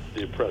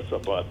a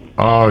button.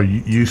 Oh,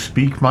 you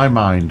speak my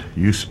mind.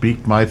 You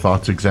speak my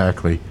thoughts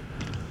exactly.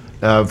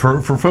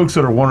 For folks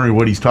that are wondering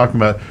what he's talking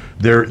about,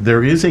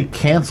 there is a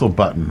cancel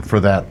button for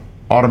that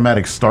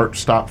automatic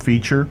start-stop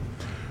feature,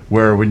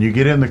 where when you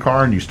get in the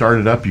car and you start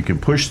it up, you can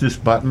push this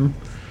button,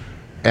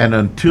 and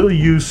until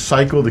you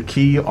cycle the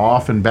key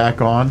off and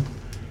back on,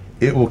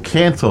 it will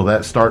cancel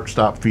that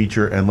start-stop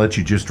feature and let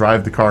you just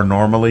drive the car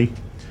normally.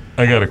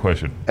 I got a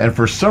question. And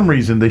for some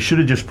reason, they should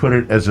have just put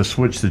it as a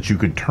switch that you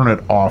could turn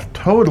it off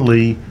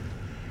totally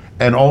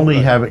and only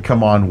have it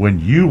come on when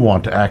you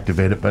want to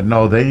activate it. But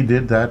no, they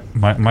did that.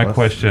 My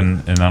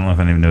question, and I don't know if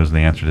anyone knows the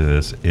answer to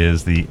this,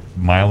 is the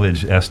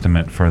mileage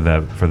estimate for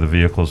the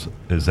vehicles,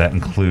 does that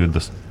include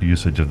the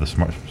usage of the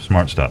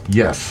smart stop?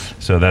 Yes.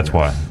 So that's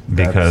why,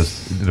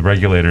 because the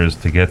regulators,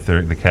 to get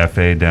the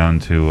CAFE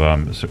down to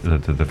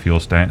the fuel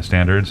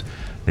standards,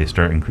 they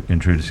start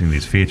introducing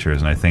these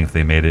features, and I think if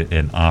they made it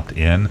an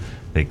opt-in,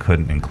 they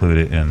couldn't include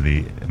it in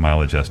the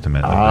mileage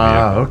estimate of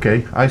the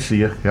vehicle. Okay, I see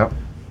you. Yep.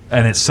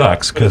 And it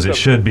sucks because you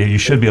should be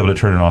able to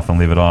turn it off and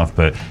leave it off.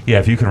 But yeah,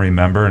 if you can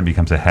remember and it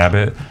becomes a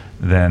habit,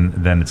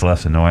 then it's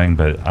less annoying.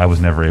 But I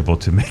was never able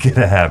to make it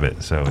a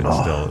habit, so it's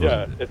still.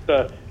 Yeah,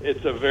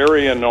 it's a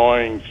very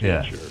annoying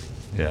feature.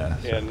 Yeah.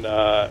 And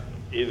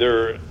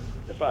either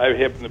if I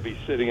happen to be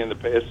sitting in the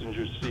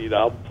passenger seat,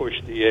 I'll push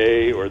the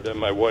A, or then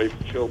my wife,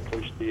 she'll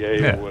push the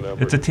A or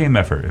whatever. It's a team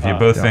effort. If you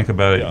both think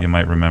about it, you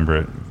might remember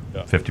it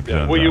 50% of the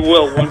time. Well, you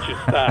will once you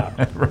stop.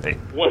 Right.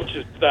 Once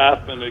you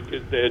stop and it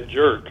gets that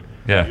jerk.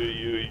 Yeah.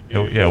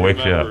 You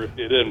wakes you up.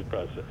 You didn't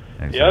press it.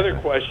 Exactly. The other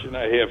question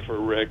I have for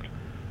Rick,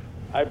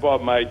 I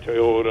bought my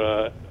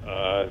Toyota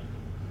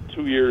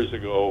 2 years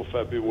ago,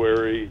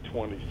 February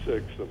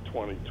 26th of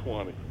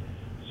 2020.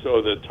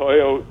 So the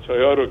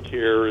Toyota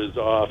Care is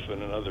off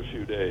in another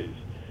few days.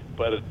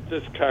 But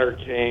this car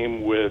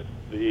came with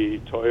the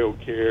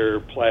Toyota Care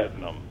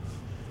Platinum.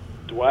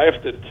 Do I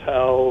have to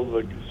tell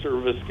the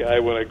service guy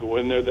when I go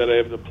in there that I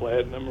have the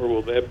Platinum, or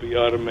will that be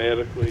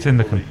automatically? It's in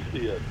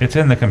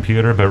the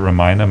computer, but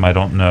remind them. I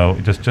don't know,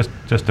 just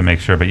to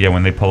make sure. But yeah,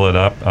 when they pull it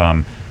up,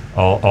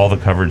 all the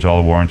coverage,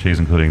 all the warranties,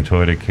 including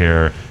Toyota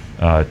Care,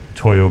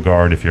 Toyo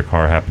Guard, if your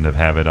car happened to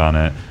have it on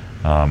it,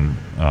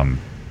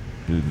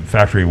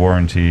 factory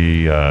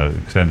warranty,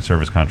 extended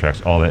service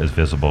contracts, all that is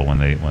visible when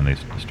they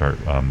start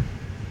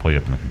pull you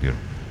up in the computer.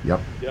 Yep.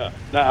 Yeah.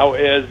 Now,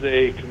 as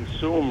a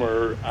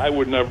consumer, I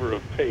would never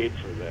have paid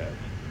for that.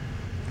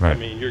 Right. I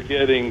mean, you're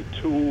getting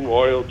 2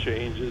 oil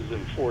changes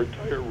and 4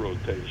 tire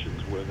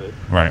rotations with it.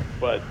 Right.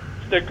 But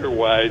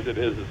sticker-wise, it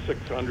has a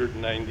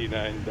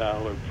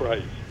 $699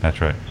 price.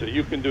 That's right. So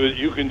you can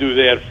do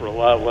that for a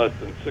lot less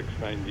than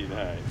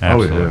 $699.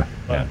 Absolutely. Oh,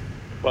 yeah.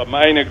 But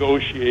my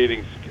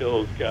negotiating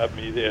skills got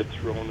me that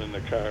thrown in the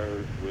car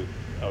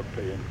without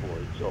paying for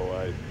it.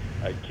 So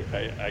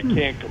I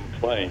can't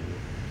complain.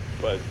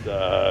 But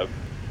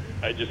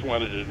I just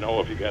wanted to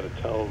know if you got to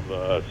tell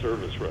the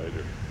service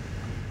writer.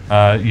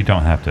 You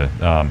don't have to.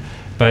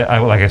 But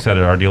like I said,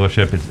 at our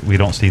dealership, we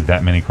don't see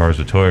that many cars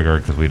with toy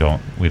guard because we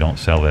don't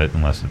sell it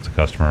unless it's a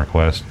customer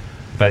request.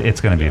 But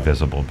it's going to be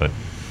visible. But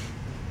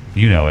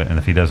you know it, and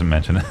if he doesn't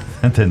mention it,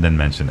 then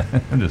mention it.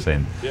 I'm just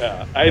saying.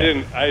 Yeah, I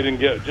didn't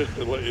get, just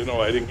to let you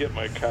know, I didn't get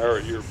my car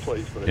at your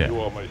place, but I Yeah. do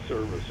all my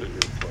service at your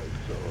place.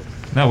 So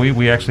No,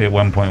 we actually at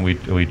one point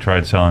we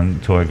tried selling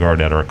toy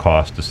guard at our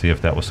cost to see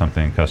if that was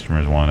something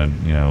customers wanted.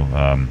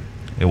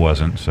 It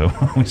wasn't, so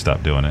we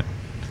stopped doing it.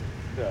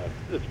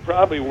 yeah, it's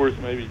probably worth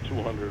maybe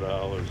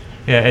 $200.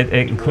 Yeah, it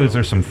includes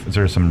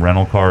there's some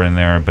rental car in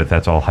there, but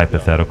that's all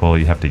hypothetical.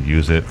 You have to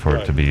use it for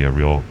it to be a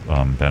real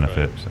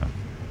benefit. So.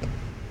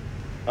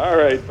 All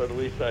right, but at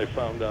least I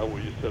found out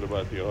what you said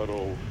about the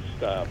auto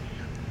stop.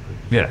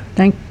 Yeah.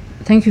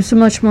 Thank you so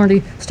much,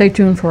 Marty. Stay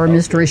tuned for our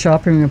mystery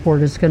shopping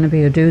report. It's going to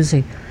be a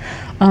doozy.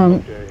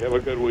 Okay, have a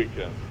good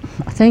weekend.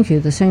 Thank you.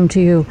 The same to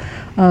you.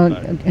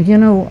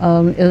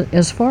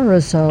 As far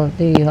as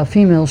the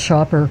female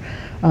shopper,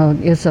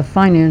 it's a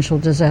financial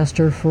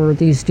disaster for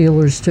these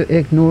dealers to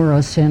ignore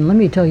us. And let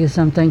me tell you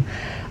something.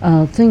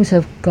 Things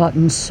have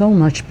gotten so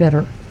much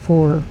better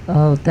for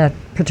that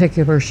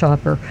particular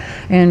shopper.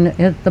 And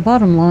the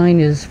bottom line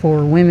is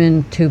for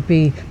women to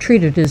be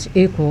treated as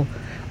equal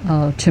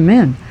to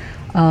men.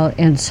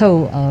 And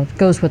so it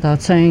goes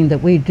without saying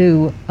that we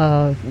do,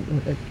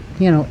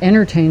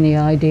 entertain the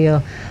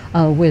idea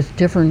with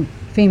different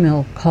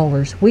female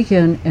callers week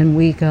in and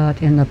week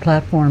out, and the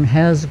platform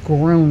has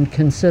grown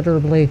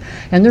considerably.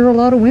 And there are a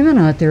lot of women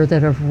out there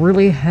that have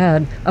really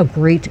had a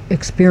great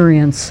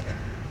experience.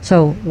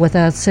 So with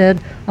that said,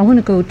 I want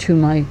to go to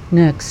my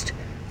next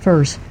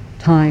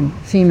first-time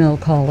female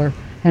caller,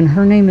 and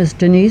her name is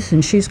Denise,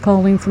 and she's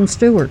calling from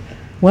Stewart.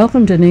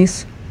 Welcome,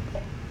 Denise.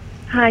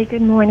 Hi,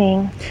 good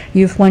morning.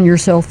 You've won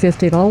yourself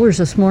 $50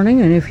 this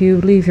morning, and if you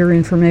leave your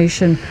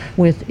information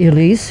with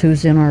Elise,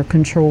 who's in our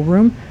control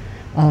room,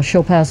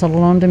 she'll pass it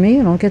along to me,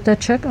 and I'll get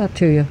that check out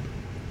to you.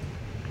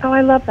 Oh,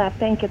 I love that.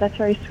 Thank you. That's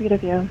very sweet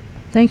of you.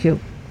 Thank you.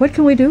 What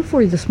can we do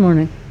for you this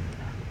morning?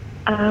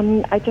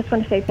 I just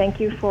want to say thank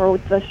you for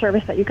the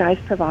service that you guys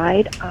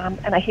provide,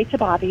 and I hate to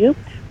bother you,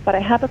 but I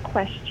have a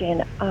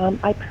question.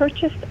 I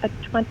purchased a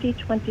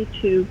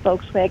 2022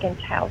 Volkswagen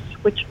Taos,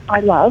 which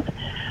I love,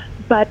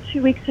 but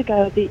 2 weeks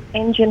ago the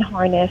engine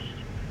harness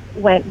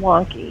went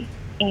wonky,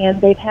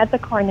 and they've had the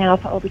car now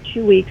for over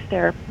 2 weeks.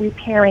 They're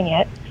repairing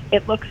it.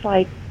 It looks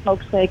like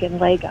Volkswagen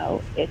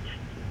Lego. It's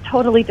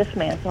totally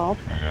dismantled.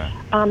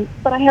 Okay.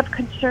 But I have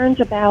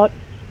concerns about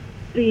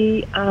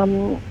the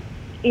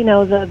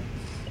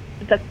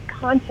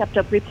concept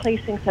of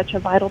replacing such a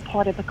vital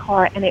part of the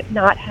car and it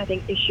not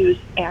having issues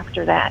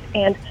after that.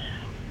 And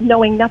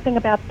knowing nothing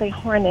about the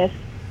harness,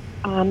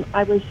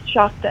 I was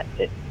shocked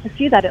to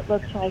see that it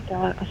looks like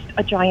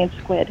a giant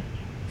squid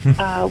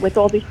with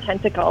all these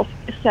tentacles.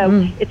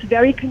 So it's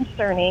very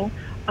concerning.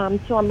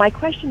 So my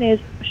question is,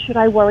 should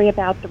I worry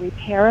about the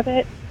repair of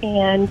it?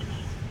 And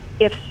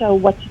if so,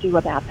 what to do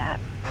about that?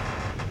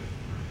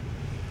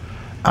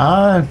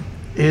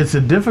 It's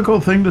a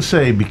difficult thing to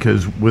say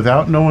because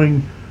without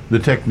knowing the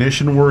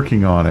technician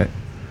working on it,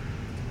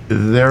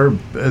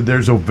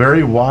 there's a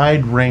very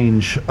wide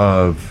range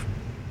of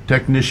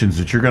technicians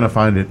that you're going to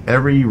find at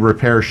every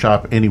repair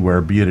shop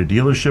anywhere, be it a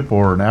dealership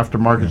or an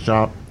aftermarket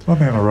shop. Let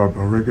me interrupt,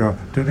 Rick.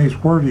 Denise,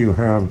 where do you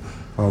have,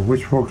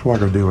 which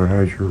Volkswagen dealer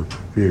has your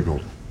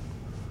vehicles?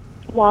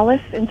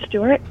 Wallace in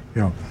Stewart.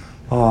 Yeah.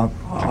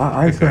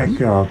 I think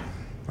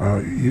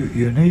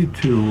you need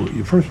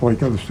to, first of all, you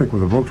got to stick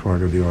with a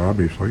Volkswagen dealer,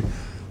 obviously.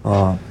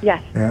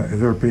 Yes.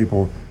 And there are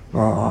people,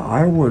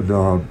 I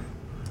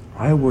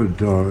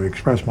would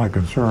express my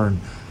concern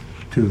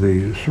to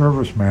the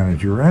service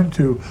manager and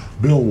to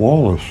Bill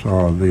Wallace,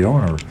 the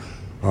owner.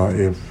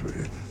 If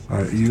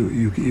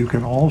you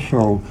can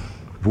also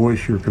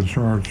voice your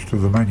concerns to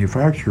the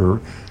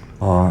manufacturer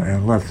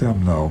and let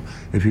them know.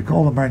 If you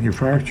call the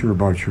manufacturer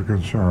about your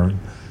concern,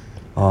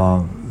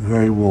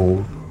 they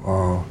will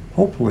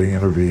hopefully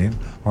intervene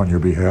on your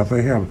behalf.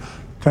 They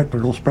have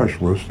technical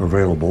specialists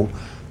available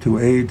to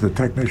aid the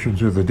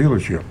technicians in the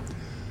dealership.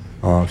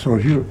 So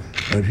if you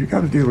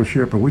got a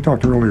dealership, and we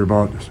talked earlier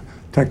about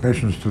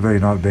technicians today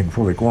not being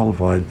fully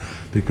qualified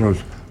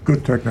because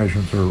good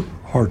technicians are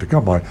hard to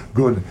come by.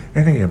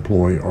 Any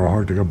employee are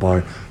hard to come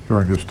by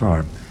during this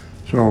time.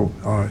 So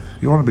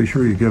you want to be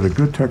sure you get a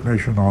good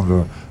technician on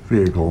the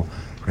vehicle,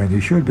 and you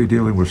should be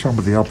dealing with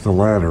somebody up the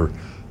ladder.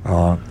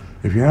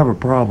 If you have a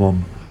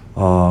problem,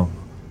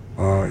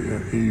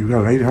 you've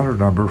got an 800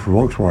 number for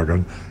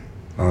Volkswagen.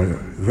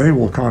 They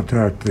will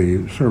contact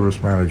the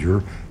service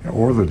manager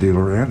or the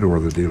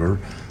dealer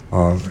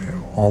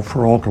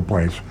for all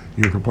complaints.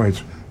 Your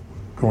complaints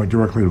going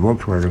directly to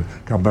Volkswagen,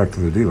 come back to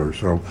the dealer.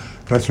 So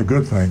that's a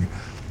good thing.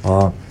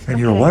 And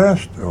your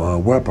last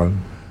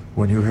weapon,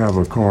 when you have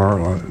a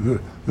car,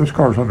 this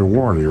car's under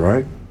warranty,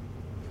 right?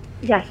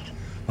 Yes.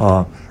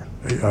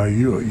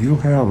 You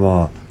have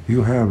a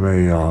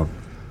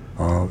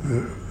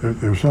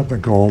there's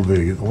something called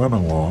the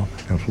lemon law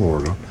in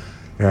Florida,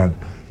 and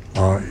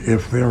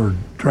if they're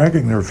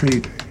dragging their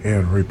feet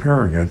in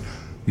repairing it,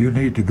 you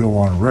need to go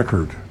on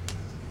record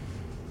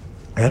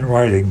in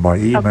writing by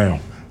email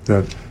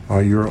that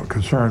you're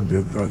concerned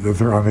that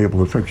they're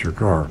unable to fix your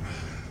car.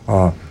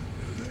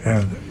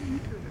 And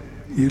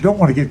you don't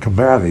want to get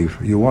combative.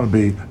 You want to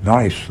be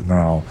nice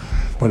now.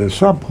 But at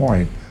some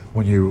point,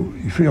 when you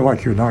feel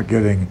like you're not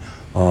getting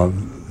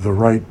the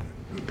right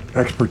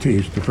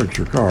expertise to fix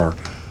your car,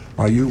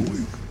 you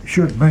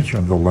should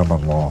mention the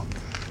lemon law.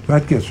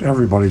 That gets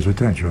everybody's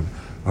attention.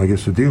 I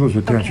guess the dealer's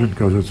attention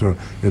because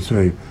it's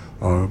a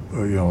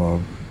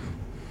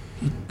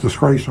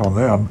disgrace on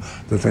them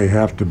that they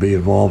have to be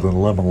involved in the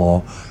lemon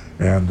law,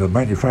 and the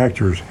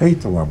manufacturers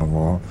hate the lemon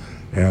law,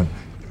 and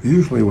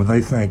usually when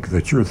they think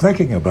that you're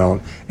thinking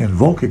about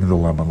invoking the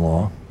lemon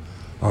law,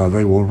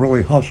 they will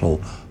really hustle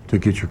to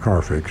get your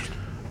car fixed.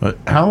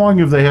 How long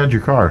have they had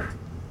your car?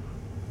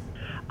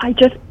 I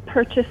just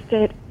purchased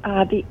it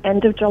the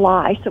end of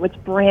July, so it's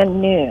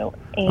brand new.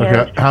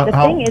 And the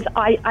thing is,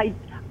 I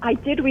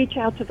did reach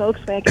out to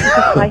Volkswagen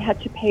because I had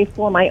to pay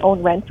for my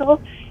own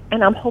rental,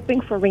 and I'm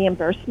hoping for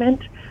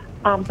reimbursement,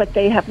 but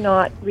they have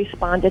not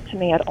responded to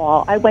me at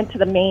all. I went to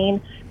the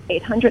main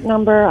 800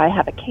 number. I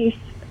have a case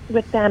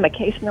with them, a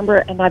case number,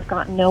 and I've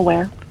gotten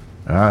nowhere.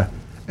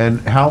 And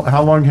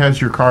how long has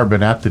your car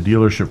been at the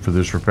dealership for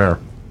this repair?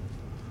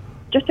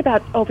 Just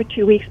about over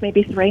 2 weeks,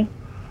 maybe 3.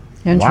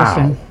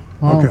 Interesting.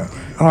 Wow. Okay.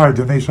 All right,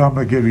 Denise, I'm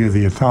going to give you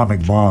the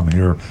atomic bomb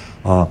here.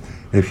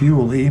 If you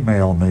will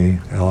email me,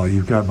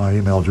 you've got my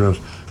email address.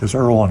 It's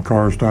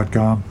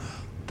earloncars.com.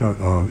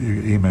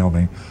 You email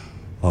me,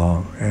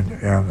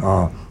 and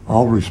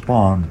I'll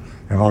respond,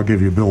 and I'll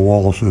give you Bill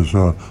Wallace's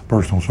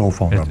personal cell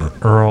phone number.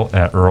 Earl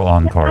at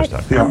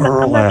earloncars.com. Yeah,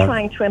 I'm not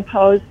trying to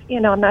impose,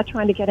 I'm not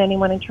trying to get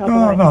anyone in trouble.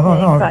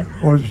 No. But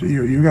Well,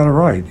 you got it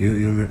right.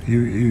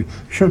 You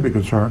should be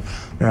concerned,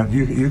 and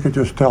you could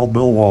just tell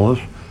Bill Wallace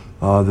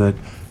that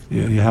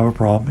you have a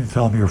problem. You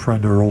tell him you're a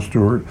friend of Earl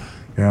Stewart,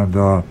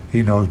 and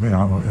he knows me.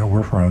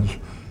 We're friends,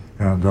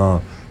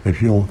 and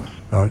if you'll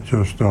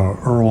just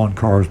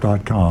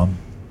earloncars.com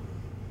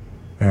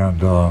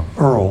and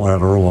Earl at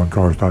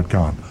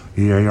earloncars.com,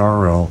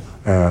 EARL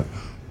at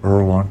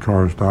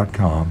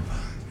earloncars.com,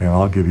 and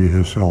I'll give you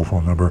his cell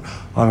phone number.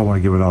 I don't want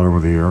to give it out over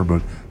the air,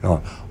 but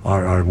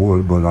I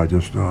would, but I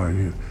just,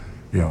 Don't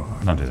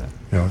do that.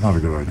 Yeah, not a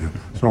good idea.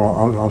 So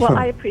I'll send.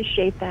 I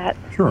appreciate that.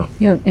 Sure.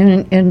 Yeah,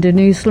 and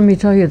Denise, let me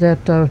tell you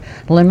that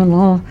lemon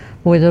law,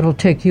 boy, that'll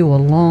take you a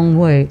long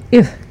way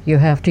if you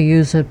have to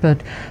use it.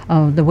 But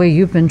the way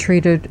you've been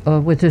treated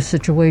with this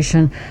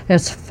situation,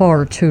 that's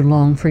far too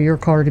long for your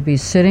car to be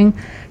sitting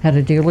at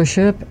a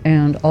dealership,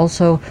 and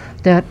also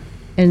that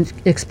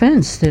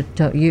expense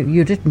that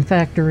you didn't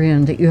factor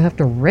in, that you have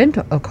to rent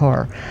a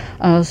car.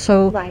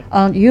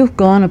 You've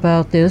gone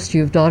about this,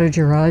 you've dotted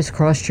your I's,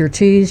 crossed your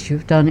T's,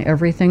 you've done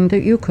everything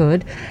that you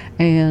could,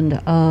 and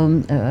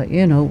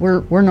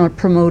we're not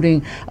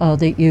promoting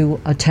that you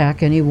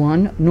attack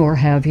anyone, nor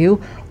have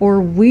you, or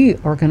we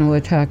are going to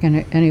attack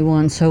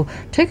anyone. So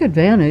take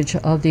advantage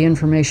of the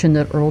information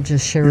that Earl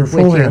just shared with you.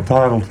 You're fully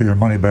entitled to your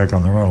money back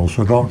on the rental,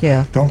 so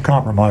don't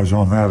compromise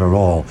on that at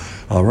all.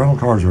 Rental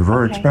cars are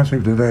very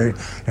expensive today,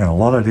 and a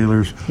lot of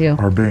dealers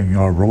are being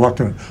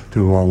reluctant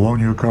to loan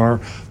you a car,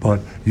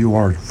 but you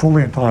are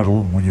fully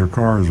entitled, when your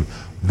car is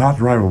not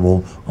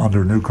drivable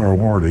under new car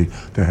warranty,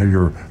 to have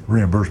your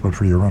reimbursement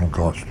for your rental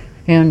costs.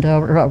 And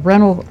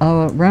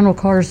rental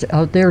cars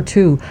out there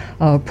too,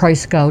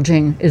 price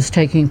gouging is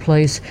taking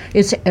place.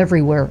 It's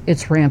everywhere.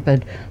 It's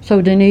rampant.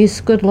 So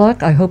Denise, good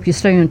luck. I hope you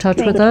stay in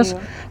touch with us.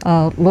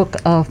 Look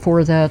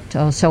for that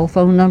cell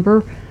phone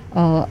number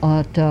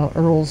at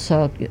Earl's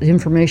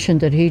information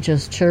that he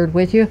just shared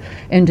with you.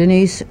 And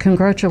Denise,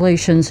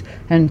 congratulations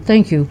and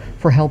thank you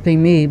for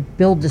helping me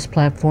build this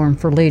platform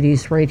for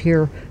ladies right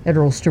here at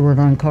Earl Stewart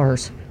on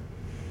Cars.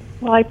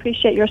 Well, I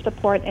appreciate your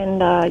support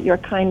and your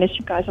kindness.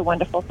 You guys are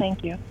wonderful.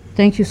 Thank you.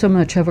 Thank you so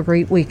much. Have a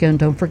great weekend.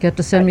 Don't forget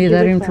to send me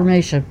that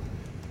information.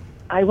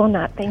 I will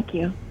not. Thank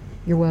you.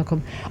 You're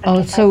welcome.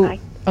 Okay,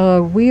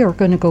 we are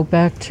going to go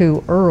back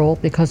to Earl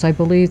because I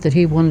believe that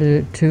he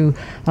wanted to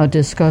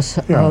discuss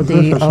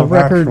the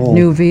record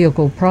new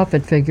vehicle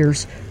profit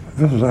figures.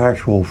 This is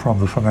actual from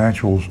the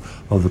financials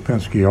of the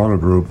Penske Auto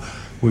Group,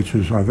 which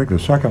is, I think, the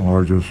second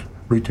largest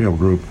retail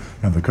group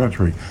in the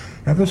country.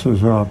 And this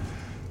is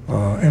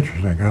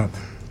interesting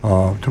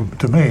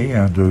to me,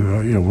 and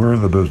we're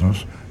in the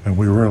business, and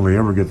we rarely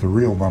ever get the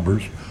real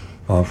numbers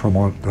from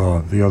what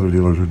the other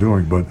dealers are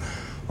doing. But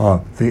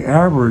the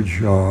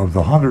average of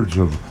the hundreds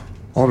of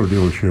auto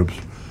dealerships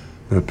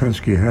that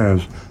Penske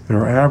has,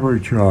 their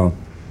average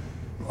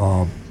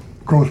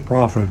gross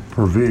profit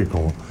per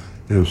vehicle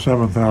is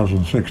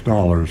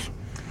 $7,006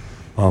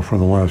 for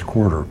the last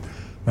quarter.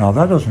 Now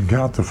that doesn't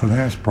count the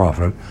finance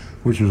profit,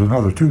 which is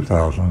another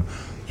 $2,000.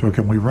 So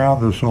can we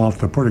round this off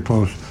to pretty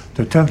close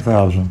to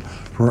 $10,000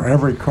 for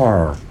every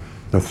car,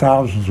 the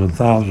thousands and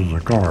thousands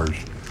of cars?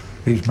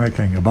 He's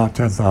making about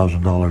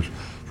 $10,000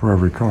 for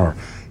every car.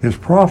 His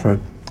profit,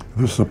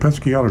 this is the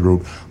Penske Auto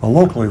Group.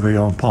 Locally, they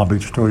own Palm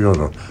Beach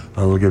Toyota.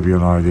 That'll give you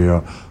an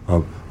idea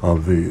of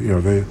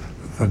the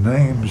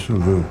names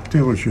of the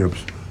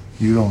dealerships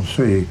you don't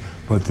see,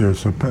 but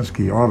there's the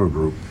Penske Auto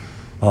Group.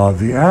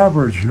 The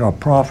average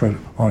profit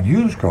on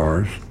used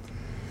cars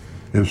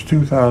is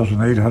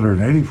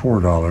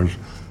 $2,884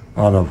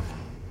 out of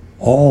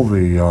all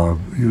the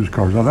used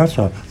cars. Now that's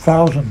a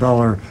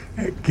 $1,000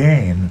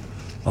 gain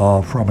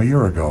from a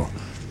year ago.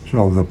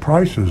 So the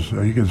prices,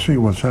 you can see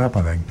what's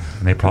happening.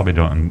 And they probably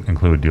don't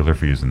include dealer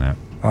fees in that.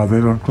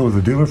 They don't include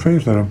the dealer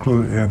fees. They don't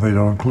include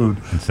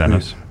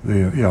incentives.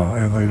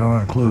 And they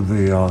don't include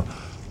the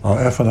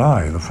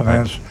F&I, the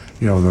finance,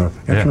 the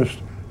interest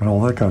and all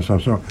that kind of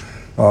stuff. So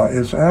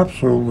it's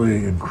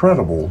absolutely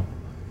incredible,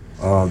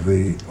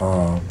 the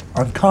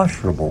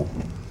unconscionable,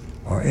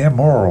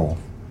 immoral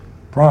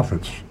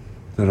profits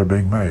that are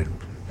being made,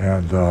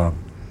 and the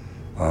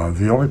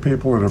only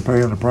people that are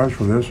paying the price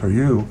for this are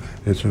you.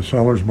 It's a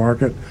seller's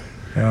market,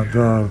 and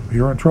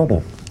you're in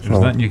trouble. There's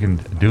nothing you can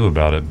do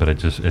about it, but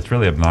it's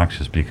really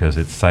obnoxious because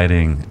it's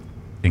citing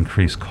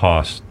increased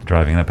costs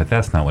driving up, but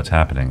that's not what's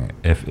happening.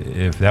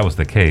 If that was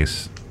the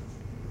case,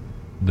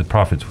 the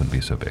profits wouldn't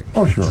be so big.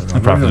 Oh, sure. The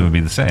profits would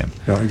be the same.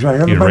 Yeah,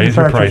 exactly. You'd raise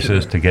your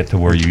prices to get to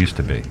where you used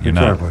to be. You're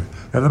exactly.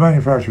 not. And the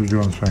manufacturer's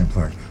doing the same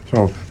thing.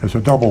 So it's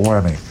a double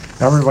whammy.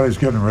 Everybody's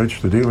getting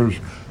rich, the dealers,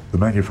 the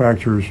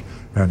manufacturers,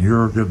 and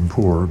you're getting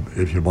poor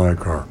if you buy a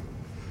car.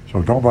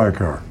 So don't buy a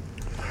car.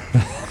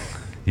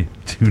 You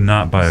do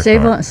not buy a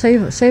car.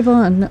 Save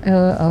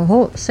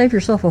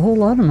yourself a whole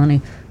lot of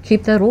money.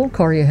 Keep that old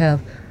car you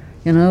have.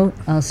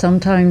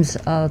 Sometimes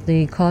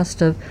the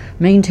cost of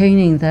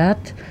maintaining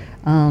that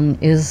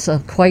is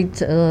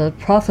quite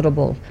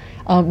profitable.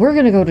 We're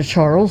going to go to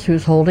Charles,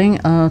 who's holding.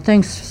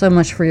 Thanks so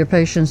much for your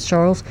patience,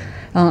 Charles.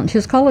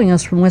 He's calling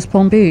us from West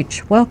Palm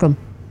Beach. Welcome.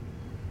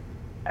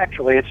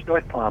 Actually, it's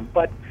North Palm.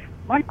 But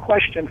my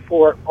question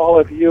for all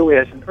of you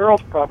is, and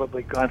Earl's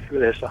probably gone through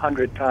this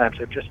 100 times,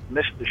 I've just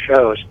missed the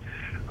shows.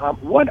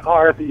 What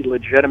are the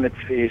legitimate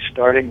fees,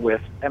 starting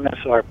with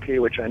MSRP,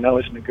 which I know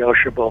is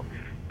negotiable,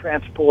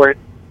 transport,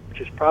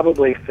 which is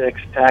probably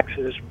fixed,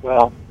 taxes,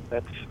 well,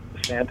 that's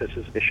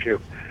DeSantis' issue.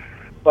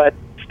 But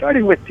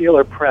starting with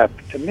dealer prep,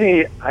 to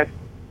me, I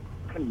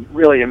couldn't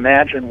really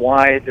imagine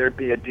why there'd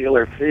be a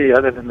dealer fee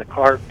other than the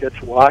car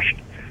gets washed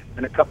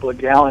and a couple of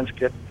gallons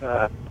get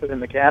put in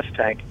the gas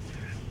tank.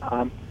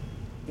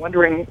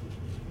 Wondering,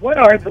 what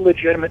are the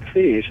legitimate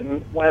fees?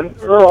 And when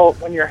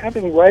you're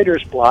having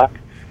writer's block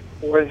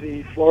for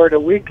the Florida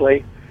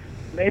Weekly,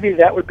 maybe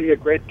that would be a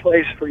great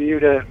place for you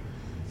to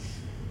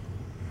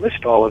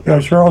list all of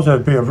those. Yeah, Charles,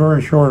 that'd be a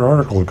very short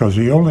article because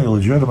the only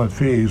legitimate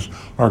fees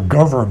are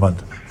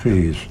government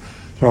fees.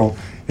 So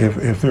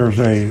if there's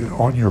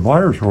on your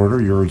buyer's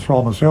order, your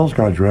installment sales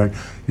contract,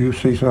 you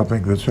see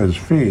something that says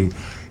fee,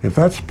 if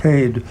that's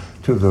paid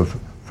to the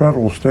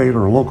federal, state,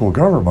 or local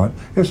government,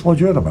 it's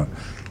legitimate.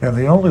 And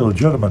the only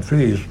legitimate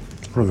fees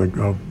for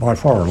the, by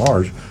far and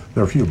large,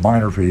 there are a few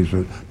minor fees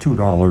at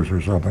 $2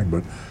 or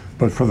something,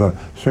 but for the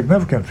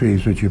significant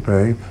fees that you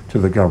pay to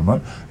the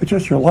government, it's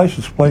just your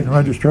license plate and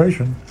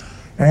registration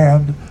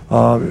and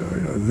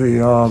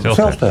the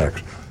sales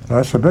tax.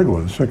 That's the big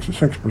one,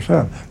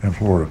 6% in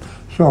Florida.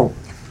 So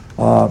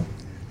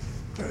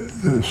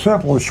the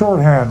simple,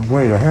 shorthand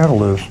way to handle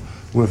this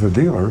with a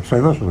dealer, say,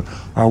 listen,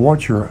 I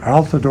want your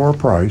out-the-door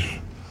price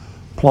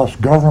plus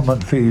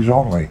government fees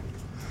only.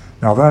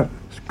 Now that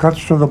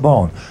cuts to the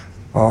bone.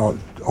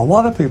 A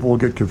lot of people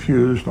get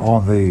confused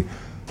on the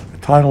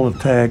title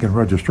of tag and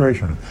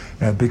registration,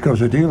 and because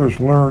the dealers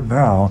learn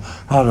now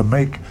how to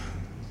make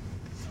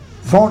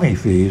phony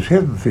fees,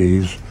 hidden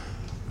fees,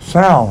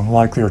 sound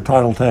like their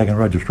title tag and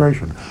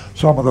registration.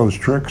 Some of those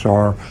tricks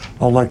are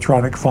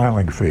electronic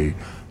filing fee,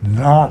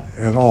 not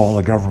at all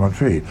a government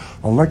fee.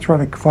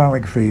 Electronic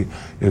filing fee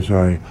is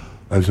a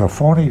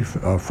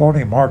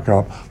phony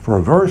markup for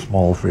a very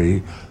small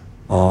fee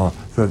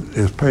that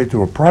is paid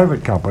to a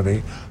private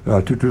company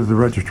to do the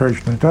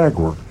registration and tag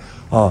work.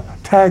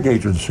 Tag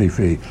agency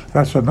fee,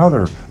 that's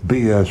another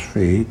BS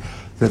fee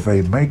that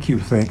they make you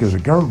think is a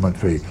government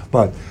fee.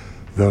 But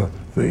the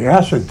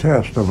acid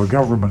test of a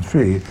government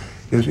fee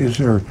is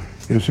there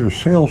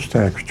sales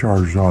tax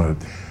charged on it.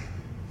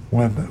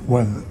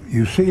 When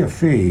you see a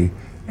fee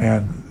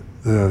and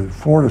the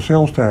Florida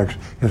sales tax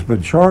has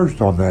been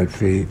charged on that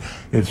fee,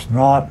 it's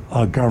not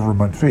a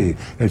government fee,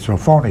 it's a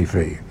phony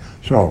fee.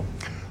 So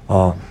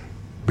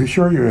be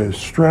sure you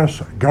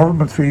stress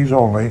government fees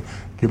only.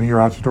 Give me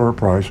your out-the-door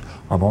price.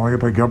 I'm only going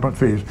to pay government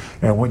fees.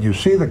 And when you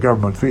see the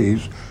government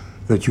fees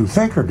that you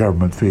think are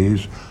government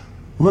fees,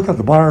 look at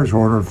the buyer's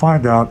order and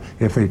find out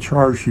if they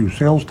charged you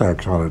sales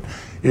tax on it.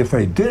 If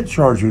they did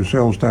charge you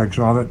sales tax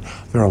on it,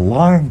 they're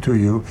lying to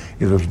you.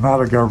 It is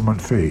not a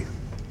government fee.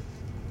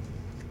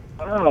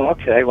 Oh,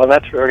 okay. Well,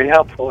 that's very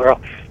helpful, Earl.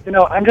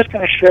 I'm just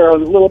going to share a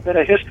little bit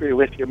of history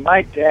with you.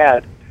 My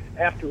dad,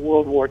 after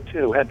World War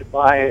II, had to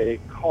buy a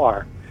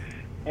car.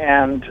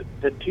 And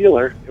the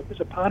dealer, it was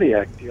a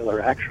Pontiac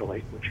dealer,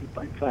 actually, which you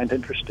might find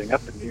interesting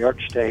up in New York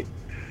State.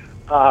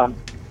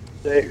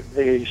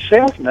 The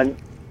salesman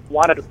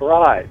wanted a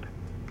bribe.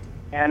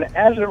 And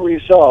as a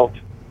result,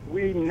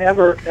 we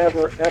never,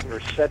 ever, ever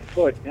set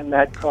foot in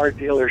that car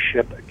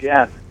dealership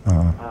again.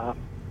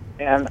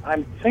 And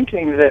I'm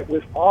thinking that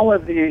with all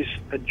of these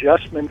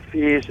adjustment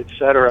fees, et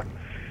cetera,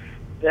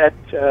 that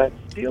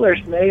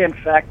dealers may, in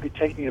fact, be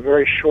taking a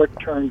very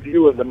short-term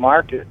view of the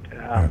market.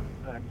 I'm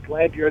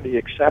glad you're the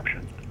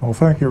exception. Well,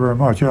 thank you very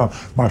much.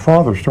 My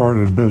father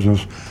started in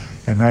business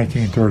in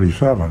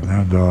 1937,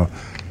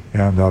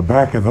 and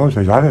back in those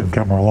days, I didn't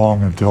come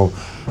along until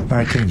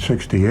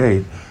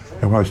 1968.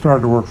 And when I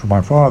started to work for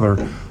my father,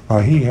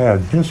 he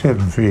had his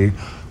hidden fee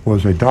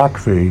was a dock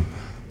fee,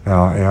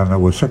 and it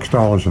was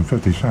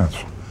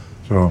 $6.50.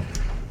 So,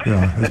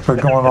 it's been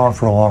going on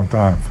for a long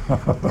time.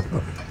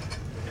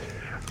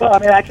 Well, I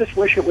mean, I just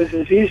wish it was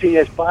as easy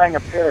as buying a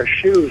pair of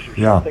shoes or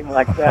something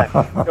like that.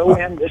 Go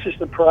in, this is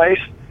the price,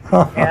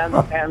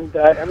 and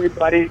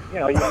everybody,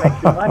 you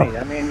make your money.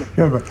 I mean,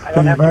 I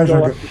don't have to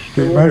go up to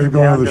Stewart or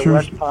down to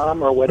West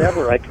Palm or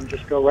whatever. I can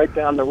just go right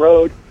down the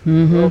road,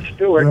 Earl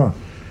Stewart,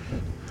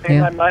 pay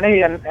my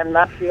money, and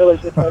not feel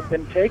as if I've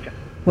been taken.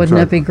 Wouldn't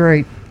that be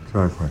great?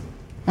 Exactly.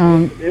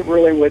 It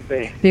really would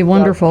be. Be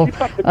wonderful. Keep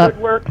up the good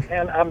work,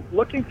 and I'm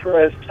looking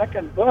for a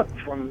second book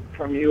from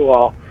you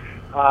all.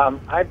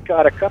 I've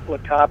got a couple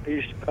of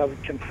copies of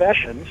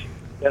Confessions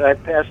that I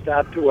passed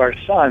out to our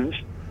sons,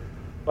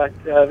 but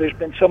there's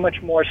been so much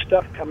more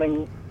stuff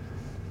coming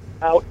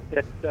out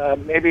that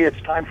maybe it's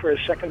time for a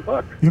second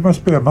book. You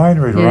must be a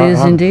mind reader. It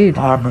is indeed.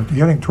 I'm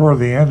getting toward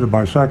the end of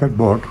my second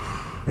book,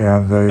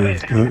 and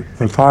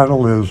the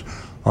title is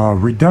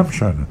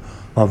Redemption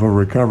of a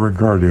Recovering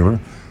Car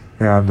Dealer,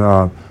 and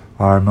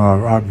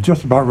I'm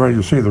just about ready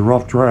to see the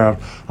rough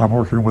draft. I'm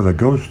working with a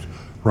ghost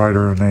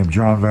writer named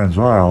John Van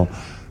Zyl,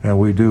 and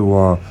we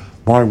do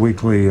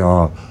bi-weekly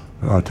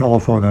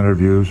telephone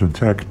interviews and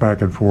text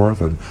back and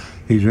forth. And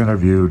he's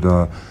interviewed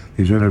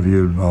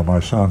my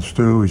son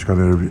Stu. He's going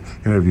to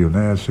interview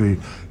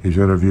Nancy. He's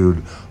interviewed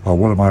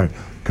one of my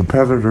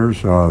competitors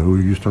who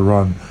used to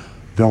run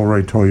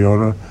Delray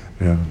Toyota,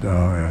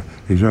 and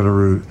he's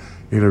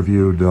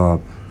interviewed the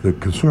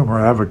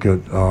consumer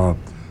advocate out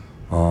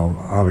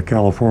of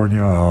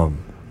California,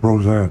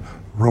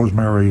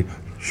 Rosemary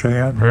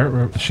Shahan.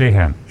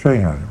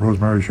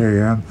 Rosemary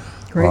Shahan.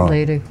 Great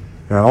lady.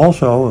 And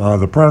also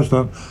the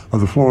president of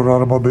the Florida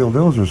Automobile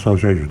Dealers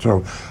Association.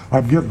 So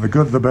I'm getting the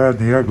good, the bad,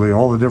 and the ugly,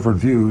 all the different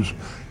views,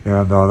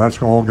 and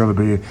that's all going to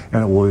be,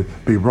 and it will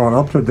be brought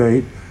up to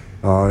date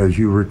as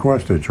you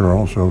requested,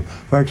 Charles. So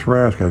thanks for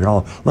asking.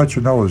 I'll let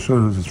you know as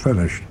soon as it's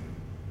finished.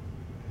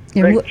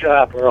 Great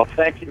job, Earl.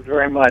 Thank you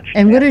very much.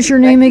 And what is your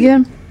name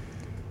again?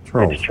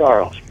 Charles. It's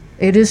Charles.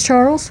 It is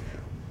Charles?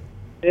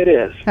 It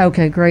is.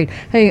 Okay, great.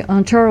 Hey,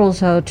 Charles,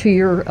 to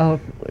your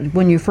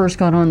when you first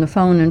got on the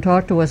phone and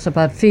talked to us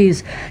about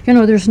fees,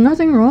 there's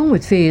nothing wrong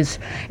with fees.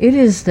 It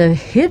is the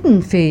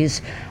hidden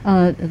fees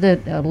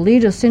that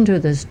lead us into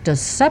this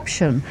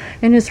deception,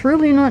 and it's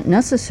really not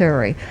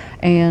necessary.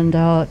 And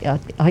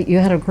you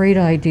had a great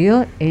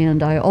idea,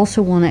 and I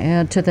also want to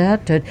add to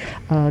that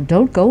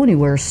don't go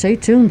anywhere. Stay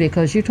tuned,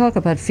 because you talk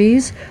about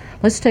fees.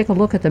 Let's take a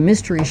look at the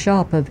mystery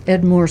shop of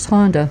Ed Morse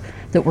Honda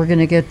that we're going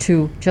to get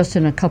to just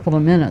in a couple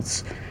of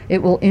minutes.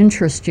 It will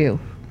interest you.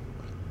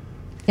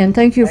 And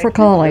thank you for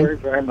calling. Thank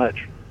you very, very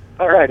much.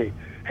 All righty.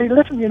 Hey,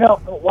 listen,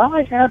 while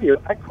I have you,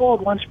 I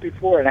called once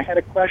before and I had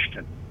a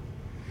question.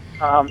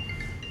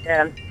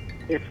 And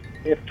if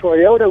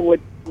Toyota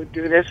would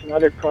do this and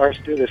other cars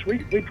do this, we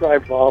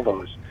drive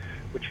Volvos,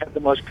 which have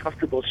the most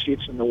comfortable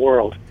seats in the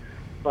world.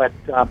 But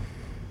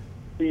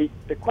the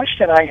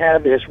question I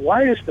have is,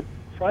 why is the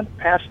front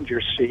passenger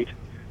seat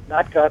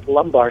not got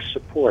lumbar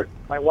support?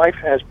 My wife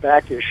has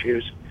back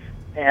issues,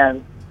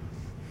 and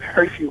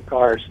very few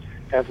cars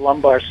have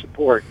lumbar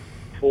support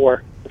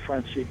for the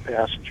front seat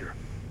passenger.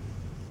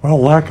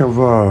 Well, lack of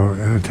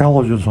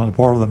intelligence on the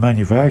part of the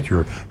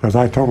manufacturer, because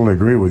I totally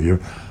agree with you.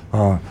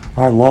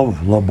 I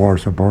love lumbar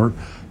support,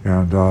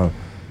 and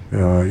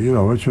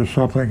it's just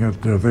something that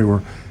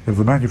if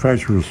the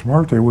manufacturer was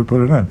smart, they would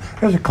put it in.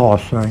 It's a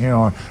cost thing,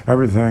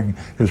 everything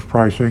is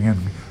pricing and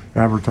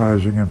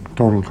advertising and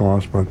total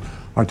cost, but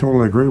I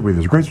totally agree with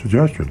you. It's a great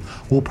suggestion.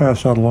 We'll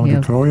pass that along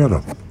to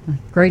Toyota.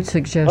 Great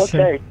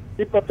suggestion. Okay,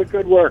 keep up the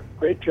good work.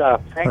 Great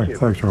job. Thank you.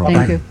 Thanks, Charles.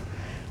 Thank you.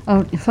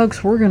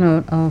 Folks, we're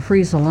going to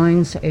freeze the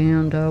lines,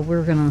 and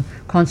we're going to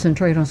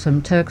concentrate on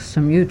some texts,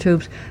 some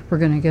YouTubes. We're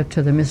going to get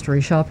to the mystery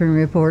shopping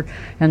report,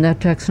 and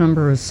that text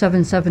number is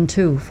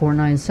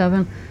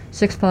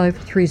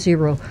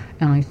 772-497-6530,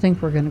 and I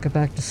think we're going to go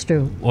back to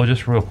Stu. Well,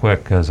 just real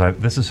quick, because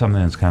this is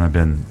something that's kind of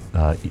been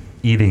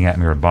eating at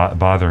me or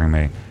bothering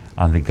me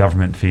on the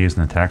government fees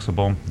and the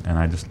taxable, and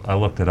I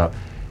looked it up.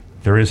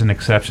 There is an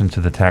exception to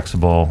the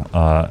taxable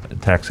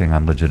taxing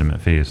on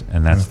legitimate fees,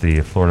 and that's the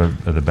Florida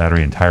the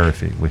battery and tire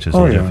fee, which is a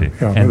legit fee.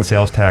 Yeah, and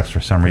sales tax, for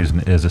some reason,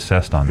 is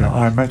assessed on that.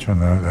 I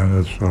mentioned that,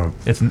 and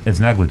it's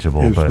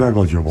negligible. It's but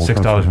negligible.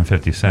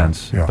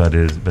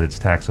 $6.50, but it's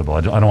taxable.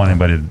 I don't want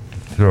anybody to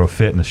throw a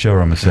fit in the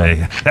showroom and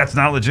say that's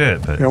not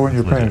legit. But when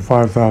you're paying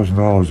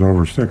 $5,000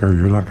 over a sticker,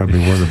 you're not going to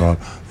be worried about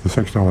the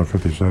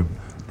 $6.50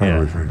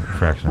 battery fee.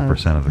 Fraction of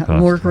percent of the cost.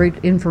 More great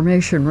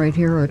information right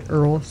here at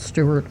Earl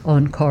Stewart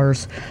on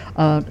Cars.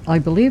 I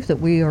believe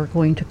that we are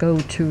going to go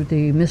to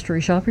the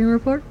mystery shopping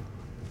report.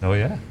 Oh,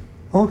 yeah.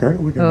 Okay.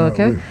 We can,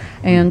 okay.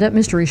 And that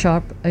mystery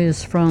shop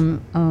is from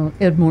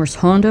Ed Morse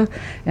Honda.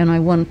 And I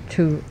want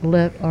to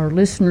let our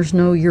listeners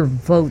know your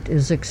vote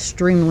is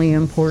extremely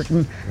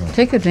important. Yeah.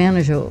 Take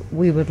advantage of it.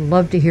 We would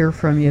love to hear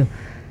from you.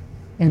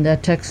 And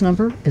that text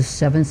number is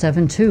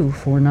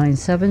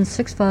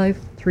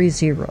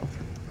 772-497-6530.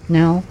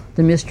 Now,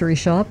 the mystery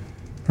shop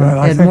from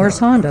Ed Morse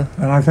Honda.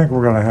 And I think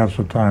we're going to have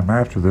some time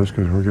after this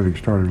because we're getting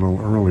started a little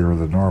earlier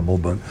than normal.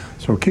 But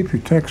so keep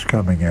your texts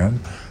coming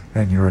in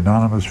and your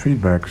anonymous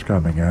feedbacks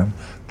coming in.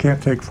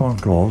 Can't take phone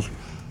calls,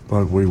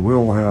 but we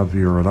will have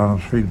your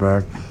anonymous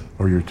feedback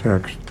or your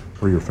text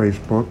or your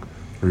Facebook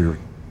or your...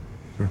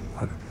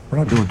 We're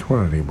not doing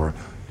Twitter anymore.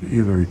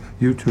 Either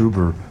YouTube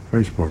or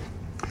Facebook.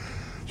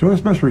 So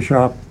this mystery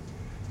shop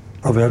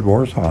of Ed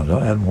Morse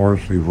Honda. Ed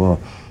Morse, you've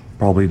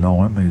probably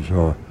know him. He's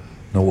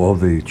know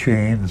of the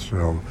chain.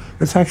 So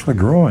it's actually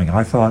growing.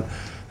 I thought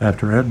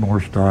after Ed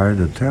Morse died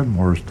and Ted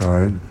Morse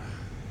died,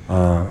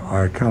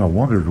 I kind of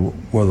wondered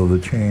whether the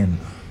chain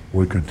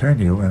would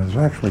continue, and it's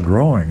actually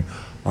growing.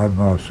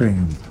 I'm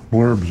seeing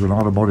blurbs in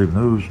automotive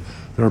news.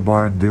 They're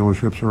buying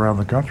dealerships around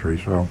the country.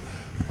 So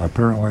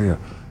apparently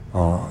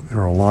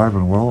they're alive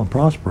and well and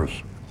prosperous.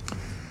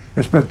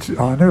 It's been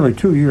nearly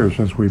 2 years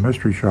since we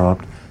mystery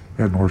shopped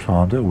Ed Morse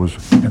Honda. It was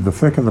in the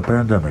thick of the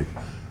pandemic.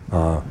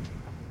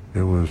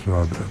 It was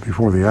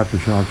before the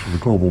aftershocks of the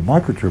global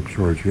microchip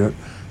shortage hit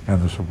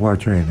and the supply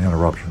chain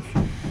interruptions.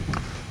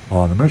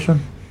 The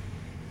mission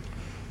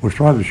was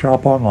try to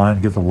shop online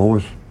and get the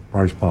lowest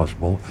price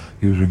possible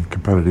using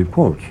competitive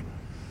quotes.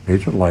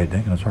 Agent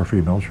Lightning, that's our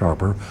female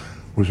shopper,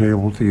 was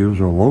able to use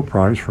a low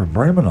price from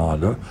Raymond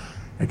Honda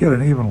and get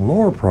an even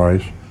lower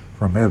price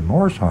from Ed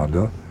Morse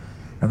Honda,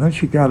 and then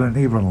she got an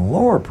even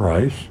lower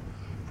price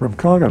from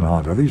Coggin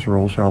Honda. These are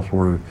all South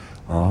Florida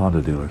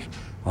Honda dealers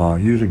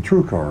using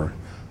TrueCar.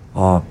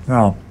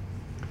 Now,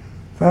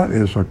 that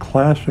is a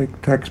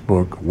classic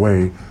textbook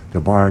way to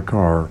buy a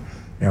car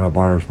in a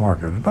buyer's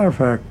market. As a matter of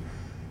fact,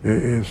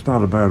 it's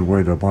not a bad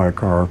way to buy a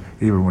car,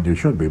 even when you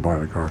should be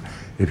buying a car.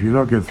 If you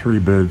don't get 3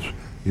 bids,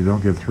 you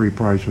don't get 3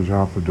 prices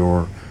out the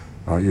door,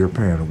 you're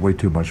paying way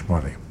too much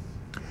money.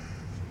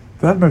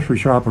 That mystery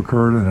shop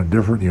occurred in a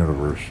different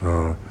universe.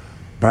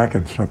 Back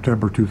in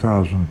September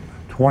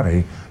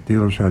 2020,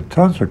 dealers had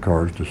tons of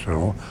cars to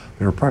sell.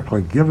 They were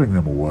practically giving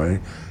them away.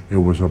 It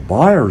was a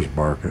buyer's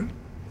market.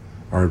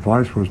 Our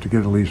advice was to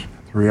get at least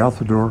 3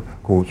 out-the-door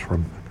quotes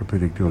from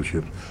competing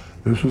dealerships.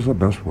 This is the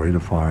best way to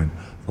find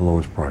the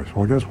lowest price.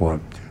 Well, guess what?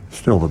 It's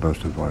still the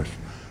best advice.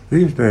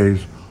 These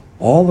days,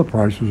 all the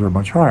prices are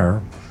much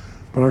higher,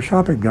 but our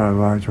shopping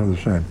guidelines are the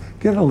same.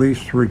 Get at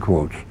least 3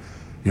 quotes.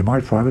 You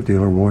might find a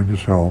dealer willing to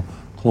sell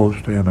close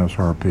to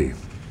MSRP.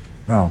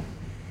 Now,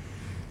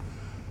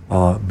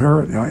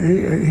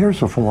 here's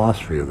the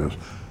philosophy of this.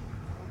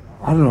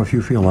 I don't know if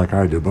you feel like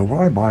I do, but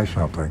when I buy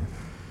something,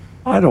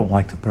 I don't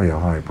like to pay a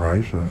high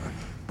price.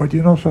 But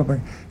you know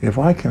something? If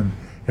I can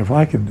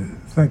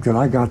think that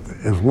I got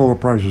as low a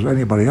price as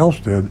anybody else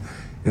did,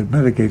 it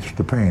mitigates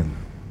the pain.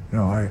 You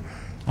know,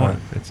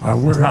 it's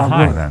not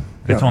high then.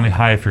 Yeah. It's only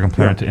high if you're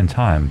comparing it in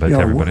time, but to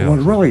everybody else.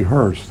 What really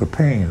hurts, the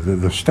pain,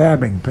 the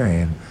stabbing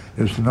pain,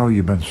 is to know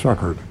you've been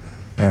suckered,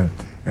 and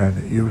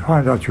you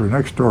find out your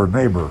next door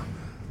neighbor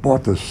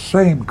bought the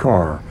same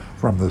car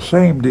from the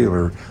same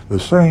dealer, the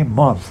same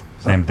month,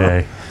 same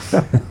day,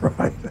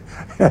 right,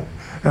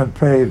 and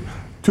paid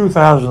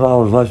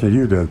 $2,000 less than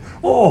you did.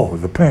 Oh,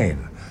 the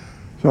pain!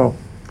 So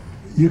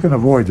you can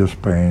avoid this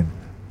pain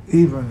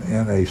even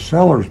in a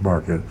seller's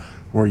market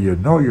where you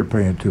know you're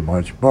paying too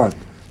much, but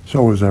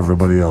so is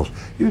everybody else.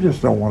 You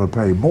just don't want to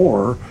pay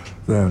more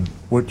than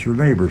what your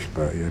neighbors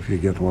pay, if you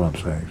get what I'm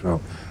saying. So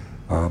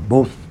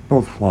both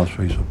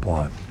philosophies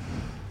apply.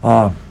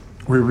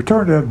 We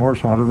returned to Ed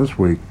Morse Honda this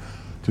week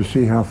to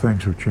see how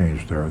things have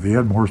changed there. The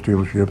Ed Morse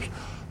dealerships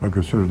are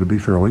considered to be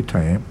fairly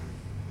tame,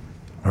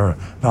 are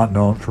not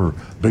known for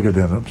big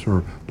addendums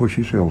or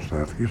pushy sales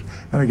tactics.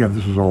 And again,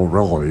 this is all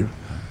relative.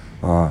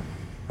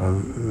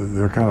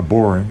 They're kind of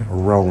boring,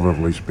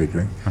 relatively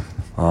speaking,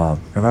 and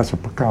that's a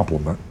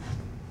compliment.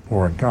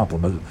 Boring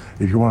compliment.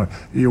 If you want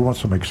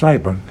some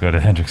excitement, go to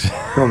Hendrickson.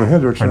 Go to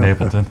Hendrickson or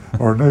Napleton.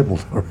 Or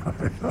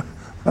Napleton.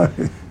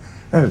 Right.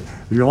 And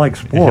if you like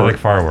sport, if you like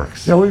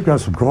fireworks. Yeah, we've got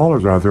some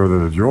callers out there that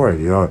enjoy.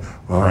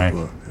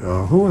 Frank.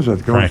 Who is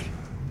it? Frank.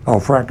 Oh,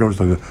 Frank goes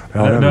to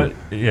the.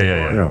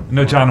 Yeah.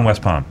 No, John in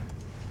West Palm.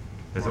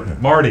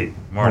 Marty.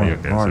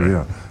 Okay, Marty.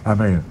 Yeah. I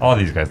mean, all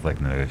these guys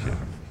like negotiating.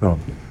 So,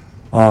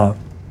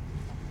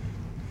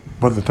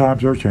 But the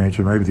times are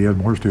changing. Maybe the Ed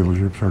Morse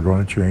dealerships are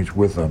going to change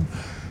with them.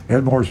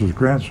 Ed Morse's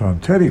grandson,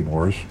 Teddy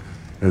Morse,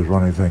 is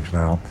running things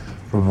now.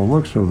 From the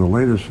looks of the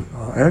latest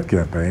ad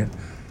campaign,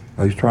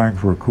 he's trying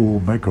for a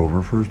cool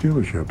makeover for his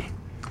dealerships.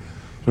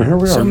 So here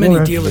we are. So many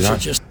Really dealers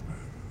interesting. are just...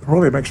 It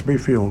really makes me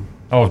feel...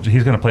 Oh,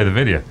 he's going to play the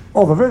video.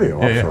 Oh, the video.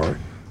 Yeah, I'm yeah. sorry.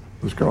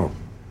 Let's go.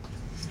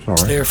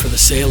 Sorry. there for the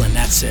sale and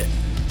that's it.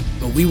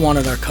 But we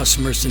wanted our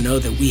customers to know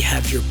that we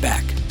have your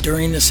back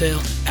during the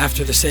sale,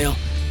 after the sale,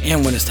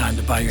 and when it's time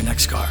to buy your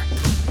next car.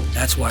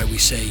 That's why we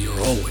say you're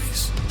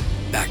always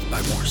backed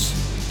by Morse.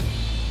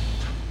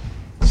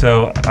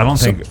 So I don't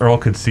think Earl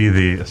could see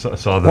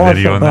saw the Well,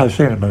 video. I've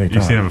seen it many times.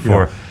 You've seen it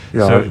before.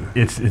 Yeah. So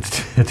it's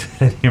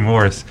Teddy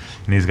Morse,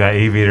 and he's got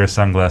aviator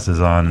sunglasses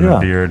on, and a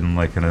beard, and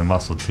like in a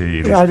muscle tee.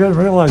 Yeah, I didn't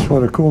realize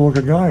what a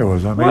cool-looking guy he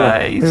was. I mean,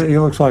 Well, he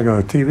looks like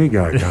a TV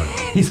guy.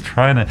 He's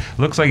trying to.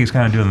 Looks like he's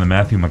kind of doing the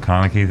Matthew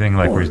McConaughey thing,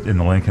 like where he's in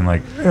the Lincoln,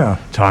 like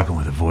talking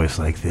with a voice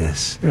like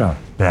this. Yeah.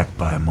 Backed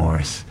by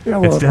Morse. Yeah,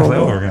 It's definitely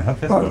we're gonna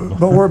have this.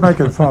 But we're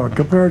making fun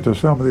compared to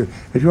some of the.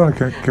 If you want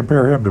to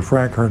compare him to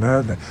Frank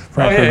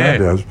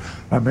Hernandez,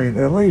 I mean,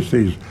 at least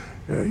he's,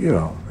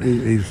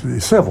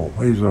 he's civil.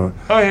 He's a.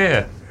 Oh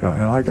yeah.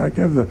 And I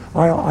give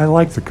I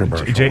like the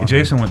commercial.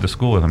 Jason went to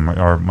school with him,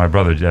 or my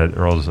brother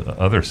Earl's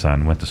other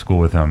son went to school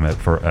with him at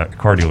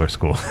car dealer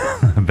school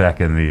back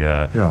in the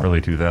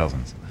early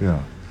 2000s.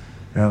 Yeah.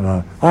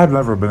 And I've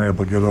never been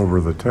able to get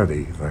over the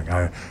Teddy thing.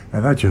 And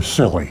that's just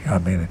silly. I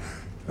mean,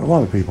 a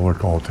lot of people are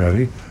called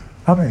Teddy.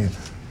 I mean,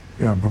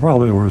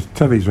 probably there was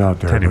Teddies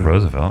out there. Teddy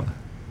Roosevelt.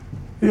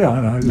 Yeah,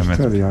 I know. Just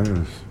Teddy.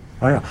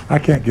 I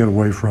can't get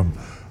away from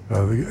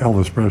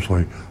Elvis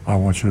Presley. I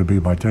want you to be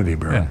my teddy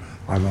bear. Yeah.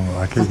 I don't know.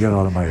 I can't get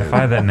out of my head. If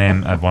I had that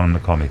name, I'd want him to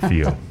call me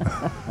Theo.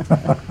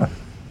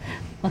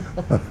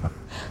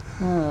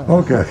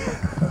 Okay.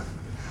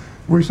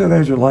 We sent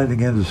Agent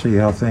Lightning in to see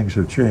how things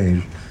have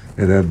changed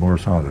at Ed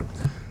Morse Honda.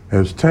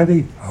 As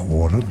Teddy, I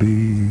want to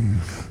be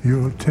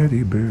your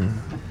teddy bear.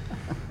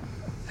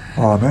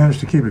 Managed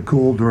to keep it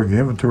cool during the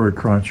inventory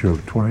crunch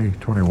of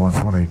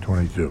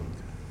 2021-2022.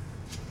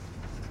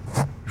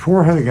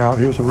 Before heading out,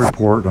 here's a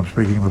report. I'm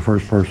speaking in the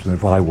first person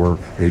if I were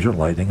Agent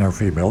Lightning, our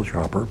female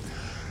shopper.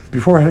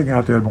 Before heading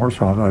out to Ed Morse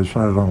Honda, I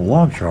decided on a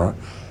long shot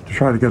to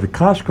try to get a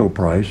Costco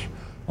price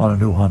on a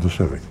new Honda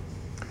Civic.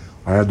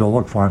 I had no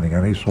luck finding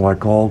any, so I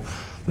called.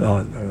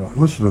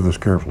 Listen to this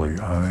carefully.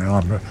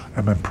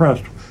 I'm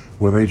impressed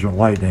with Agent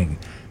Lightning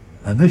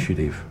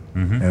initiative,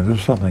 and this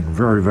is something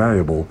very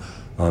valuable,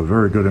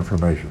 very good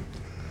information.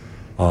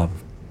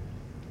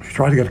 She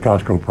tried to get a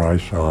Costco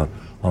price on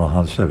a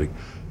Honda Civic,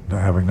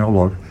 having no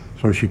luck,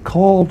 so she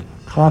called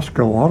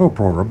Costco Auto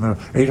Program. The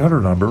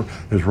 800 number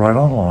is right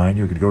online.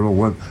 You could go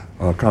to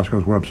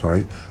Costco's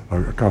website,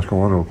 Costco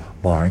Auto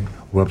Buying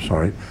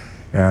website,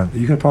 and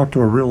you can talk to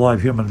a real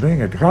live human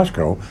being at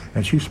Costco.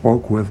 And she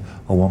spoke with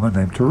a woman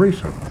named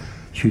Teresa.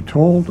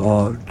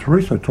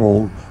 Teresa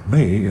told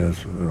me,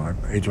 as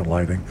Agent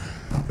Lighting,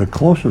 the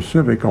closest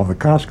Civic on the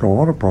Costco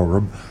Auto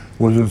Program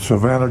was in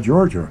Savannah,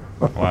 Georgia.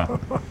 Wow.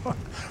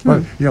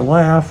 But you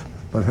laugh,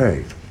 but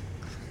hey,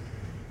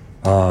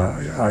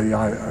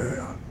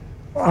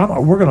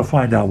 we're going to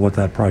find out what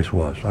that price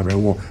was. I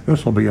mean,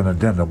 this will be an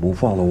addendum. We'll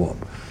follow up,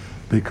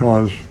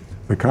 because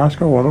the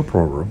Costco Auto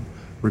Program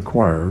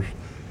requires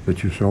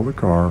that you sell the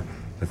car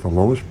at the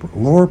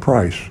lower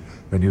price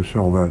than you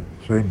sell that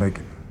same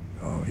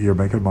year,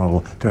 make, and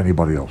model to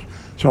anybody else.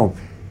 So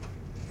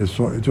it's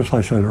just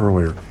like I said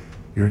earlier.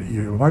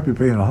 You might be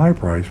paying a high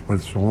price, but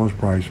it's the lowest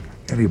price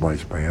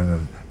anybody's paying,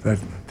 and that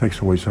takes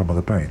away some of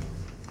the pain.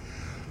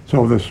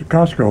 So this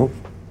Costco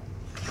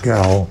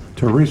gal,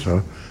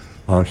 Teresa,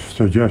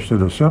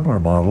 suggested a similar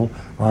model.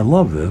 I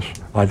love this.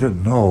 I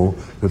didn't know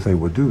that they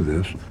would do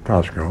this.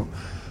 Costco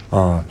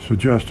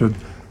suggested,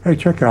 hey,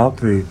 check out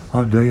the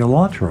Hyundai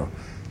Elantra,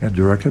 and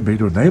directed me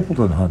to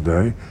Napleton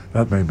Hyundai.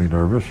 That made me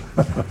nervous.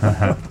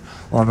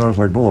 On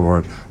Northlake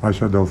Boulevard. I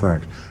said, no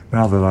thanks.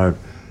 Now that I've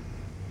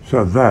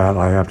said that,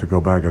 I have to go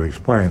back and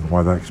explain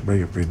why that's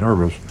making me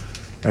nervous.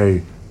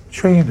 A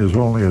chain is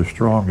only as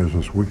strong as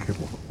its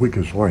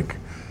weakest link.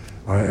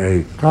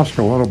 A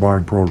Costco auto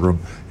buying program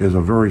is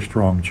a very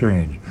strong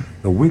chain.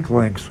 The weak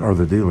links are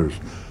the dealers.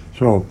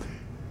 So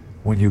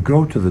when you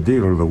go to the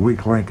dealer, the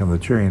weak link in the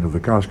chain of the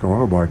Costco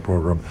auto buying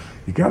program,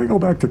 you got to go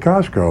back to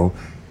Costco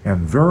and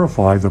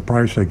verify the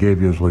price they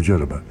gave you is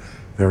legitimate.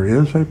 There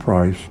is a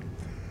price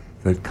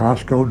that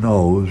Costco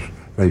knows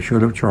they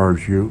should have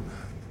charged you.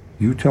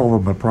 You tell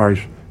them the price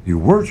you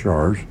were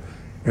charged,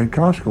 and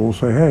Costco will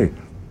say, hey,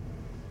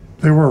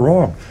 they were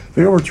wrong.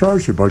 They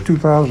overcharged you by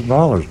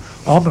 $2,000.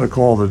 I'm going to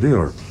call the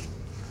dealer.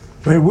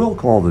 They will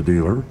call the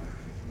dealer,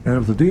 and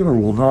if the dealer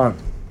will not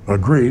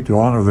agree to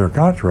honor their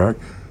contract,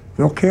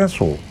 they'll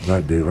cancel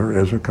that dealer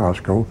as a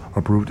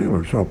Costco-approved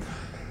dealer. So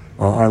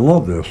I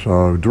love this.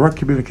 Direct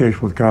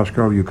communication with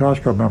Costco. You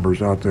Costco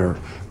members out there,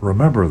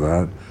 remember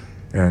that,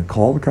 and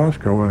call the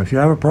Costco. And if you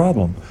have a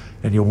problem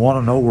and you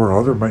want to know where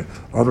other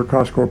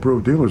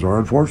Costco-approved dealers are,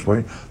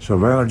 unfortunately,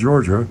 Savannah,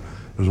 Georgia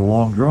is a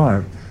long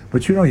drive.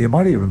 But you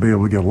might even be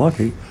able to get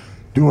lucky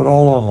do it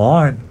all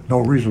online. No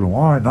reason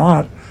why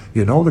not.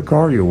 You know the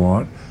car you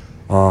want,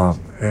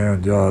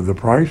 and the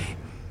price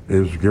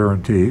is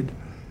guaranteed.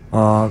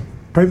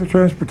 Pay the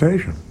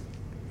transportation,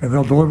 and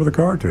they'll deliver the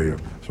car to you.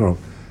 So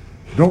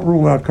don't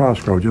rule out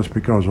Costco just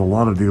because a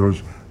lot of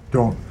dealers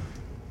don't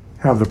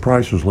have the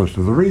prices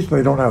listed. The reason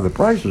they don't have the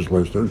prices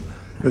listed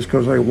is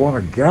because they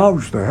want to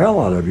gouge the hell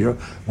out of you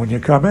when you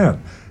come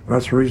in.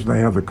 That's the reason they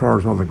have the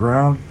cars on the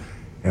ground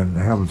and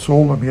haven't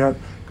sold them yet,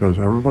 because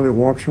everybody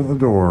walks in the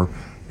door.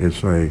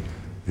 It's the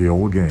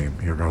old game.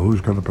 You know, who's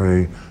going to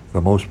pay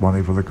the most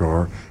money for the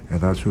car,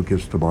 and that's who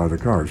gets to buy the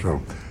car.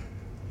 So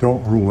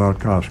don't rule out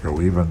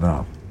Costco even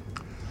now.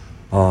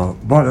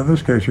 But in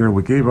this case here,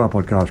 we gave up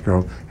on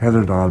Costco,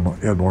 headed on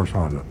Ed Morse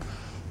Honda.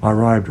 I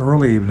arrived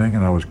early evening,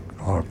 and I was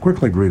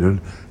quickly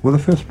greeted with a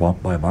fist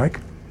bump by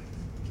Mike.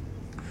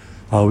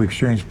 We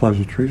exchanged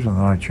pleasantries, and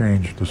then I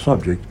changed the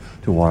subject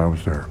to why I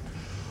was there.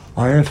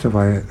 I asked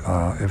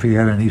if he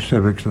had any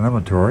Civics in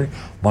inventory.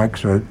 Mike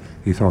said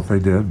he thought they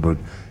did, but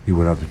he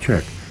would have to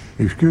check.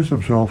 He excused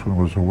himself and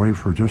was away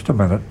for just a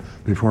minute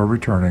before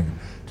returning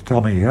to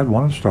tell me he had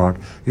one in stock.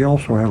 He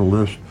also had a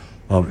list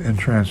of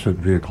in-transit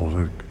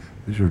vehicles.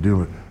 These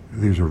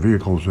are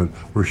vehicles that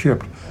were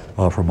shipped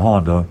from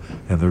Honda,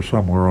 and they're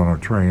somewhere on a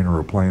train or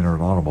a plane or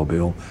an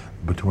automobile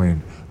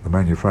between the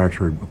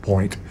manufacturing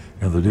point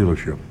and the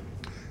dealership.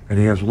 And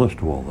he has a list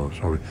of all those,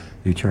 so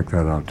he checked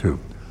that out too.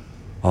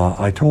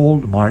 I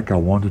told Mike I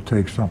wanted to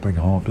take something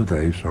home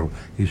today, so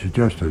he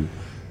suggested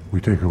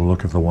we take a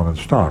look at the one in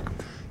stock.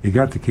 He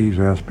got the keys,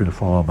 asked me to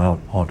follow him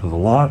out onto the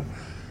lot.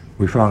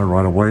 We found it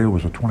right away. It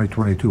was a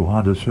 2022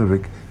 Honda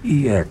Civic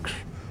EX,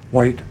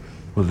 white,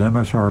 with an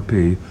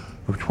MSRP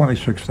of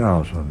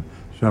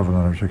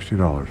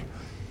 $26,760.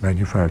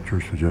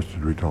 Manufacturer's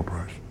suggested retail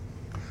price.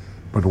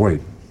 But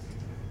wait,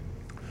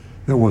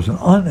 there was an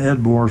un-Ed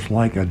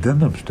Morse-like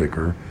addendum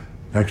sticker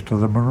next to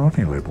the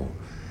Maroni label.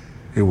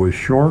 It was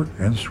short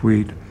and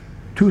sweet,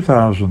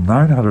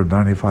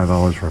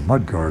 $2,995 for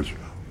mudguards.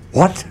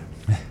 What?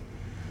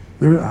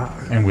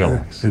 And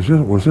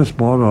wheelbacks. Was this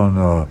bought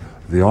on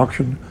the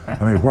auction?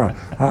 I mean,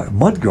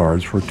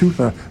 mudguards for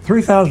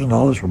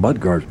 $3,000 for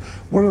mudguards.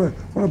 What do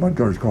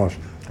mudguards cost?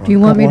 Do you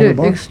want me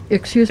to,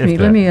 excuse me,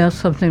 let me ask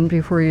something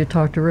before you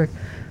talk to Rick.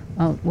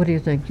 What do you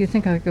think? Do you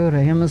think I could go to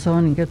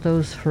Amazon and get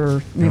those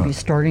for maybe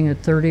starting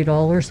at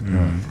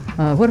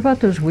 $30? What about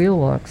those wheel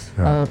locks?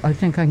 I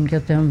think I can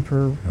get them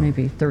for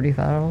maybe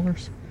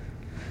 $35.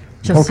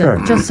 Just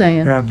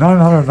saying. Yeah,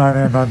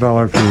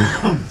 $999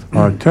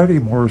 fee. Teddy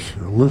Morse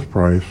list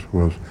price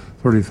was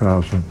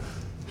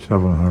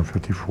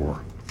 $30,754.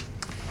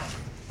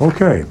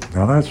 Okay,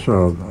 now that's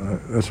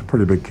a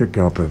pretty big kick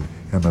up in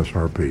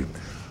MSRP.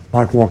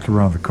 Mike walked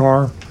around the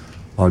car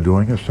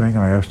doing his thing.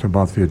 I asked him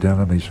about the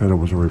addendum. He said it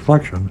was a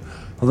reflection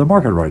of the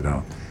market right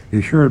now. He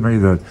assured me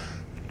that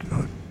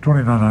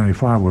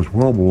 $29.95 was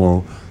well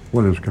below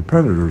what his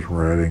competitors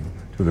were adding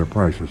to their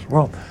prices.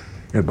 Well,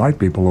 it might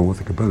be below what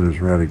the competitors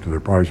are adding to their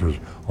prices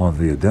on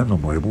the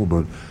addendum label,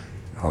 but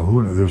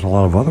there's a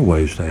lot of other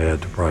ways to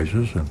add to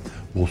prices, and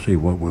we'll see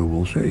what we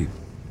will see.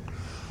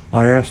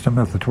 I asked him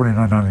if the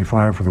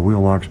 $29.95 for the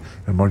wheel locks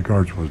and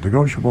mudguards was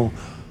negotiable.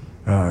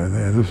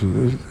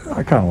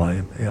 I kind of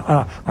like.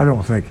 I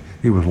don't think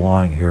he was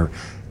lying here.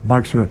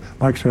 Mike said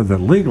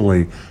that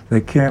legally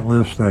they can't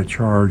list that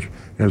charge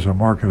as a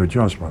market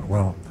adjustment.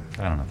 Well,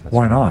 I don't know if that's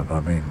why not?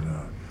 I mean,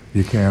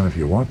 you can if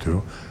you want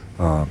to,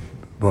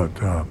 but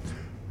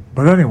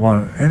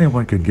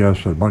anyone can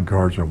guess that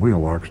mudguards and wheel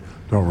locks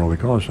don't really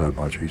cost that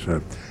much. He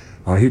said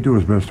he'd do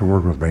his best to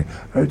work with me.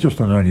 It's just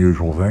an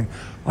unusual thing.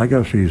 I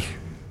guess he's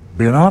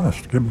being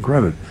honest. Give him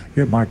credit.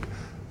 Give Mike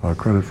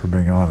credit for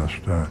being honest.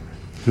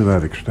 To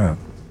that extent.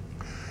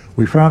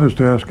 We found his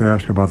desk,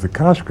 asked about the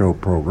Costco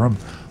program.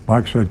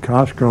 Mike said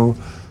Costco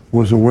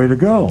was the way to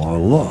go.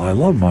 I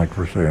love Mike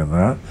for saying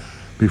that.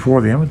 Before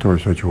the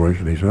inventory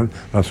situation, he said,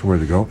 that's the way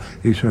to go.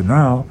 He said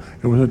now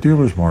it was a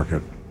dealer's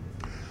market.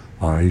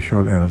 He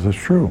showed, and it's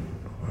true.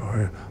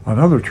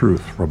 Another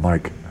truth from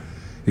Mike.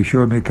 He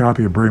showed me a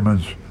copy of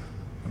Bremen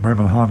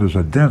Honda's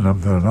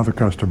addendum that another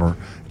customer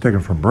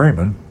taken from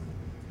Bremen.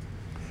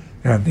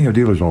 And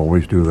dealers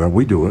always do that.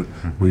 We do it.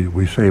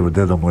 We save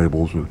addendum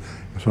labels, and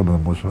some of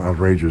them with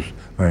outrageous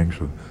things,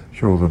 and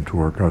show them to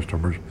our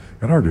customers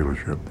in our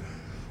dealership.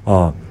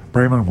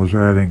 Bremen was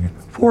adding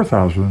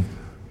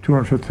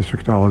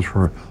 $4,256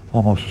 for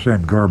almost the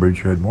same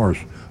garbage Ed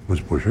Morse was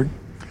pushing.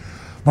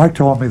 Mike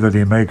told me that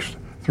he makes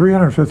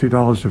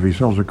 $350 if he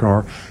sells a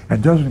car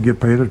and doesn't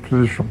get paid a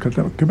traditional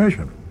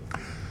commission.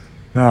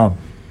 Now,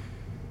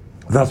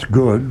 that's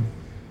good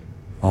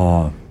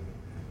in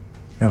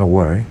a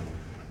way.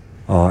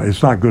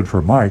 It's not good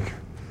for Mike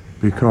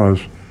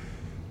because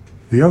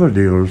the other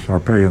dealers are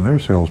paying their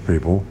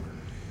salespeople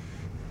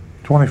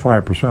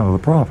 25% of the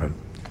profit.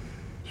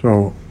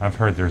 So I've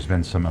heard there's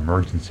been some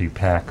emergency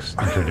packs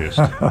introduced.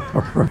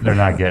 They're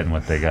not getting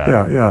what they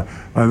got. Yeah,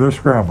 they're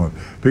scrambling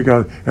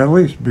because at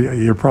least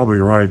you're probably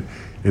right.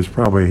 It's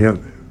probably hit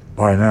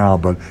by now,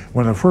 but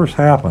when it first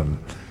happened,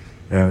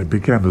 and it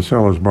became the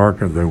seller's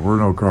market. There were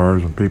no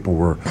cars, and people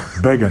were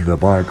begging to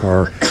buy a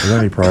car at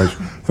any price.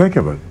 Think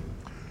of it.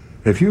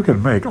 If you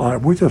can make,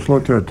 we just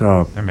looked at.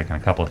 They're making a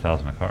couple of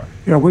thousand a car.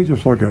 Yeah, we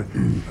just looked at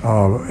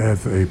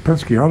the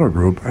Penske Auto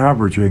Group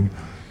averaging,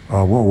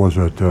 what was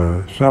it,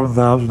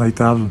 7,000,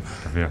 8,000?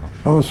 Per vehicle.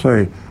 Well, let's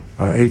say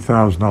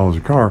 $8,000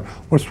 a car.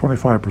 What's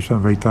 25%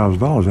 of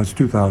 $8,000? That's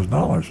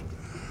 $2,000.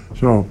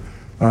 So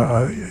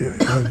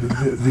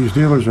these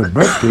dealers at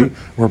Penske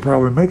were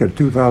probably making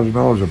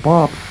 $2,000 a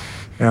pop,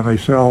 and they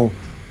sell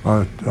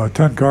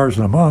 10 cars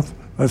in a month.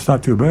 That's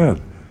not too bad.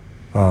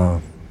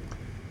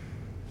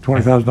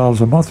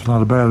 $20,000 a month is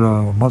not a bad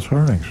month's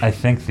earnings. I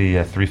think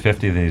the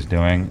 350 that he's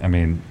doing, I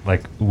mean,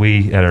 like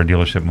we at our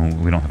dealership,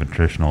 we don't have a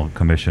traditional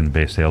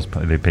commission-based sales,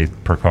 they pay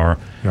per car.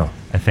 Yeah.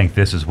 I think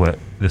this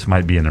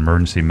might be an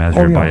emergency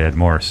measure by Ed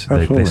Morse.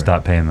 They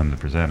stopped paying them the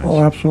percentage.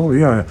 Oh, absolutely,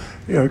 yeah.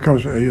 Yeah,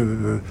 because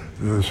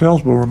the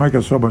salesmen were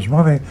making so much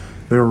money,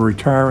 they were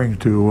retiring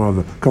to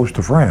the coast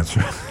of France.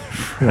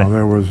 You know,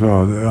 there was,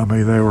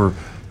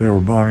 they were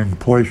buying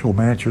palatial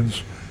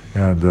mansions,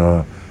 and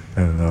you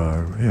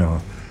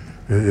know,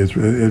 it's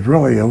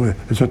really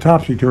it's a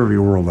topsy-turvy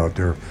world out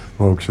there,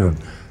 folks, and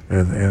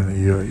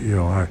you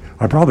know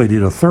I probably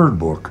need a third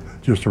book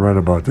just to write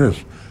about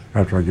this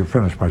after I get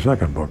finished my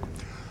second book,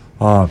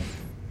 but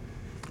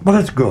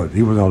it's good.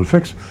 He was able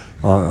to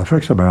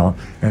fix amount,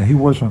 and he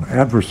wasn't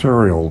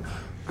adversarial,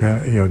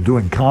 you know,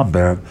 doing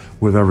combat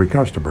with every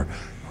customer.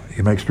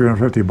 He makes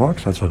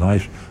 $350. That's a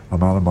nice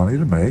amount of money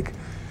to make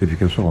if you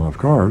can sell enough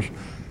cars,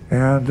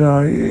 and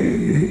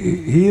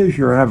he is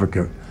your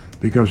advocate,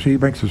 because he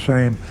makes the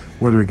same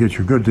whether he gets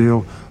you a good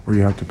deal or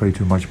you have to pay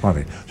too much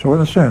money. So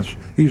in a sense,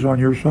 he's on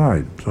your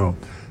side. So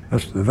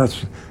that's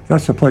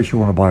the place you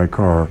want to buy a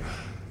car,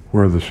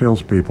 where the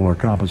salespeople are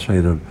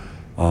compensated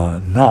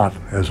not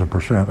as a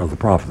percent of the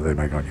profit they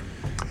make on you.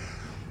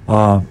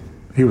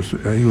 He was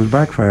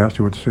back fast.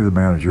 He went to see the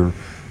manager.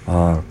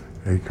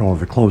 He called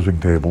it the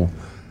closing table,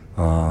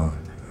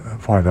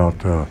 find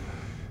out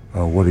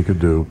what he could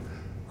do.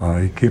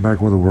 He came back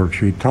with a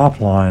worksheet. Top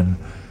line,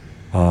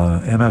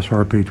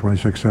 MSRP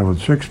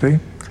 26,760.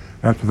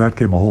 After that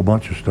came a whole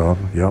bunch of stuff.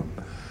 Yep,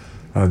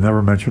 I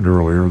never mentioned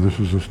earlier. This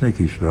is the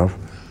sneaky stuff.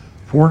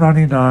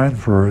 $499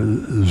 for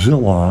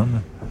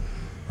Zilon,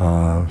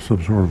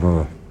 some sort of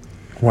a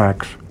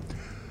wax.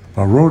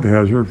 Road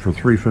hazard for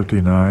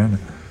 $359.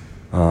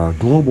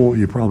 Global,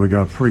 you probably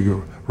got free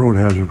road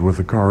hazard with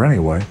the car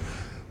anyway.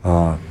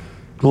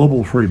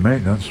 Global free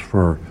maintenance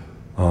for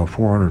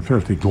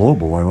 $450.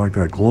 Global, I like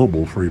that.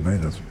 Global free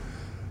maintenance.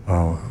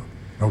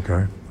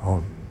 Okay,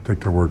 I'll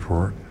take their word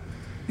for it.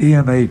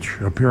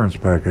 EMH appearance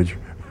package.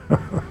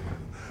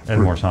 Ed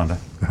Morse Honda.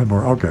 Ed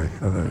Morse, okay.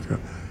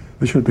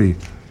 It should be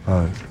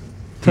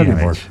Teddy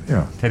Morse.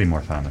 Yeah. Teddy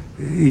Morse Honda.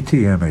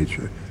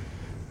 ETMH.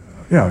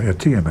 Yeah,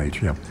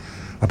 TMH, yeah.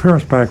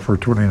 Appearance pack for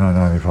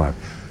 $29.95.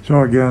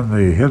 So again,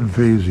 the hidden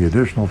fees, the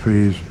additional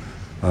fees,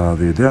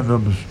 the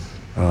addendums,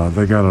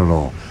 they got it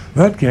all.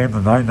 That came the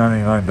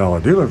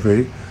 $999 dealer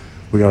fee.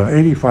 We got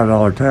an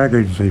 $85 tag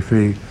agency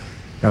fee,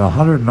 and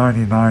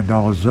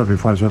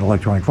 $199.75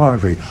 electronic filing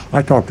fee.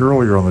 I talked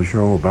earlier on the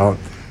show about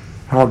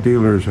how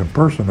dealers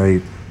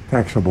impersonate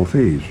taxable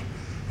fees.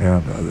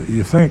 And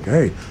you think,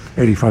 hey,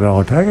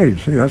 $85 tag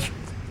agency, that's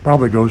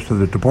probably goes to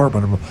the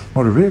Department of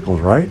Motor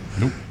Vehicles, right?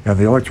 Nope. And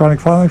the electronic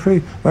filing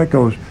fee, that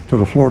goes to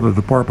the Florida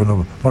Department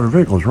of Motor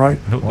Vehicles, right?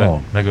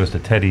 Nope, that goes to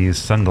Teddy's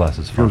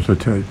sunglasses fund. Goes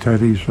to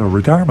Teddy's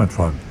retirement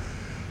fund.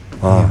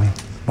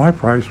 My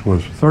price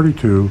was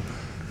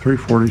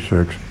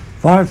 $32,346,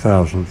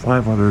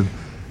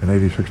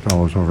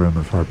 $5,586 over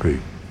MSRP.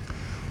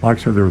 Like I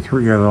said, there were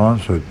 3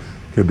 add-ons that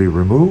could be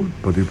removed,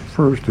 but he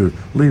prefers to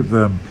leave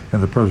them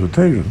in the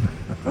presentation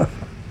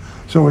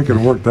so we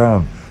can work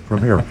down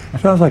from here.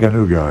 Sounds like a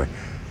new guy.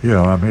 You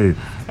know, I mean,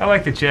 I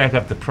like to jack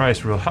up the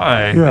price real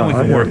high, then we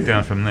can work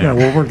down from there. Yeah,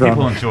 we'll work down.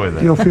 People enjoy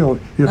that. You'll feel,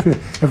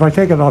 if I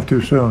take it off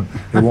too soon,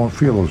 it won't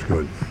feel as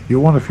good. You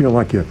want to feel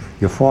like you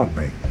fought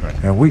me. Right.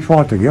 And we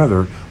fought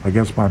together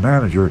against my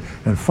manager,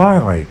 and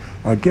finally,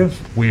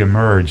 we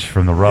emerge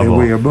from the rubble.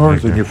 We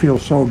emerged, and you feel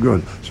so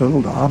good. So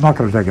I'm not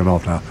going to take it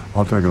off now.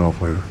 I'll take it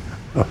off later.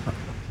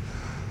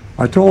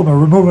 I told him to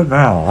remove it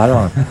now. I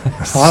don't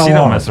She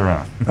don't mess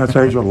around. That's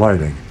Agent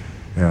Lighting.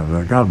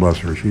 Yeah, God bless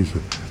her. She's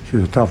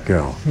a tough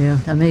gal. Yeah,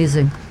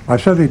 amazing. I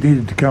said he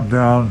needed to come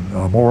down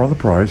more on the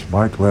price.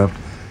 Mike left,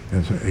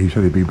 and he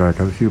said he'd be back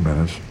in a few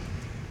minutes,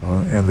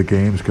 and the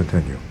games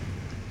continue.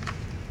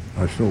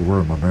 I still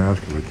wear my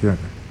mask because I can't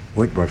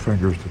lick my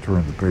fingers to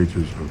turn the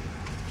pages of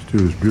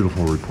Stu's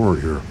beautiful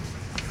report here.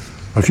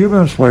 A few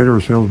minutes later,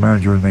 a sales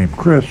manager named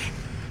Chris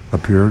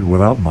appeared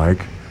without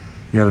Mike.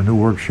 He had a new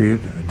worksheet,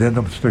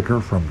 addendum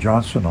sticker from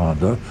Johnson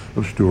Honda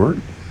of Stewart.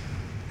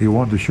 He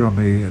wanted to show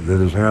me that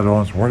his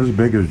add-ons weren't as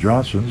big as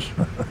Johnson's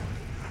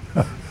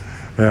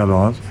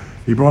add-ons.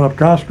 He brought up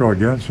Costco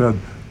again, said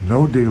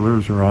no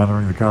dealers are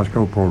honoring the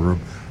Costco program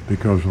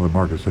because of the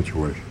market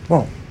situation.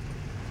 Well,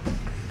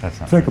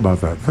 think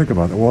about that.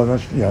 Well,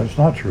 it's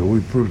not true. We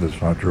proved it's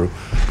not true.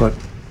 But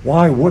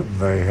why wouldn't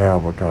they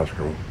have a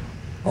Costco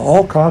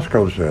All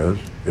Costco says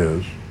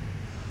is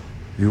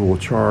you will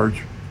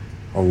charge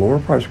a lower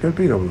price. It could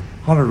be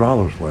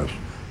 $100 less,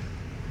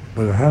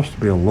 but it has to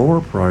be a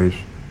lower price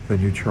than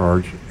you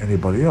charge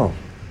anybody else.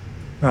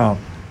 Now,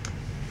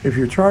 if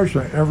you're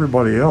charging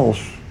everybody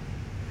else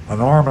an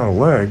arm and a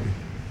leg,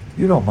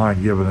 you don't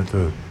mind giving it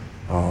to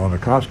on a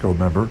Costco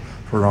member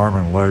for an arm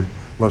and a leg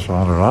less than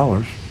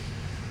 $100.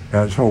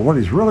 And so what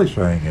he's really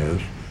saying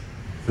is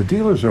the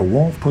dealers that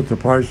won't put the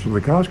price of the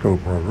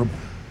Costco program,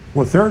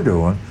 what they're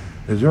doing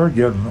is they're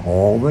getting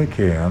all they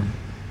can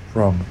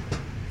from,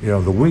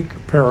 the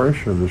weak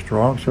perish or the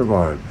strong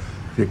survive.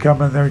 If you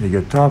come in there and you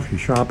get tough, you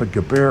shop and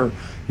compare,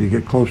 you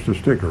get close to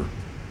sticker.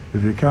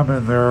 If you come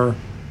in there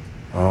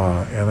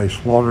and they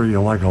slaughter you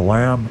like a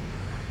lamb,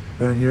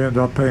 then you end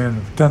up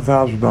paying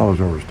 $10,000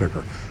 over a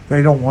sticker.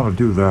 They don't want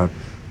to do that,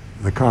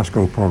 the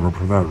Costco program,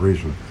 for that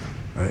reason,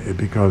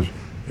 because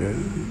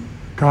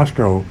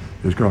Costco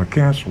is going to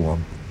cancel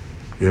them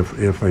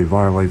if they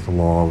violate the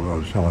law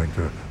of selling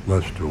to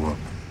less to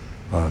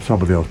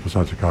somebody else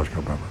besides a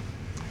Costco member.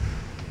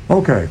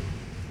 Okay,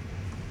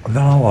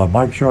 now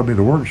Mike showed me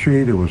the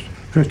worksheet. It was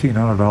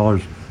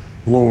 $1,500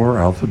 lower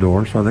out the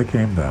door, so they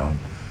came down.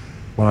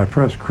 When I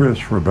pressed Chris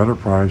for a better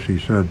price, he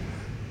said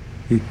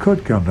he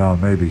could come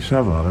down maybe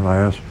 $700. I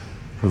asked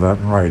for that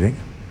in writing.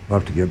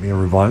 Left to get me a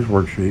revised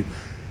worksheet.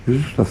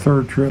 Is this the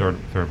third trip?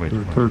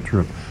 Third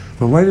trip.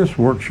 The latest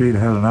worksheet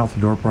had an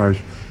out-the-door price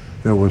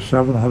that was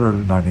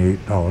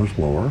 $798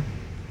 lower.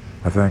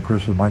 I thank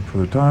Chris and Mike for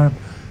the time.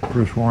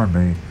 Chris warned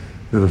me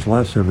that his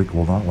last Civic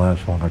will not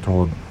last long. I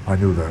told him I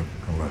knew that.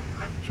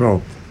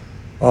 So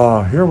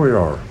here we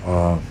are.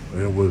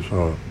 It was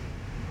an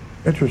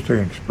interesting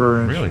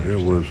experience. Really it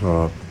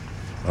was.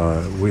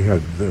 We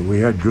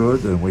had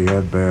good and we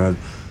had bad.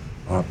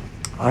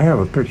 I have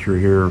a picture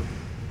here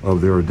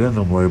of their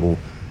addendum label,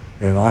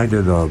 and I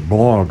did a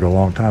blog a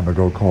long time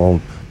ago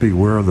called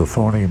 "Beware the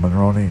Phony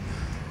Monroney,"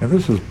 and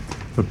this is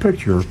the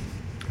picture.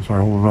 As I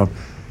hold it up,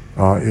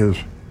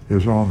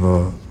 is on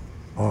the.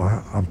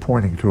 I'm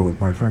pointing to it with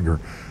my finger.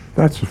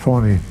 That's the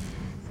phony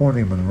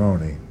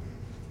Monroney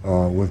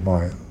with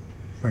my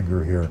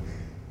finger here.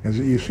 And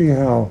you see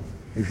how,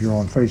 if you're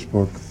on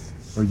Facebook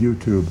or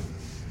YouTube,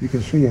 you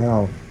can see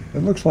how it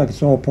looks like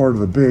it's all part of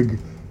the big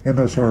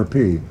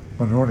MSRP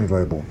Monroney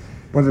label,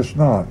 but it's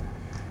not.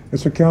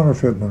 It's a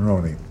counterfeit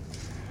Monroney,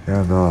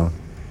 and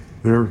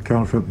their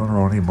counterfeit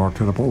Monroney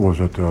marked it up. What was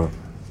it, 3,000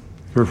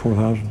 or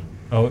 4,000?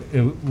 Oh,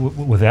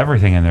 with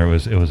everything in there,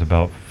 it was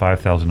about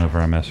 5,000 over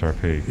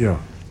MSRP. Yeah.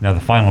 Now the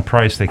final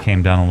price, they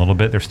came down a little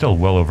bit. They're still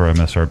well over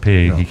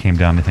MSRP. Yeah. He came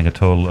down, I think, a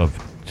total of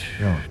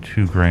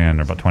 $2,000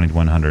 or about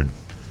 $2,100.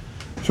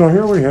 So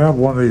here we have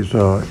one of these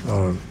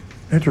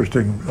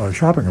interesting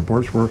shopping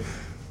reports where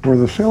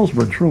the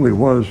salesman truly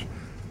was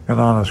an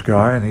honest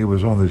guy, and he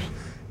was on this.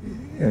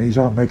 And he's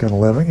out making a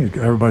living.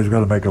 Everybody's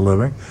got to make a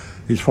living.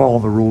 He's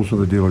following the rules of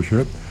the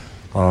dealership.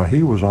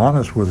 He was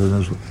honest within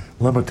his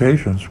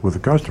limitations with the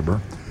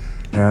customer,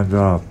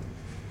 and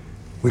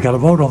we got a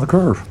vote on the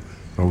curve.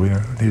 So we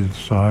need to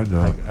decide.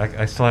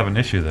 I still have an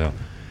issue though,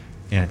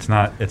 and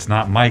it's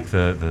not Mike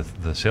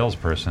the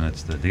salesperson.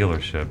 It's the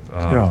dealership.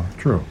 Yeah,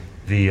 true.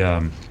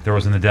 There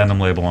was an addendum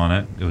label on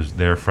it. It was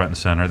there front and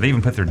center. They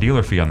even put their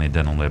dealer fee on the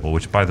addendum label,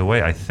 which, by the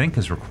way, I think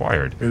is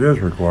required. It is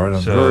required,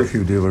 and very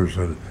few dealers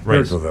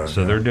adhere to that.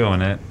 So they're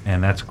doing it,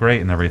 and that's great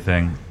and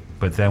everything.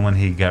 But then when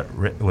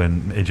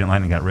when Agent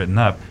Lightning got written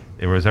up,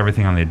 it was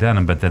everything on the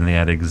addendum, but then they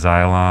added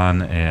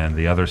Xylon and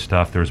the other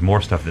stuff. There was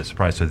more stuff that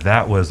surprised. So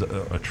that was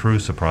a true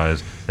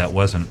surprise that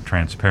wasn't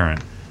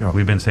transparent. Yeah.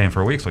 We've been saying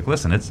for weeks, like,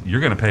 listen, you're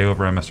going to pay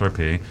over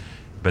MSRP,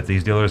 but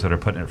these dealers that are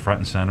putting it front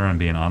and center and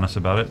being honest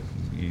about it,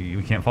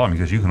 you can't follow them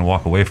because you can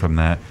walk away from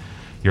that.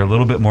 You're a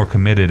little bit more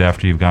committed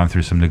after you've gone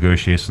through some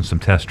negotiations, some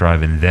test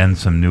drive, and then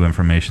some new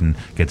information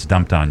gets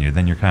dumped on you.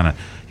 Then you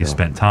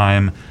spent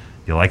time,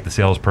 you like the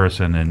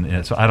salesperson,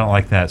 and so I don't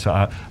like that.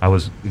 So I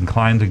was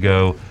inclined to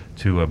go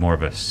to more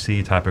of a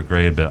C type of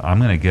grade, but I'm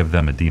going to give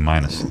them a D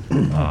minus.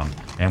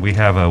 And we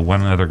have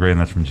one other grade,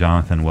 and that's from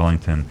Jonathan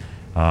Wellington,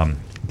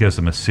 gives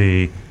them a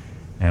C,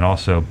 and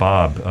also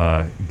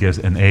Bob gives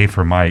an A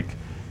for Mike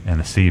and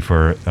a C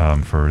for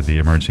the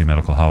emergency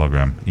medical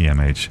hologram,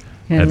 EMH.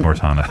 Ed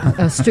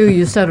Mortana. Stu,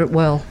 you said it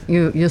well.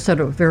 You said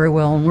it very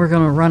well, and we're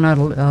going to run out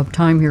of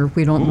time here if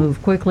we don't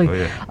move quickly. Oh,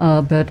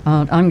 yeah. But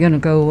I'm going to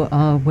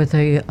go with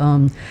a.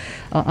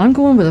 I'm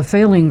going with a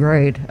failing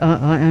grade.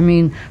 I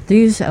mean,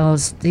 these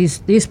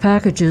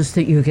packages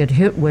that you get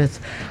hit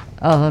with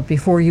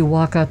before you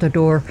walk out the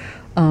door.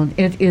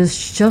 It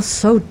is just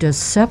so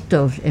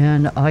deceptive,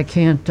 and I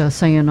can't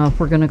say enough.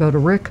 We're going to go to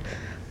Rick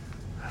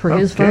for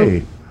his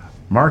vote.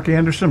 Mark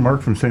Anderson,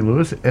 Mark from St.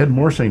 Louis. Ed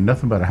Morse ain't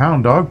nothing but a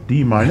hound dog,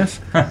 D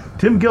minus.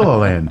 Tim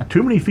Gilliland,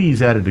 too many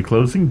fees added to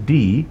closing,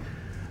 D.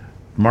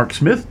 Mark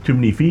Smith, too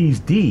many fees,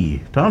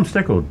 D. Tom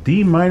Steckel,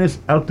 D minus.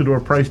 Out the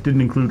door price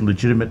didn't include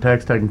legitimate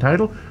tax tag and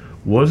title.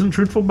 Wasn't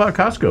truthful about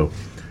Costco.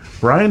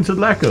 Brian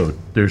Sedlacko,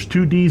 there's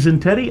 2 D's in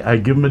Teddy. I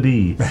give him a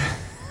D.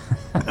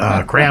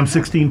 Cram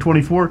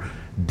 1624,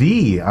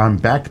 D. I'm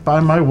backed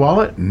by my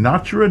wallet,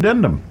 not your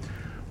addendum.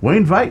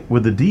 Wayne Veit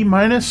with a D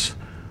minus.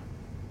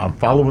 I'm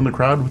following the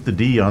crowd with the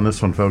D on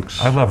this one, folks.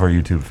 I love our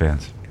YouTube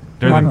fans.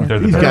 They're the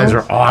These best. guys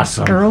are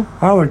awesome. Earl?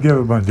 I would give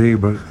him a D,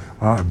 but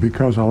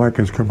because I like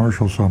his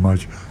commercial so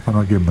much, I'm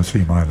gonna give him a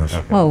C minus.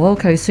 Oh,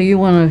 okay. So you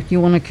wanna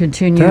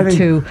continue Teddy.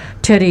 to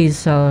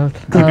Teddy's Keep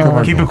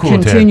it cool,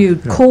 Ted.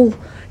 continued cool.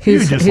 You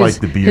just like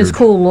the beard. His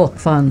cool look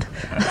fund.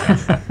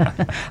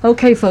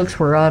 Okay, folks,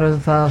 we're out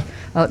of.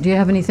 Do you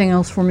have anything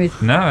else for me?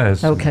 No,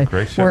 it's Okay,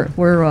 great show.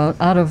 we're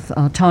out of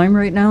time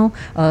right now.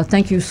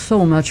 Thank you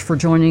so much for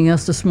joining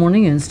us this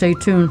morning, and stay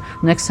tuned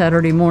next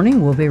Saturday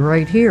morning. We'll be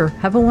right here.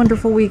 Have a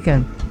wonderful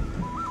weekend.